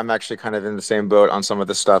 Obviously, like, I'm actually kind of in the same boat on some of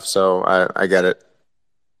this stuff, so I get it.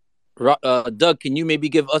 Doug, can you maybe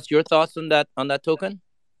give us your thoughts on that token?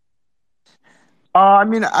 I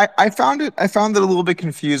mean, I found it a little bit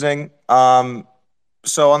confusing.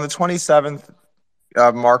 So on the 27th,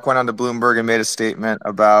 Mark went on to Bloomberg and made a statement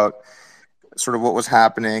about sort of what was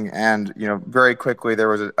happening, and very quickly there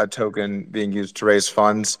was a token being used to raise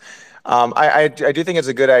funds. I do think it's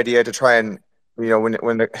a good idea to try and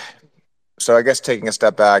so I guess taking a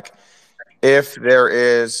step back, if there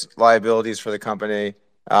is liabilities for the company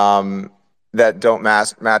that don't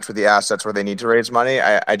match with the assets where they need to raise money,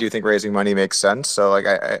 I do think raising money makes sense. So like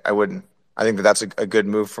I think that's a good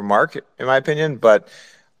move for Mark in my opinion, but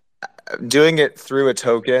doing it through a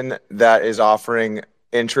token that is offering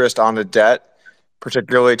interest on a debt,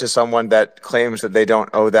 particularly to someone that claims that they don't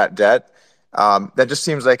owe that debt, that just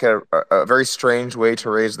seems like a very strange way to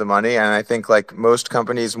raise the money. And I think like most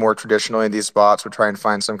companies more traditionally in these spots would try and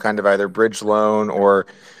find some kind of either bridge loan or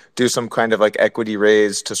do some kind of like equity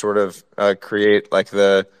raise to sort of create like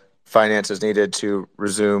the finances needed to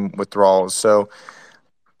resume withdrawals. So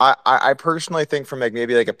I personally think from like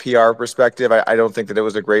maybe like a PR perspective, I don't think that it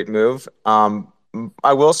was a great move.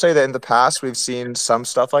 I will say that in the past we've seen some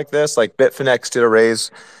stuff like this. Like Bitfinex did a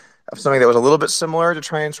raise of something that was a little bit similar to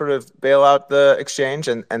try and sort of bail out the exchange,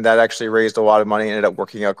 and that actually raised a lot of money and ended up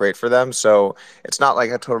working out great for them. So it's not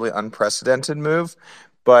like a totally unprecedented move,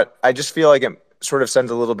 but I just feel like it sort of sends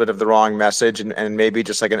a little bit of the wrong message, and maybe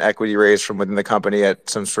just like an equity raise from within the company at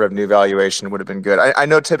some sort of new valuation would have been good. I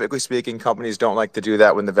know typically speaking, companies don't like to do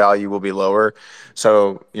that when the value will be lower.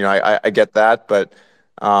 So, I get that, but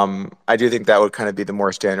I do think that would kind of be the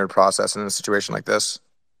more standard process in a situation like this.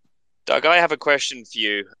 Doug, I have a question for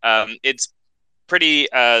you. It's pretty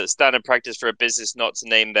standard practice for a business not to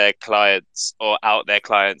name their clients or out their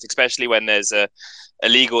clients, especially when there's a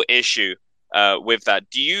legal issue with that.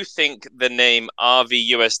 Do you think the name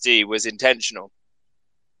RVUSD was intentional?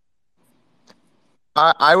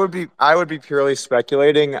 I would be purely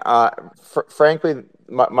speculating. Frankly,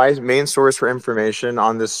 my main source for information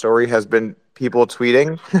on this story has been people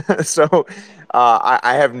tweeting. So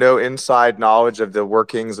I have no inside knowledge of the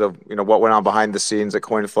workings of what went on behind the scenes at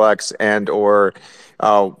CoinFlex and or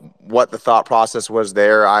what the thought process was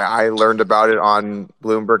there. I learned about it on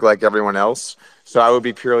Bloomberg like everyone else, so I would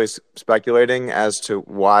be purely speculating as to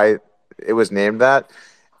why it was named that.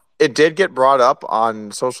 It did get brought up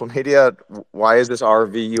on social media. Why is this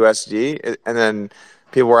RVUSD? And then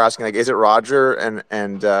people were asking like, is it Roger?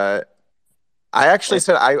 And I actually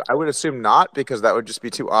said I would assume not because that would just be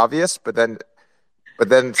too obvious. But then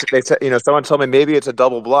they said, someone told me maybe it's a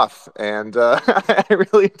double bluff, and I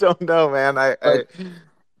really don't know, man. I It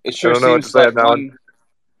I sure don't know what to seems say like on that one.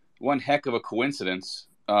 one heck of a coincidence.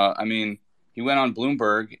 I mean, he went on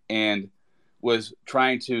Bloomberg and was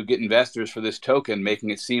trying to get investors for this token,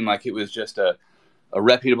 making it seem like it was just a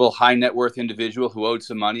reputable, high net worth individual who owed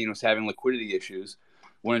some money and was having liquidity issues,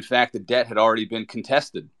 when in fact the debt had already been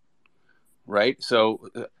contested. Right. So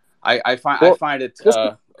I Well, find it just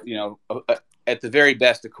at the very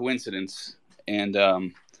best a coincidence, and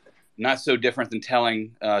not so different than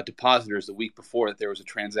telling depositors the week before that there was a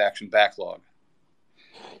transaction backlog.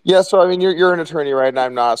 yeah. So I mean, you're an attorney, right? And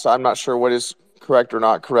I'm not, so I'm not sure what is correct or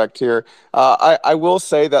not correct here. I will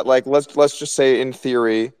say that like let's just say in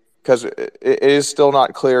theory, because it is still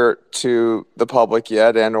not clear to the public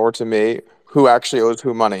yet and or to me who actually owes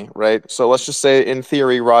who money, right? So let's just say in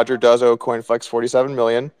theory Roger does owe CoinFlex 47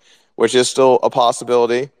 million, which is still a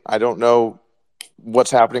possibility. I don't know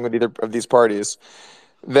what's happening with either of these parties.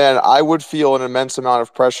 Then I would feel an immense amount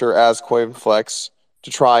of pressure as CoinFlex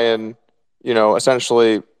to try and,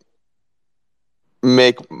 essentially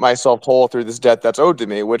make myself whole through this debt that's owed to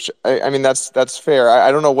me, which I mean that's fair.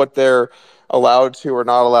 I don't know what they're allowed to or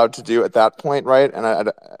not allowed to do at that point, right?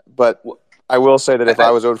 But Well, I will say that if I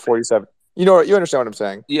I was owed 47, you understand what I'm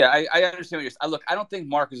saying. Yeah, I understand what you're saying. Look, I don't think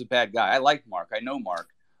Mark is a bad guy. I like Mark. I know Mark.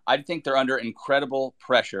 I think they're under incredible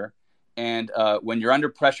pressure. And when you're under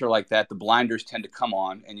pressure like that, the blinders tend to come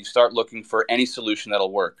on and you start looking for any solution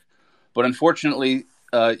that'll work. But unfortunately,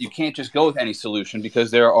 you can't just go with any solution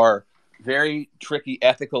because there are very tricky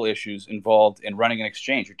ethical issues involved in running an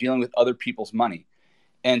exchange. You're dealing with other people's money.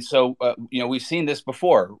 And so, we've seen this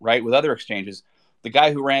before, right, with other exchanges. The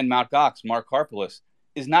guy who ran Mt. Gox, Mark Karpelis,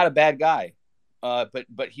 is not a bad guy,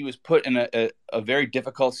 but he was put in a very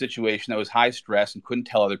difficult situation that was high stress and couldn't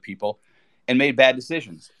tell other people, and made bad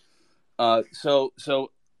decisions.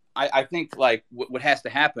 So I think like what has to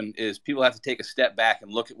happen is people have to take a step back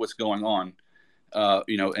and look at what's going on,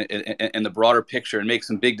 in the broader picture and make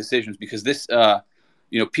some big decisions because this,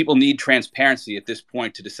 people need transparency at this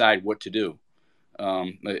point to decide what to do.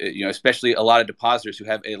 Especially a lot of depositors who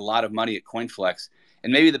have a lot of money at CoinFlex.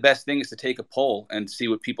 And maybe the best thing is to take a poll and see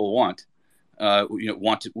what people want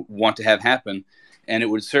to have happen. And it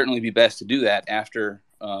would certainly be best to do that after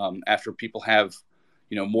people have,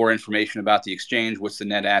 more information about the exchange, what's the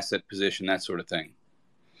net asset position, that sort of thing.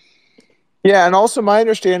 Yeah, and also my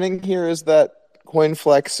understanding here is that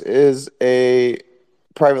CoinFlex is a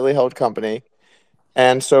privately held company.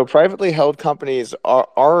 And so privately held companies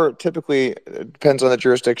are typically, it depends on the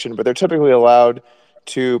jurisdiction, but they're typically allowed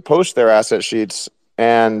to post their asset sheets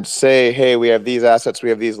and say, hey, we have these assets, we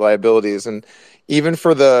have these liabilities. And even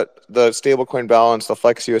for the stablecoin balance, the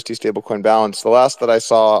Flex USD stablecoin balance, the last that I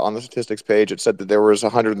saw on the statistics page, it said that there was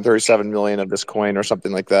 137 million of this coin or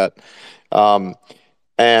something like that.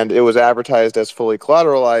 And it was advertised as fully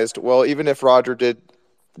collateralized. Well, even if Roger did,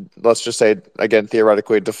 let's just say again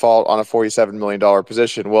theoretically, default on a $47 million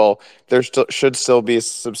position, well, there should still be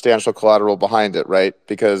substantial collateral behind it, right?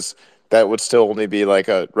 Because that would still only be like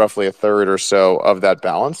roughly a third or so of that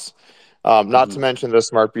balance. Not to mention the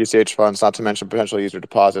smart BCH funds, not to mention potential user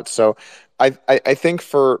deposits. So I think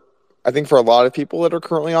for a lot of people that are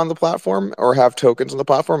currently on the platform or have tokens on the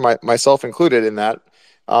platform, myself included in that,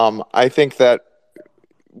 I think that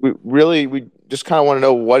we just kind of want to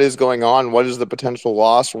know what is going on, what is the potential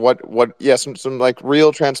loss, some like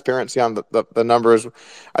real transparency on the numbers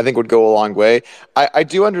I think would go a long way. I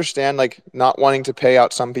do understand like not wanting to pay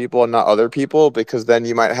out some people and not other people, because then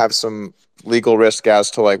you might have some legal risk as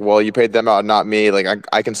to like, well, you paid them out and not me, like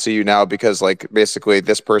I can sue you now because like basically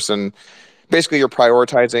you're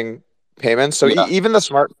prioritizing payments. So Yeah. even the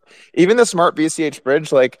smart BCH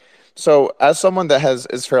bridge, like, so as someone that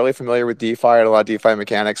is fairly familiar with DeFi and a lot of DeFi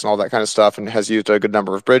mechanics and all that kind of stuff and has used a good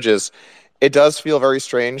number of bridges, it does feel very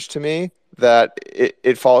strange to me that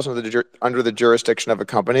it falls under the jurisdiction of a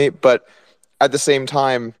company. But at the same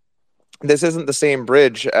time, this isn't the same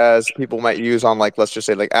bridge as people might use on, like, let's just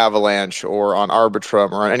say like Avalanche or on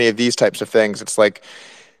Arbitrum or on any of these types of things.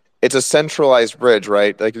 It's a centralized bridge,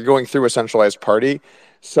 right? Like you're going through a centralized party.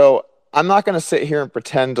 So I'm not going to sit here and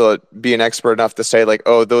pretend to be an expert enough to say like,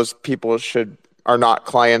 oh, those people should are not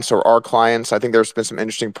clients or are clients. I think there's been some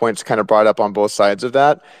interesting points kind of brought up on both sides of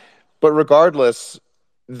that. But regardless,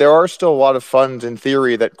 there are still a lot of funds in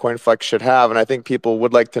theory that CoinFlex should have, and I think people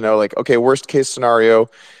would like to know, like, okay, worst case scenario,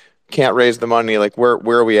 can't raise the money. Like, where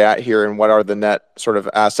are we at here, and what are the net sort of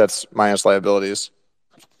assets minus liabilities?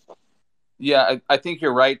 Yeah, I think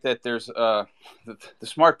you're right that there's the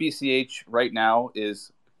smart BCH right now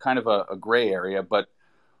is kind of a gray area, but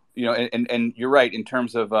and you're right in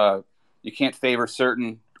terms of you can't favor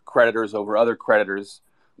certain creditors over other creditors.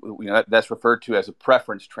 That's referred to as a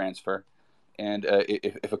preference transfer. And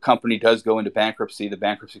if a company does go into bankruptcy, the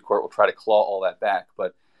bankruptcy court will try to claw all that back.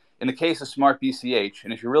 But in the case of smart BCH,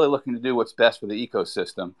 and if you're really looking to do what's best for the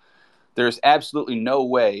ecosystem, there's absolutely no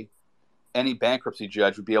way any bankruptcy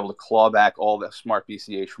judge would be able to claw back all the smart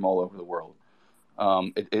BCH from all over the world.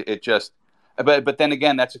 It just, but then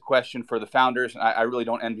again, that's a question for the founders. And I really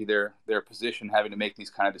don't envy their position having to make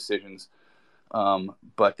these kind of decisions.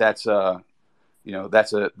 But that's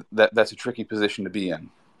that's a tricky position to be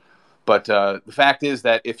in. But the fact is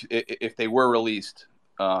that if they were released,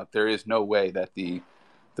 there is no way that the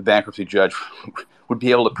bankruptcy judge would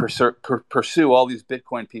be able to pursue all these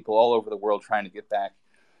Bitcoin people all over the world trying to get back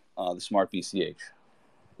the smart BCH.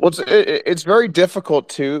 Well, it's very difficult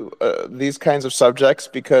to these kinds of subjects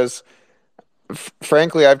because,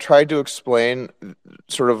 frankly, I've tried to explain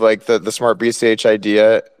sort of like the smart BCH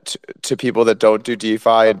idea to people that don't do DeFi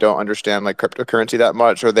and don't understand like cryptocurrency that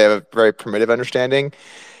much, or they have a very primitive understanding,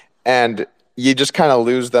 and you just kind of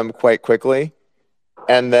lose them quite quickly.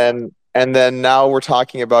 And then now we're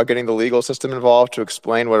talking about getting the legal system involved to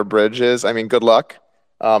explain what a bridge is. I mean, good luck.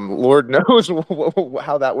 Lord knows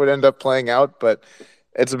how that would end up playing out, but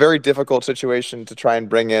it's a very difficult situation to try and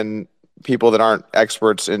bring in people that aren't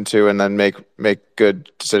experts into and then make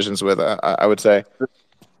good decisions with. I would say.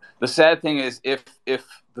 The sad thing is, if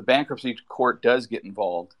the bankruptcy court does get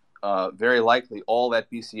involved, very likely all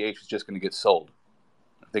that BCH is just going to get sold.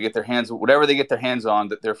 If they get their hands, whatever they get their hands on,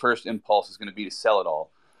 that their first impulse is going to be to sell it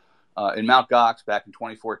all. In Mt. Gox back in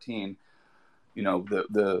 2014,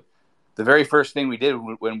 the very first thing we did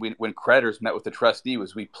when creditors met with the trustee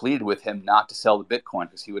was we pleaded with him not to sell the Bitcoin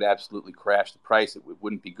because he would absolutely crash the price. It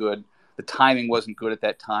wouldn't be good. The timing wasn't good at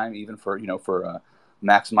that time, even for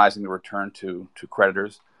maximizing the return to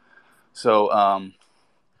creditors. So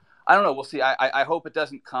I don't know. We'll see. I hope it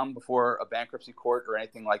doesn't come before a bankruptcy court or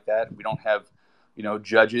anything like that. We don't have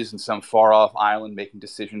judges in some far off island making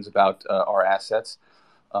decisions about our assets.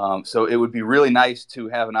 So it would be really nice to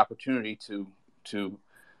have an opportunity to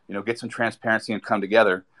get some transparency and come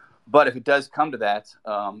together. But if it does come to that,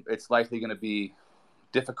 it's likely going to be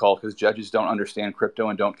difficult because judges don't understand crypto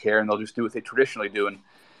and don't care, and they'll just do what they traditionally do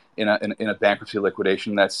in a bankruptcy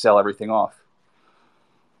liquidation, that's sell everything off.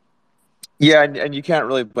 Yeah, and you can't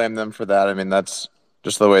really blame them for that. I mean, that's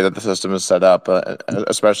just the way that the system is set up,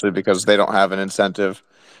 especially because they don't have an incentive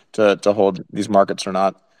to hold these markets or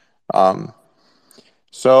not.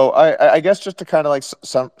 So I guess just to kind of like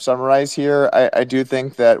summarize here, I do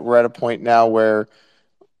think that we're at a point now where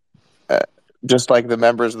just like the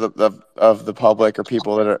members of the public or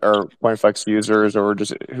people that are CoinFlex users or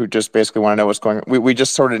who just basically want to know what's going on, we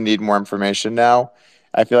just sort of need more information now.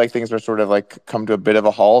 I feel like things are sort of like come to a bit of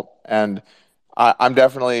a halt, and I'm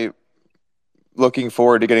definitely looking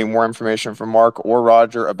forward to getting more information from Mark or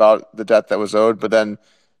Roger about the debt that was owed. But then,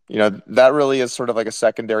 that really is sort of like a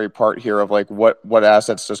secondary part here of like what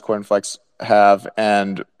assets does CoinFlex have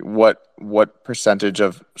and what percentage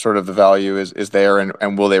of sort of the value is there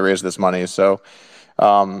and will they raise this money? So,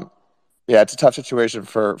 yeah, it's a tough situation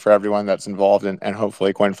for everyone that's involved, and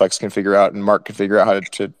hopefully CoinFlex can figure out and Mark can figure out how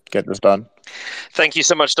to get this done. Thank you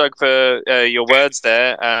so much, Doug, for your words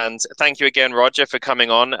there. And thank you again, Roger, for coming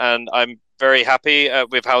on. And I'm very happy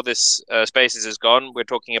with how this Spaces has gone. We're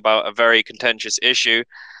talking about a very contentious issue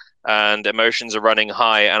and emotions are running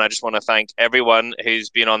high. And I just want to thank everyone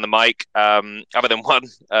who's been on the mic, other than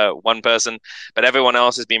one person, but everyone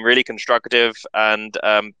else has been really constructive and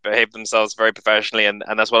behaved themselves very professionally. And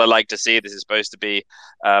that's what I like to see. This is supposed to be,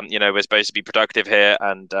 we're supposed to be productive here.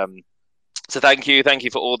 And so thank you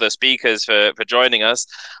for all the speakers for joining us.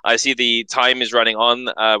 I see the time is running on.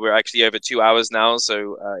 We're actually over 2 hours now,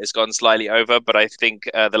 so it's gone slightly over. But I think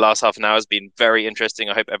the last half an hour has been very interesting.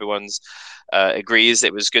 I hope everyone's agrees.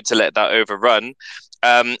 It was good to let that overrun.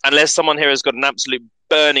 Unless someone here has got an absolute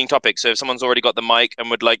burning topic. So if someone's already got the mic and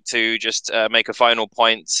would like to just make a final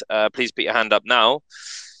point, please put your hand up now.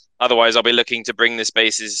 Otherwise, I'll be looking to bring the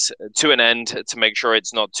Spaces to an end to make sure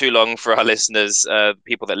it's not too long for our listeners,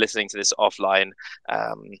 people that are listening to this offline,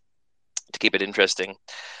 to keep it interesting.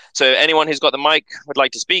 So anyone who's got the mic would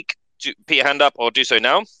like to speak, put your hand up or do so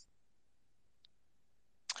now.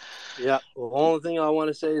 Yeah, well, the only thing I want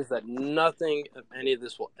to say is that nothing of any of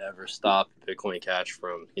this will ever stop Bitcoin Cash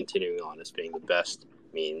from continuing on as being the best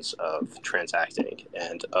means of transacting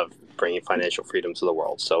and of bringing financial freedom to the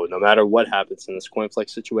world. So no matter what happens in this coin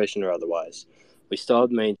flex situation or otherwise, we still have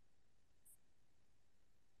maintained.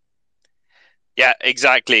 Yeah,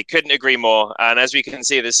 exactly. Couldn't agree more. And as we can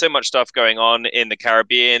see, there's so much stuff going on in the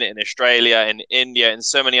Caribbean, in Australia, in India, in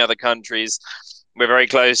so many other countries. We're very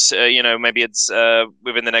close, maybe it's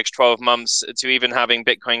within the next 12 months to even having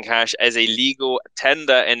Bitcoin Cash as a legal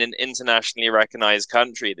tender in an internationally recognized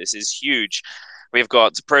country. This is huge. We've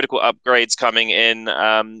got protocol upgrades coming in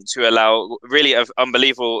to allow really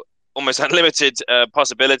unbelievable, almost unlimited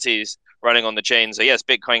possibilities running on the chain. So yes,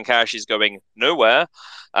 Bitcoin Cash is going nowhere.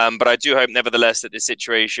 But I do hope, nevertheless, that this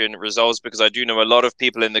situation resolves, because I do know a lot of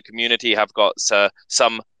people in the community have got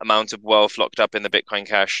some amount of wealth locked up in the Bitcoin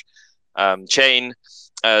Cash chain.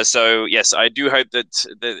 So yes, I do hope that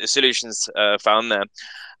the solutions found there.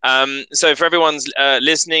 So for everyone's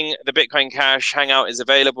listening, the Bitcoin Cash Hangout is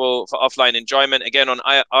available for offline enjoyment, again on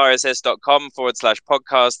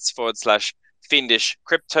rss.com/podcasts/fiendish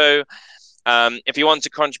crypto. If you want to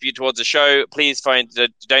contribute towards the show, please find the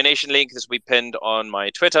donation link. This will be pinned on my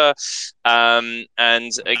Twitter.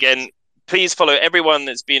 And again, please follow everyone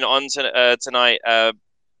that's been on tonight.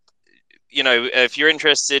 If you're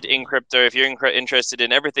interested in crypto, if you're interested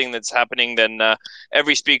in everything that's happening, then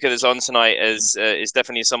every speaker that's on tonight is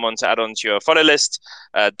definitely someone to add onto your follow list.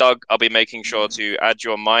 Doug, I'll be making sure to add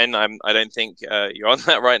you on mine. I don't think you're on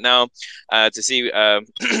that right now, to see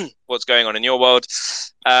what's going on in your world.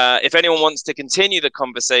 If anyone wants to continue the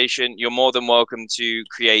conversation, you're more than welcome to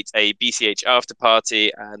create a BCH after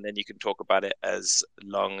party, and then you can talk about it as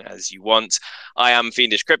long as you want. I am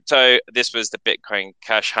Fiendish Crypto. This was the Bitcoin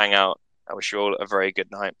Cash Hangout. I wish you all a very good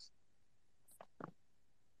night.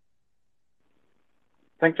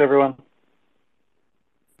 Thanks, everyone.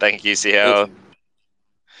 Thank you, CL.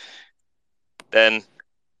 Then,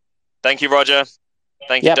 thank you, Roger.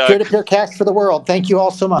 Thank you, Doug. Peer-to-peer cash for the world. Thank you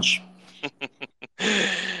all so much.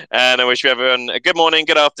 And I wish everyone a good morning,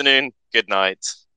 good afternoon, good night.